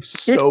was like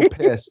so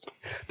pissed.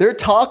 They're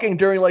talking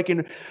during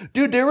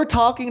they were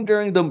talking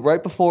during them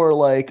right before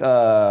like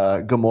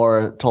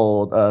Gamora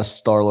told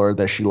Star-Lord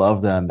that she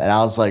loved them, and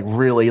I was like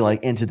really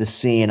like into the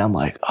scene. I'm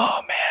like,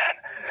 oh man.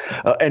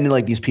 And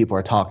like these people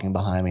are talking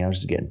behind me. I was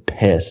just getting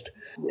pissed.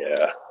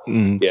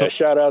 Yeah.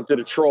 Shout out to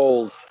the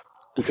trolls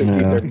because keep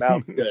their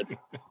mouth shut.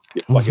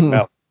 Your fucking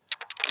mouth.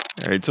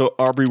 All right. So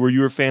Aubrey, were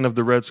you a fan of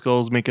the Red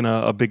Skulls making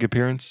a big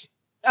appearance?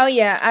 Oh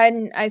yeah,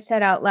 I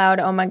said out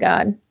loud, "Oh my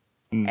god!"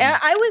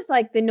 I was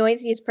like the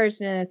noisiest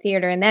person in the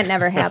theater, and that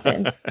never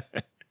happens.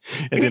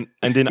 and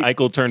then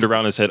Eichel turned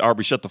around and said,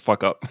 "Aubrey, shut the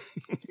fuck up."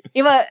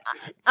 Yeah,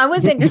 I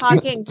wasn't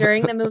talking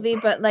during the movie,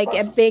 but like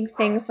at big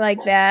things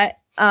like that.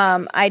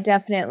 I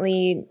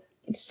definitely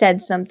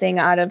said something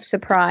out of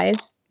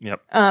surprise.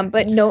 Yep.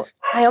 But no,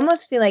 I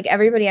almost feel like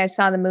everybody I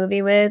saw the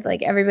movie with,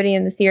 like everybody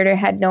in the theater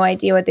had no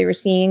idea what they were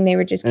seeing. They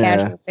were just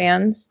casual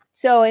fans.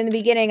 So in the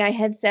beginning, I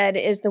had said,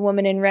 is the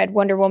woman in red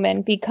Wonder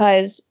Woman?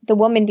 Because the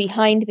woman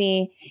behind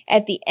me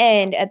at the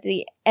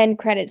end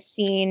credits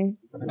scene,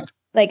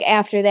 like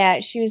after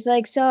that, she was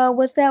like, so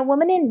was that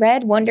woman in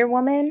red Wonder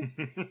Woman?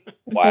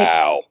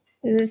 Wow. Like,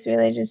 did this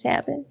really just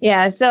happen?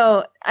 Yeah.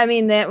 So, I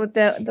mean,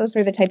 those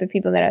were the type of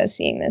people that I was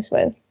seeing this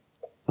with.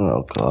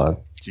 Oh, God.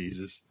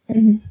 Jesus.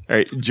 Mm-hmm. All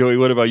right. Joey,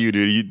 what about you,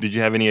 dude? Did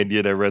you have any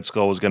idea that Red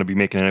Skull was going to be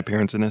making an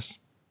appearance in this?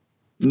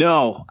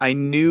 No, I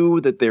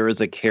knew that there was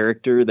a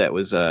character that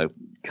was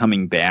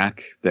coming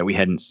back that we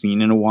hadn't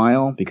seen in a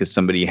while because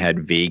somebody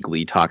had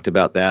vaguely talked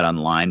about that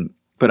online.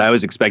 But I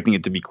was expecting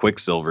it to be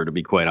Quicksilver, to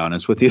be quite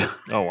honest with you.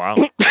 Oh, wow.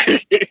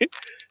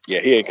 Yeah,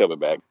 he ain't coming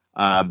back.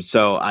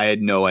 So I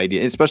had no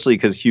idea, especially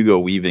because Hugo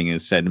Weaving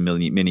has said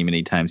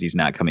many times he's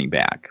not coming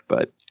back.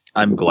 But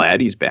I'm glad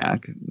he's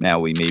back. Now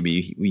we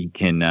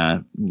can.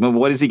 Well,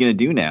 what is he going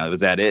to do now? Was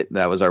that it?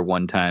 That was our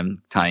one time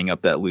tying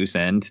up that loose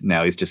end.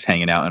 Now he's just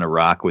hanging out in a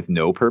rock with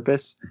no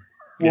purpose.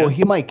 Well,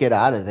 he might get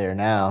out of there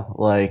now.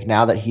 Like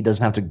now that he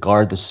doesn't have to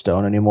guard the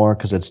stone anymore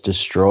because it's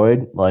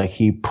destroyed. Like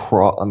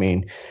I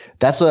mean,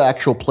 that's an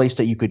actual place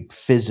that you could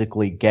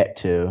physically get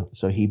to.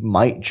 So he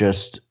might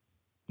just,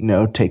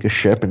 take a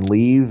ship and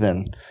leave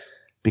and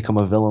become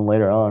a villain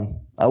later on.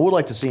 I would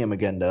like to see him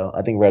again, though.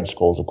 I think Red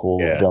Skull's a cool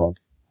villain.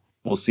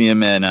 We'll see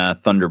him in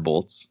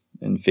Thunderbolts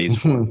in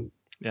Phase 4.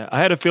 Yeah,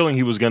 I had a feeling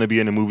he was going to be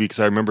in a movie because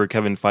I remember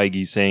Kevin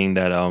Feige saying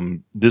that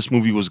this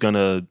movie was going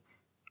to,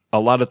 a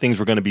lot of things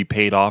were going to be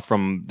paid off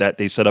from that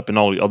they set up in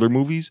all the other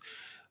movies.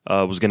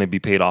 was going to be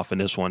paid off in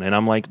this one. And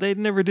I'm like, they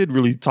never did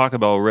really talk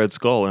about Red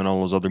Skull in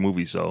all those other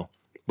movies. So,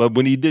 but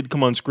when he did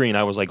come on screen,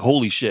 I was like,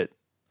 holy shit.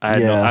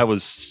 I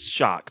was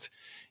shocked,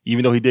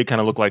 even though he did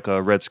kind of look like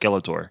a Red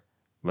Skeletor.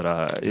 But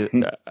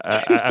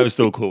I was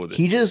still cool with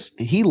it.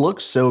 He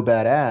looked so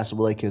badass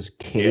with like his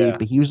cape.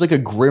 Yeah. He was like a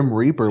Grim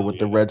Reaper with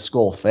the Red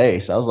Skull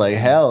face. I was like,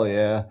 hell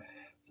yeah.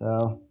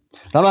 So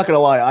I'm not gonna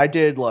lie, I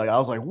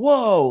was like,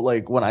 whoa,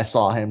 like when I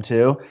saw him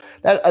too.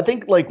 I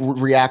think like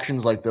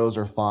reactions like those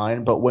are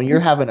fine, but when you're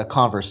having a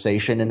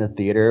conversation in a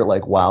theater,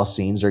 like while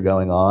scenes are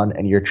going on,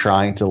 and you're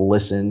trying to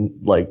listen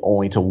like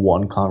only to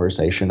one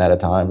conversation at a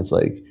time, it's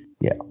like,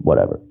 yeah,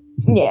 whatever.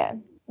 Yeah,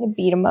 they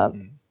beat him up.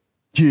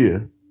 Yeah.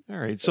 All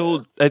right,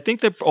 so I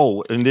think that.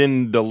 Oh, and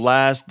then the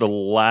last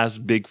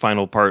big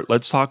final part.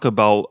 Let's talk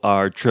about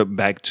our trip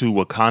back to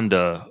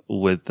Wakanda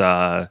with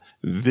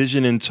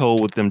Vision in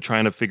tow, with them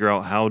trying to figure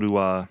out how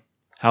to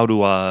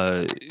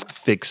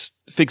fix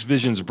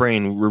Vision's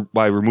brain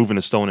by removing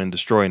a stone and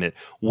destroying it.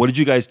 What did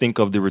you guys think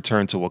of the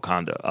return to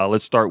Wakanda?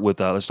 Let's start with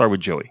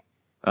Joey.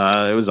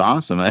 It was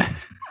awesome. I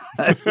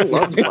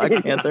love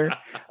Black Panther.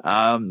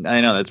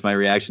 I know that's my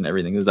reaction to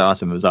everything. It was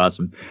awesome.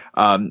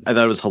 I thought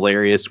it was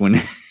hilarious when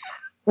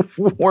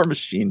War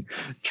Machine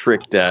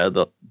tricked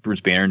the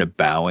Bruce Banner into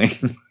bowing.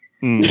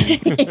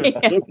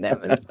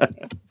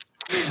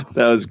 That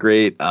was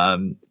great.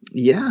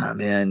 Yeah,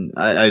 man.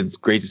 It's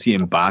great to see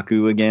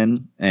M'Baku again,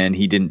 and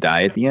he didn't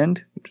die at the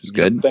end, which was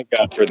good. Thank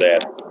God for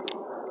that.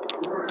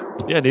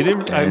 Yeah, they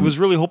didn't. I was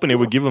really hoping they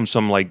would give him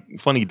some like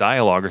funny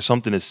dialogue or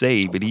something to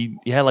say, but he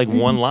had like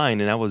one line,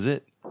 and that was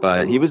it.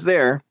 But he was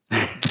there.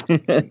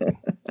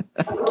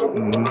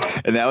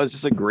 And that was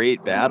just a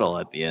great battle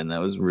at the end. That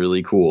was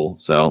really cool.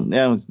 So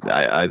yeah,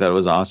 I thought it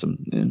was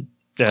awesome.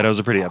 Yeah, that was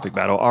a pretty epic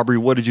battle. Aubrey,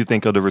 what did you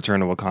think of the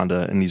return of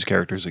Wakanda and these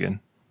characters again?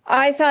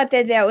 I thought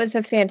that was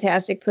a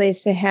fantastic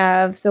place to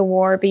have the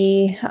war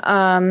be.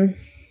 I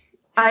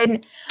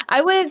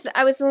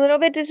was a little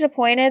bit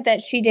disappointed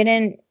that she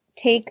didn't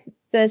take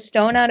the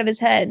stone out of his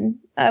head.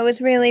 I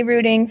was really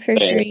rooting for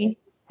Shuri.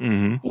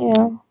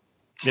 Mm-hmm.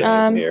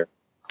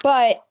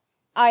 But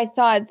I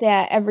thought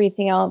that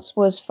everything else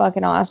was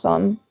fucking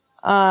awesome.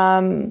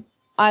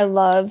 I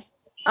love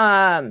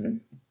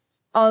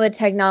all the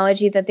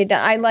technology that they've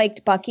done. I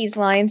liked Bucky's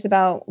lines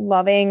about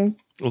loving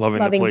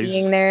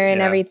being there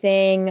and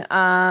everything.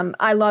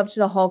 I loved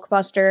the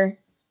Hulkbuster.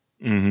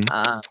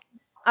 Mm-hmm.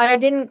 I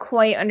didn't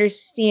quite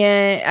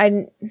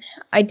understand.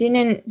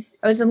 I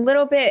was a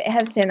little bit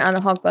hesitant on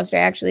the Hulkbuster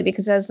actually,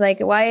 because I was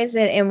like, why is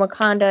it in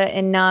Wakanda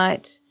and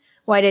not?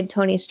 Why did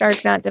Tony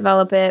Stark not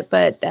develop it?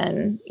 But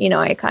then,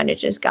 I kind of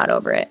just got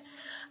over it.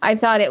 I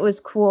thought it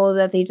was cool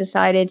that they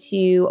decided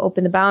to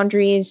open the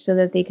boundaries so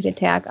that they could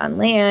attack on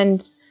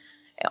land.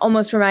 It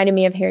almost reminded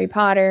me of Harry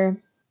Potter.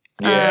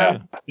 Yeah.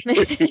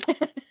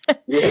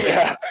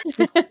 Yeah.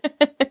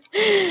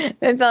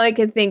 That's all I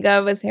could think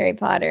of was Harry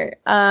Potter.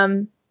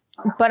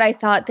 But I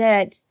thought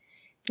that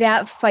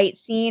fight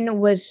scene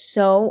was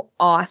so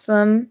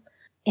awesome.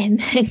 And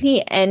then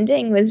the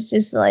ending was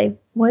just like,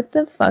 what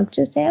the fuck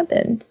just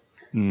happened?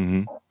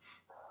 Mm-hmm.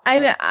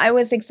 I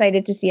was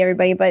excited to see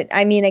everybody, but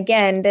I mean,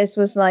 again, this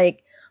was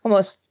like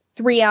almost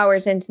 3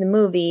 hours into the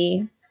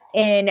movie.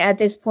 And at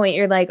this point,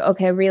 you're like,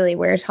 okay, really,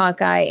 where's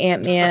Hawkeye,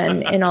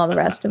 Ant-Man, and all the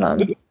rest of them?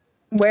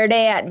 Where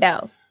they at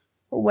now?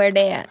 Where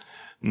they at?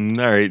 All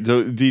right.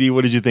 So, Didi,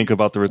 what did you think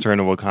about the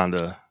return of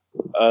Wakanda?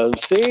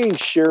 Seeing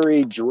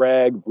Shuri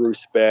drag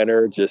Bruce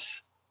Banner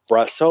just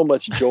brought so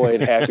much joy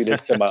and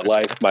happiness to my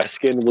life. My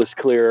skin was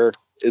clear.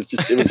 It was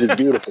just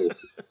beautiful.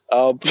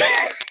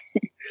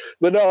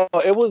 But no,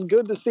 it was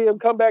good to see him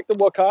come back to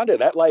Wakanda.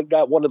 That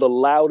got one of the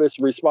loudest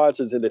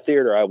responses in the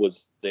theater I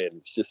was in.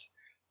 It's just,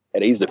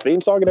 and he's the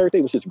theme song and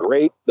everything was just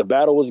great. The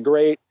battle was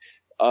great.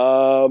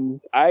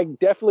 I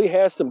definitely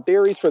have some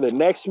theories for the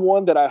next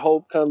one that I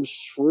hope comes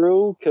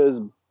true, because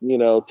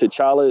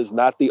T'Challa is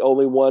not the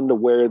only one to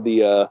wear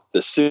the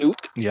suit.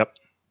 Yep.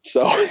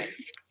 So,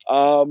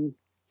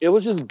 it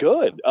was just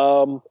good.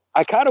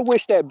 I kind of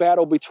wish that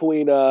battle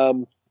between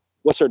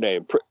what's her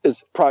name?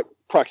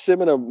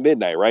 Proxima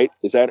Midnight, right?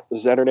 Is that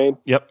her name?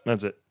 Yep,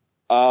 that's it.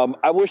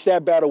 I wish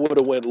that battle would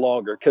have went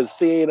longer, because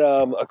seeing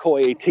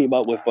Okoye team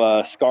up with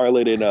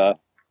Scarlet and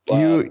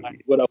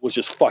was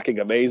just fucking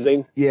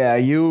amazing. Yeah,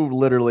 you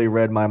literally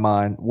read my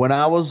mind. When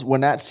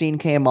that scene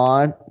came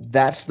on,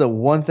 that's the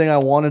one thing I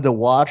wanted to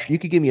watch. You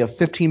could give me a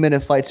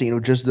 15-minute fight scene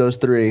with just those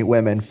three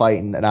women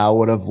fighting, and I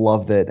would have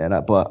loved it.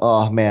 But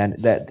oh man,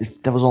 that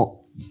was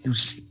all. You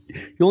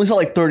only saw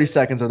like 30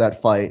 seconds of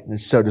that fight, and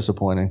it's so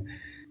disappointing.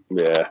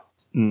 Yeah.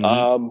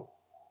 Mm-hmm.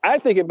 I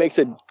think it makes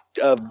a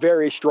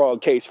very strong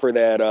case for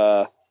that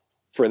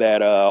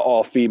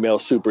all-female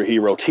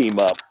superhero team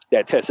up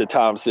that Tessa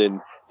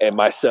Thompson and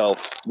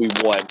myself we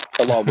won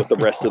along with the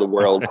rest of the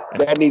world.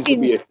 That needs to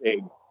be a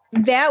thing.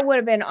 That would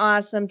have been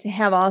awesome to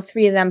have all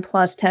three of them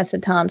plus Tessa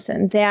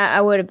Thompson. That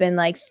I would have been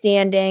like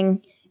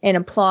standing and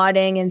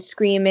applauding and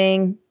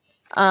screaming.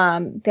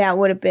 That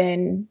would have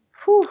been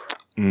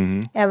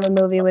have a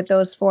movie with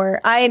those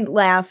four. I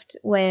laughed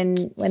when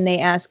they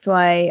asked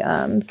why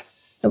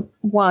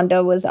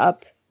Wanda was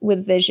up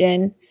with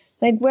Vision.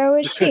 Like, where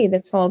was she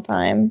this whole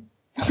time?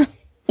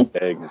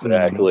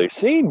 Exactly.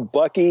 Seeing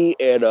Bucky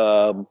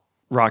and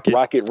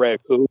Rocket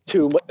Raccoon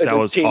team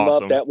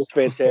awesome. up, that was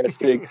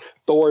fantastic.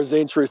 Thor's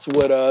interest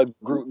with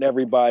Groot and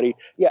everybody.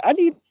 Yeah,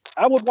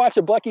 I would watch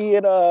a Bucky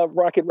and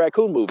Rocket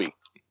Raccoon movie.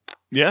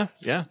 Yeah.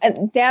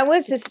 That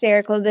was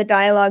hysterical. The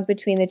dialogue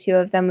between the two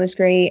of them was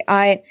great.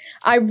 I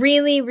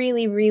really,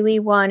 really, really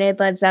wanted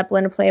Led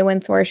Zeppelin to play when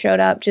Thor showed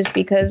up, just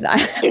because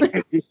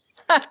I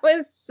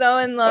was so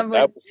in love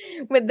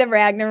with the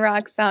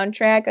Ragnarok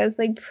soundtrack. I was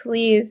like,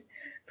 please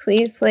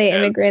play the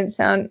Immigrant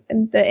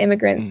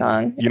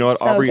song. You know what,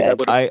 so Aubrey?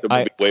 good. I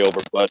way over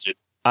budget.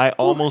 I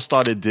almost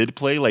thought it did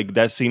play. Like,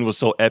 that scene was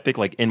so epic.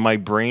 Like, in my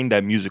brain,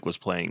 that music was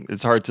playing.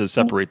 It's hard to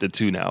separate the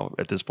two now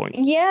at this point.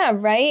 Yeah,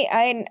 right.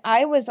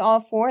 I was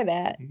all for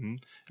that. Mm-hmm.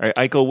 All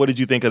right, Aiko, what did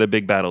you think of the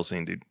big battle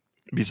scene, dude?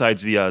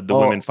 Besides the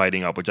women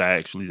fighting up, which I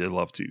actually did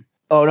love too.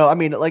 Oh no, I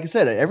mean, like I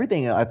said,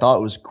 everything I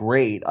thought was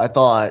great. I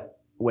thought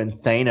when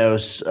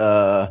Thanos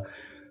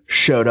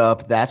showed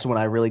up, that's when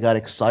I really got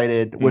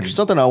excited, which is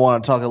something I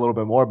want to talk a little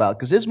bit more about,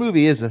 because this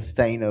movie is a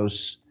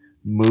Thanos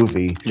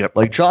movie. Yep.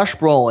 Like, Josh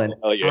Brolin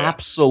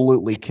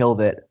absolutely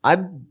killed it. I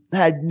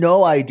had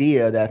no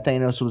idea that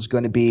Thanos was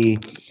going to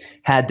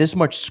had this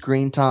much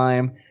screen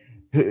time.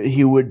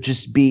 He would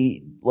just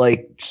be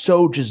like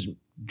so just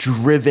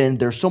driven.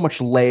 There's so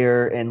much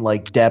layer and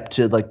like depth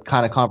to like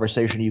kind of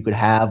conversation you could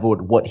have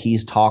with what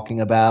he's talking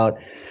about.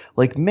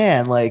 Like,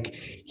 man, like,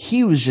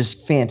 he was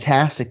just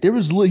fantastic. He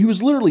was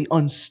literally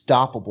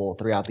unstoppable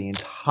throughout the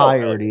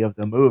entirety of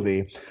the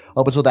movie,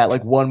 up until that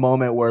like one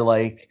moment where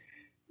like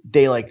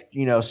they like,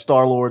 you know,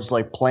 Star-Lord's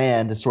like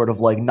plan to sort of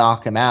like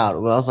knock him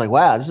out. Well, I was like,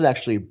 wow, this is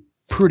actually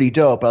pretty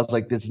dope. I was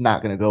like, this is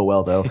not going to go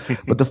well though.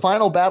 But the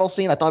final battle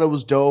scene, I thought it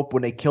was dope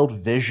when they killed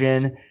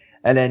Vision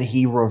and then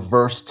he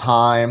reversed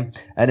time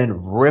and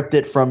then ripped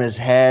it from his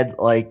head.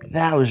 Like,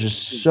 that was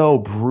just so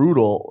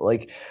brutal.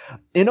 Like,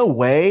 in a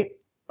way,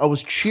 I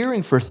was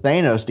cheering for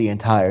Thanos the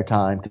entire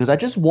time because I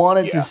just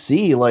wanted to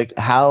see like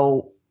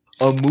how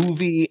a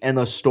movie and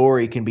a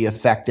story can be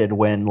affected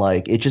when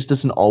like it just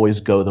doesn't always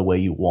go the way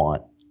you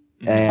want.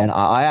 And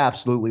I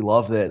absolutely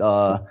loved it.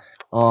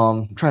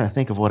 I'm trying to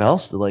think of what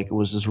else that like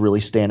was just really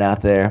stand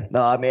out there.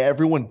 I mean,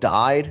 everyone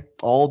died.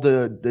 All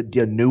the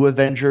new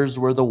Avengers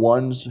were the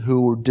ones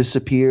who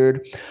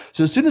disappeared.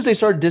 So as soon as they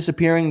started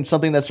disappearing,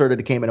 something that started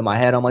to came into my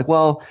head. I'm like,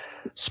 well,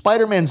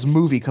 Spider-Man's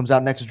movie comes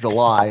out next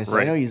July, so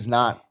I know he's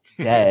not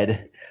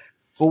dead.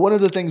 But one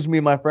of the things me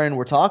and my friend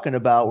were talking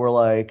about were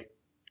like,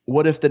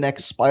 what if the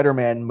next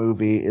Spider-Man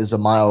movie is a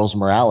Miles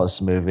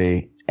Morales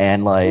movie?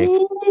 And like,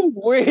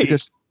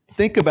 because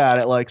think about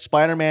it, like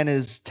Spider-Man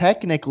is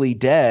technically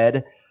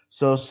dead,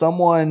 so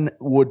someone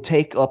would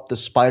take up the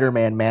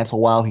Spider-Man mantle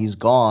while he's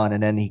gone,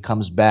 and then he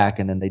comes back,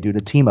 and then they do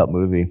the team-up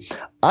movie.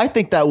 I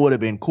think that would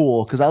have been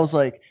cool, because I was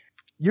like,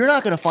 you're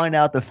not going to find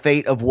out the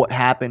fate of what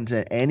happened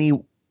to any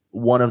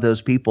one of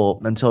those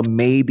people until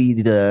maybe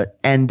the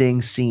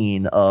ending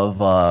scene of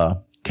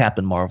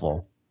Captain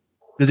Marvel.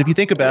 Because if you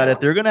think about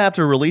it, they're going to have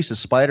to release a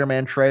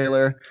Spider-Man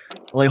trailer.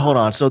 Like, hold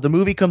on. So the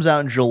movie comes out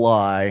in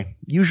July.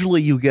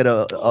 Usually you get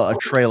a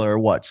trailer,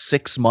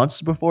 6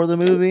 months before the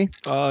movie?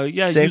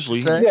 Yeah,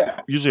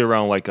 usually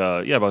around like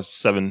about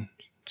 7,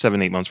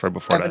 8 months right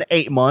before 7 to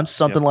 8 months,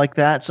 something like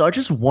that. So I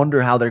just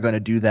wonder how they're going to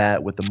do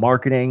that with the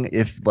marketing.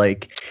 If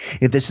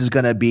this is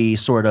going to be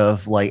sort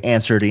of like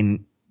answered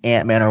in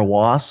Ant-Man or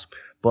Wasp.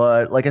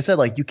 But like I said,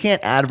 like, you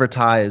can't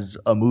advertise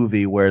a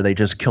movie where they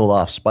just killed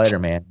off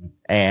Spider-Man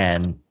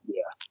and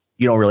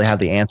you don't really have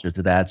the answer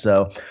to that.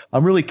 So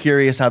I'm really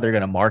curious how they're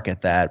going to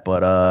market that.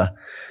 But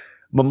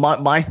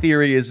my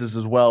theory is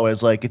as well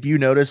as like, if you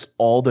notice,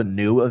 all the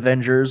new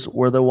Avengers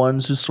were the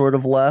ones who sort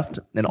of left,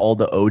 and all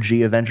the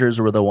OG Avengers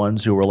were the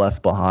ones who were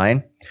left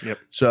behind. Yep.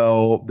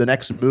 So the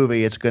next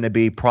movie, it's going to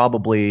be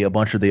probably a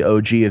bunch of the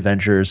OG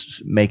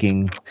Avengers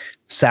making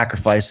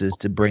sacrifices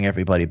to bring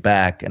everybody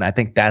back. And I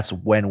think that's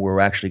when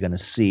we're actually going to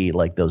see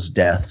like those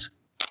deaths.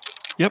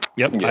 Yep.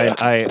 Yeah.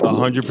 I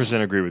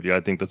 100% agree with you.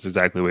 I think that's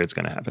exactly the way it's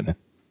going to happen.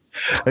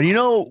 And you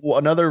know,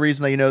 another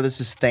reason that you know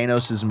this is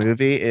Thanos'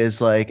 movie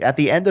is like at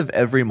the end of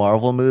every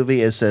Marvel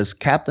movie, it says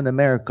Captain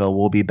America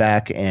will be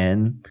back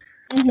in,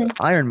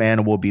 Iron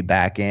Man will be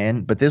back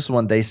in, but this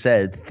one they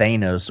said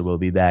Thanos will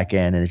be back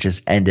in, and it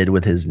just ended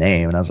with his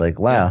name. And I was like,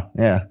 wow,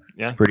 yeah,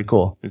 it's pretty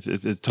cool.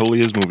 It's totally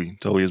his movie.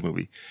 Totally his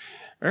movie.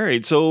 All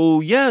right,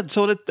 so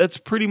that's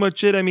pretty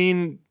much it. I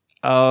mean,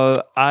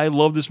 I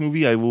love this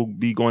movie. I will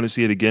be going to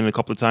see it again a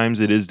couple of times.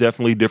 It is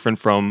definitely different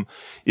from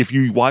if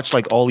you watch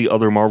like all the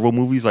other Marvel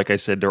movies. Like I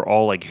said, they're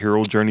all like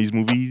hero journeys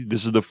movies.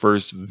 This is the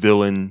first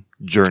villain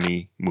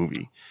journey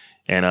movie,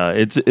 and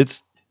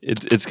it's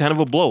kind of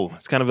a blow.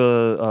 It's kind of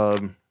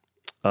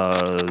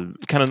a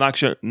kind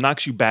of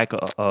knocks you back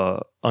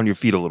on your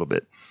feet a little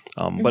bit.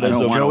 But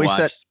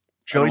as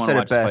Joey said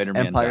it best.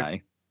 Empire.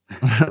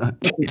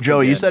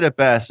 Joey, you said it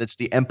best. It's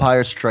the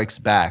Empire Strikes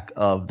Back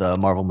of the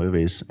Marvel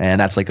movies,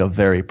 and that's like a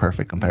very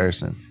perfect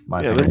comparison.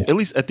 At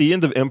least at the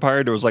end of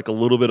Empire, there was like a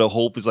little bit of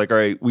hope. It's like, all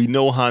right, we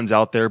know Han's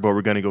out there, but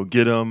we're gonna go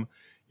get him.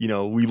 You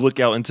know, we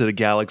look out into the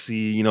galaxy.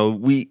 You know,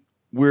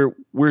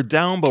 we're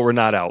down, but we're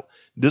not out.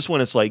 This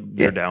one, it's like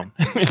they're down.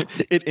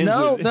 It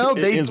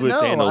ends with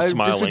Thanos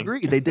smiling.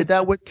 Disagree. They did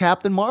that with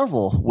Captain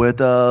Marvel with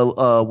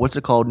what's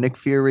it called? Nick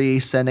Fury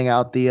sending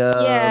out the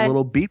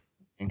little beep.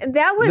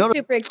 That was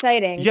super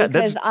exciting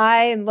because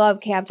I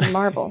love Captain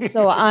Marvel,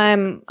 so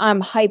I'm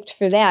hyped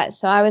for that.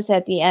 So I was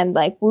at the end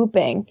like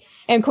whooping,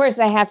 and of course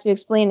I have to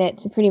explain it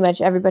to pretty much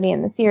everybody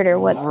in the theater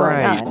what's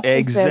going on.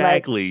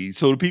 Exactly. Like,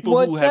 so the people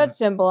what's that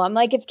symbol? I'm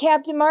like, it's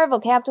Captain Marvel.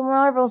 Captain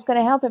Marvel is going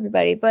to help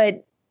everybody.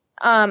 But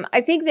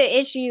I think the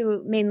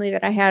issue mainly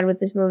that I had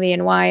with this movie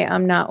and why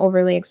I'm not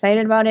overly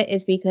excited about it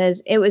is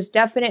because it was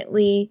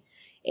definitely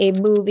a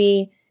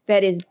movie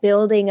that is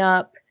building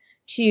up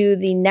to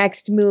the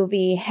next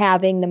movie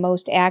having the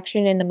most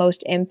action and the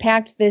most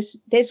impact. This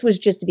was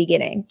just the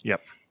beginning.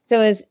 Yep.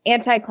 So it's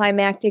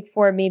anticlimactic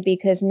for me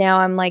because now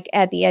I'm like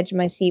at the edge of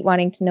my seat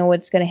wanting to know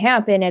what's going to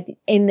happen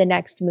in the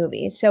next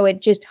movie. So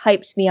it just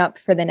hypes me up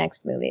for the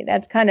next movie.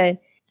 That's kind of,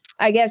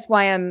 I guess,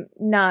 why I'm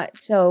not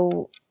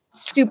so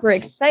super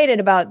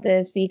excited about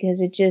this,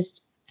 because it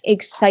just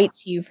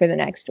excites you for the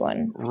next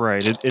one.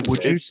 Right.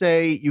 Would you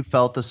say you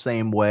felt the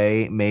same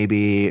way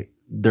maybe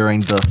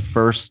during the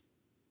first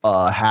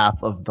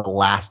half of the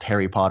last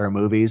Harry Potter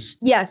movies?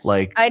 Yes.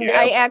 Like I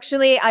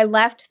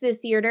left the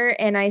theater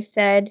and I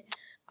said,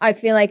 I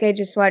feel like I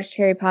just watched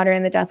Harry Potter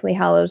and the Deathly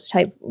Hallows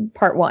type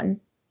part 1.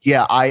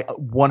 Yeah, I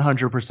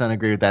 100%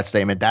 agree with that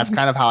statement. That's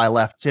kind of how I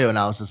left too. And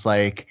I was just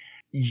like,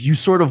 you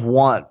sort of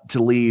want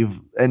to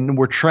leave, and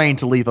we're trained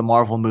to leave a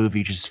Marvel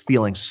movie just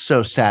feeling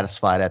so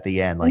satisfied at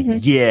the end. Like,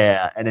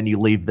 yeah. And then you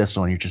leave this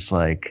one, you're just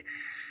like,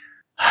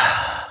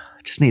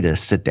 just need to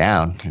sit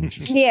down. And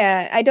just,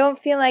 yeah, I don't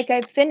feel like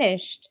I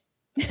finished.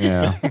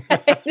 Yeah.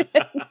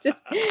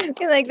 Just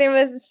feel like there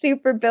was a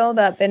super build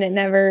up and it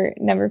never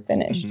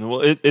finished.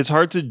 Well, it's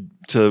hard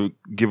to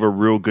give a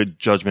real good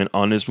judgment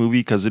on this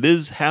movie because it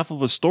is half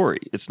of a story.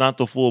 It's not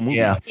the full movie.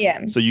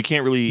 Yeah. So you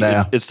can't really.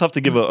 Yeah. It's tough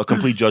to give a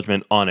complete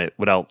judgment on it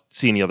without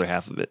seeing the other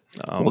half of it.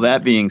 Well,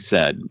 that being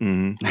said,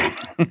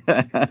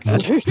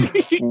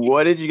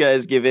 what did you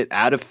guys give it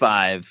out of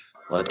 5?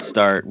 Let's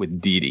start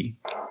with Didi.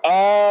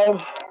 I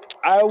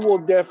will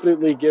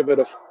definitely give it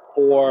a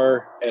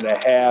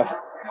 4.5.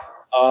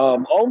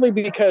 Only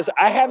because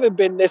I haven't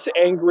been this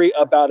angry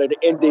about an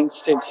ending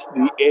since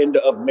the end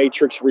of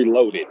Matrix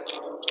Reloaded.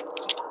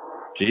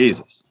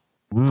 Jesus.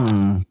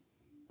 Because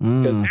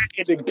that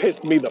ending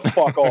pissed me the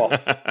fuck off.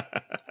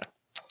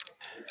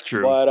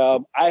 True.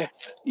 But I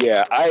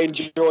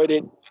enjoyed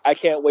it. I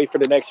can't wait for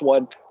the next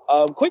one.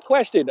 Quick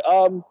question.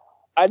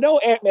 I know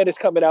Ant-Man is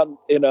coming out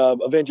in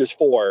Avengers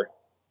 4.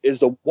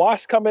 Is the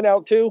Wasp coming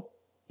out too?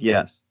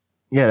 Yes.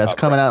 Yeah, that's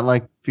coming out in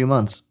like a few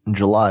months in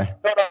July.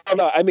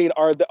 No. I mean,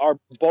 are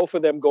both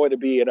of them going to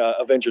be in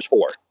Avengers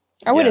 4?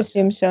 I would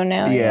assume so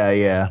now.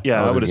 Yeah.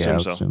 I would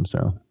assume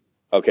so.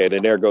 Okay,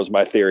 then there goes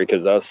my theory,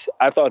 because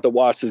I thought the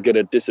Wasp is going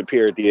to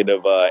disappear at the end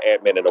of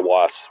Ant-Man and the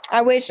Wasp.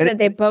 I wish that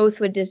they both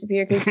would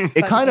disappear.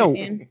 It kind of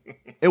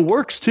it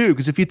works too,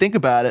 because if you think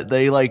about it,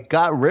 they like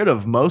got rid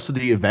of most of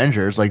the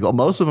Avengers. Like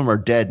most of them are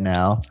dead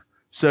now,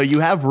 so you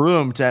have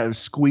room to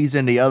squeeze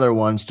in the other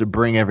ones to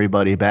bring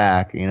everybody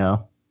back. You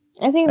know.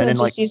 I think they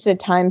just use the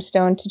time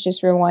stone to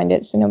just rewind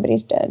it so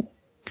nobody's dead.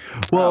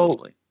 Well,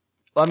 Probably.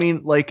 I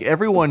mean, like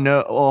everyone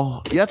know.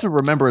 Well, you have to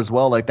remember as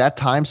well, like that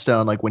time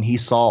stone. Like when he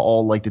saw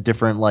all like the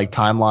different like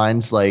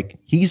timelines, like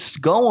he's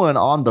going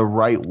on the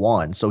right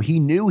one. So he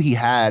knew he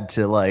had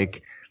to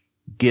like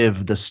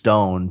give the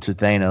stone to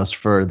Thanos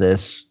for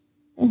this,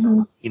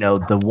 you know,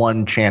 the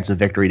one chance of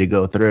victory to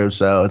go through.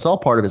 So it's all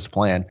part of his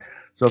plan.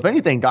 So if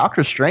anything,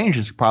 Doctor Strange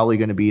is probably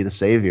going to be the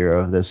savior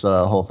of this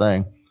whole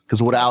thing,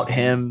 because without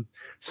him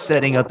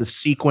setting up the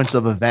sequence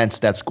of events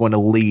that's going to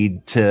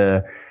lead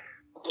to,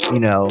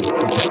 you know,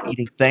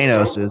 defeating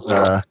Thanos is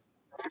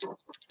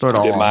sort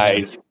of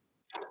demise.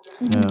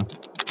 Yeah.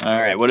 All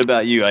right. What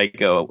about you,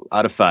 Aiko?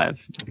 Out of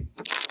 5?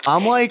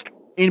 I'm like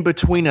in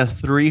between a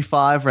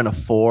 3.5 and a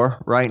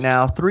 4 right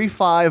now.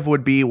 3.5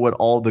 would be what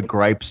all the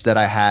gripes that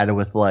I had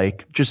with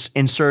like just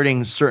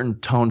inserting certain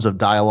tones of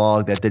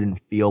dialogue that didn't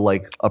feel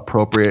like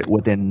appropriate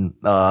within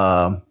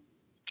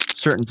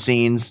certain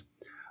scenes.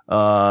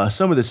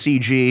 Some of the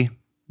CG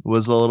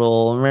was a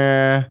little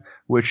meh,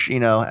 which, you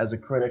know, as a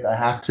critic, I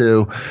have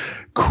to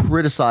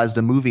criticize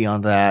the movie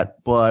on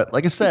that. But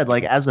like I said,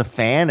 like as a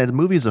fan, the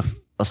movie is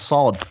a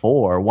solid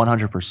 4,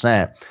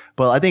 100%.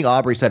 But I think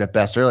Aubrey said it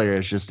best earlier.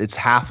 It's just, it's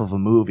half of a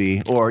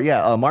movie. Or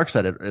Mark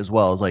said it as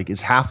well. It's like,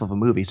 it's half of a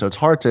movie. So it's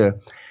hard to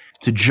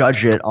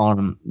judge it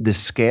on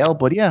this scale.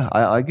 But yeah,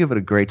 I give it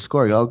a great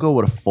score. I'll go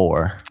with a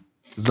 4.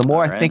 Because the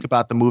more I think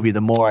about the movie,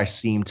 the more I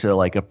seem to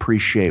like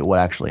appreciate what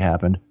actually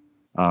happened.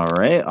 All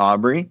right,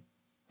 Aubrey.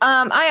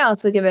 I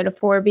also give it a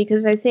 4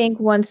 because I think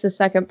once the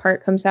second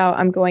part comes out,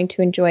 I'm going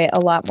to enjoy it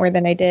a lot more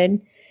than I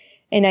did.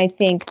 And I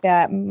think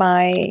that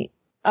my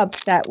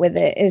upset with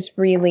it is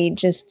really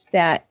just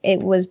that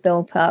it was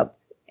built up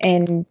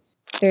and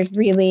there's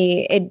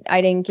really,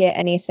 I didn't get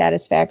any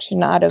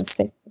satisfaction out of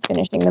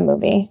finishing the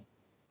movie.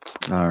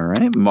 All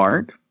right,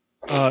 Mark.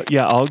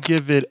 Yeah, I'll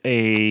give it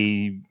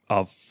a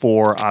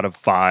 4 out of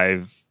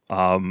 5.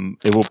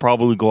 It will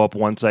probably go up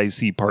once I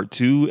see part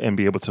 2 and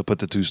be able to put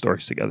the 2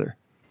 stories together.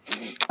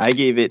 I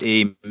gave it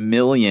a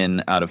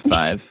 1,000,000 out of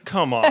 5.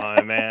 Come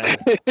on, man.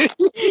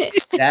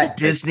 That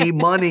Disney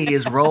money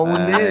is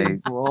rolling in,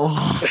 bro.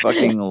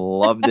 Fucking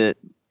loved it.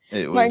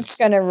 Mark's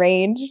gonna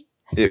rage.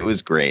 It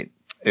was great.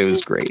 It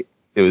was great.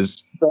 It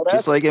was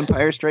just like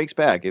Empire Strikes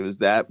Back. It was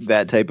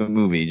that type of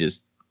movie.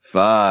 Just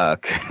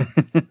fuck.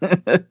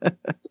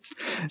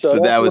 So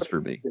that was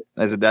for me.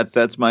 I said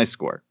that's my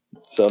score.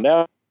 So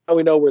now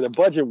we know where the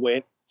budget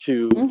went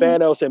to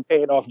Thanos and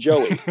paying off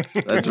Joey.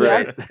 That's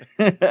right.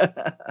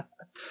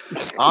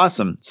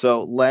 Awesome.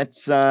 So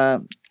let's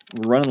run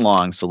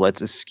along. So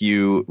let's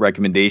eschew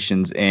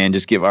recommendations and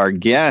just give our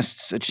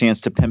guests a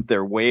chance to pimp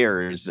their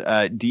wares.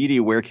 Didi,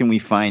 where can we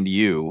find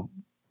you?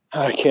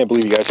 I can't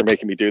believe you guys are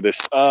making me do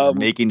this.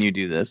 Making you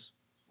do this.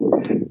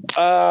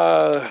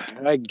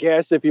 I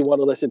guess if you want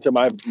to listen to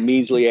my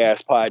measly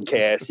ass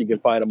podcast, you can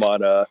find them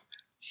on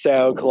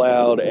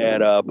SoundCloud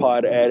and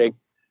Pod Addict.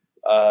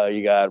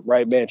 You got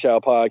Right Man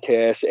Child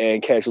Podcast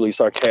and Casually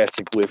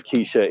Sarcastic with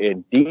Keisha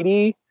and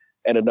Didi,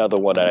 and another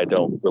one that I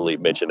don't really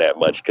mention that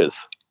much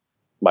because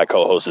my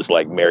co-host is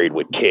like married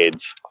with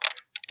kids.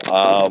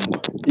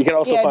 You can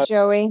also find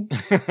Joey.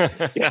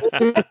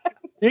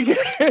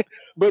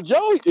 But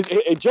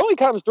Joey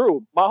comes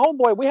through. My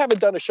homeboy, we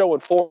haven't done a show in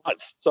 4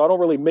 months, so I don't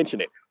really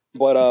mention it.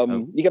 But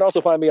you can also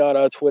find me on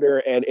Twitter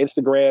and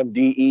Instagram,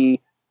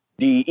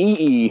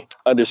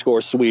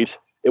 DEDEE_sweets.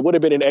 It would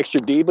have been an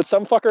extra D, but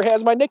some fucker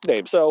has my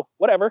nickname, so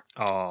whatever.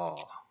 Oh,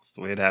 that's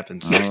the way it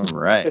happens. All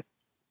right.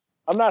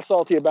 I'm not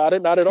salty about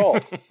it, not at all.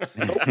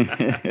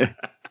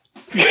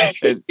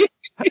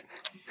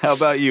 How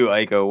about you,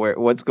 Aiko?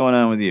 What's going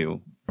on with you?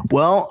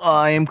 Well,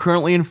 I am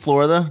currently in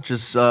Florida.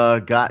 Just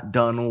got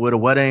done with a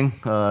wedding.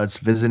 It's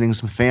visiting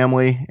some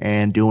family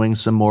and doing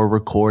some more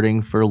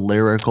recording for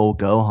Lyrical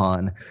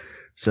Gohan.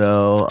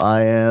 So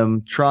I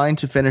am trying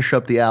to finish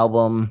up the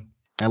album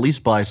at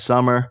least by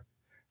summer,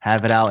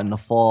 have it out in the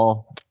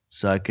fall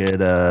so I could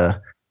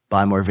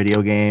buy more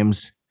video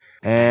games.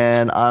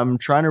 And I'm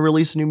trying to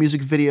release a new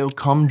music video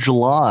come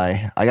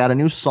July. I got a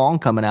new song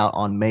coming out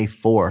on May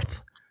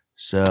 4th.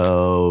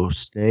 So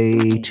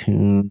stay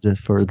tuned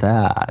for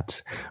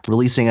that.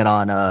 Releasing it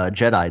on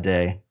Jedi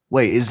Day.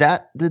 Wait, is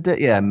that the day?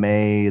 Yeah,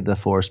 May the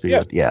 4th.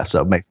 Yeah,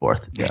 so May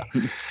 4th. Yeah.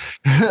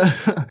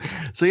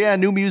 So yeah,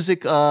 new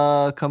music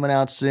coming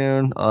out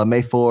soon.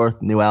 May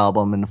 4th, new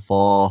album in the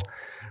fall.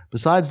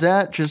 Besides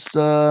that, just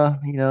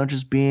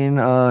just being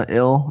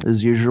ill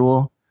as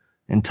usual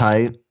and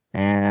tight.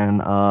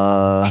 And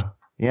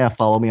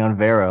follow me on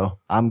Vero.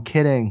 I'm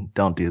kidding.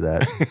 Don't do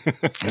that.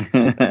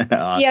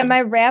 Awesome. Yeah,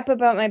 my rap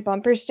about my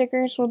bumper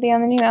stickers will be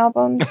on the new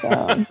album. So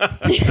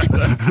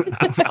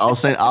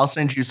I'll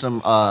send you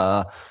some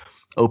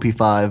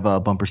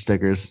OP5 bumper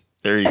stickers.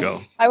 There you go.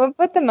 I will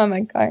put them on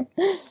my car.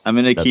 I'm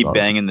gonna keep awesome.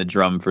 banging the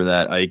drum for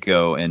that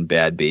Aiko and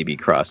Bad Baby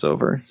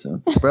crossover.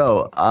 So,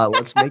 bro,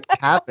 let's make it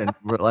happen.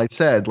 Like I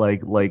said,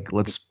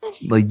 let's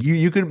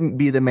you could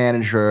be the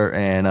manager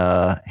and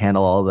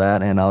handle all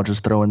that, and I'll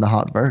just throw in the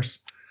hot verse.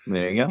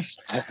 There you go.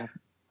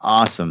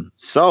 Awesome.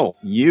 So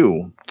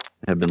you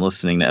have been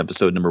listening to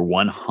episode number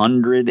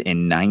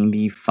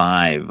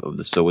 195 of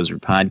the So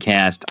Wizard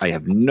podcast. I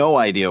have no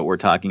idea what we're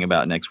talking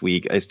about next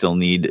week. I still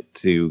need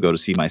to go to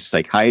see my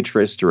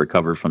psychiatrist to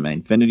recover from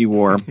Infinity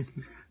War,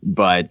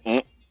 but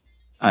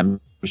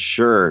I'm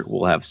sure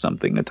we'll have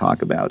something to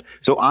talk about.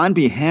 So on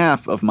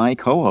behalf of my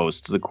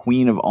co-hosts, the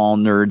queen of all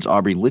nerds,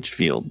 Aubrey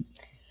Litchfield.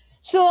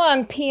 So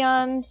long,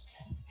 peons.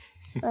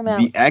 I'm out.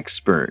 The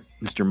expert,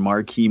 Mr.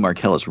 Marquis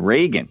Marcellus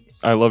Reagan.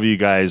 I love you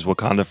guys.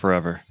 Wakanda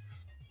forever.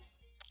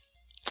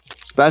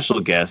 Special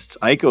guests,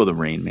 Aiko the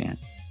Rain Man.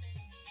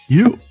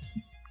 You.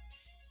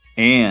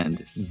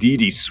 And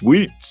Didi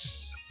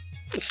Sweets.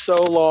 So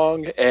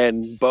long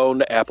and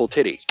bone apple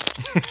titty.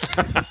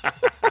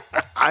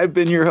 I've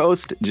been your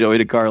host, Joey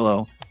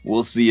DiCarlo.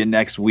 We'll see you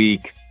next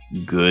week.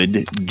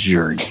 Good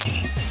journey.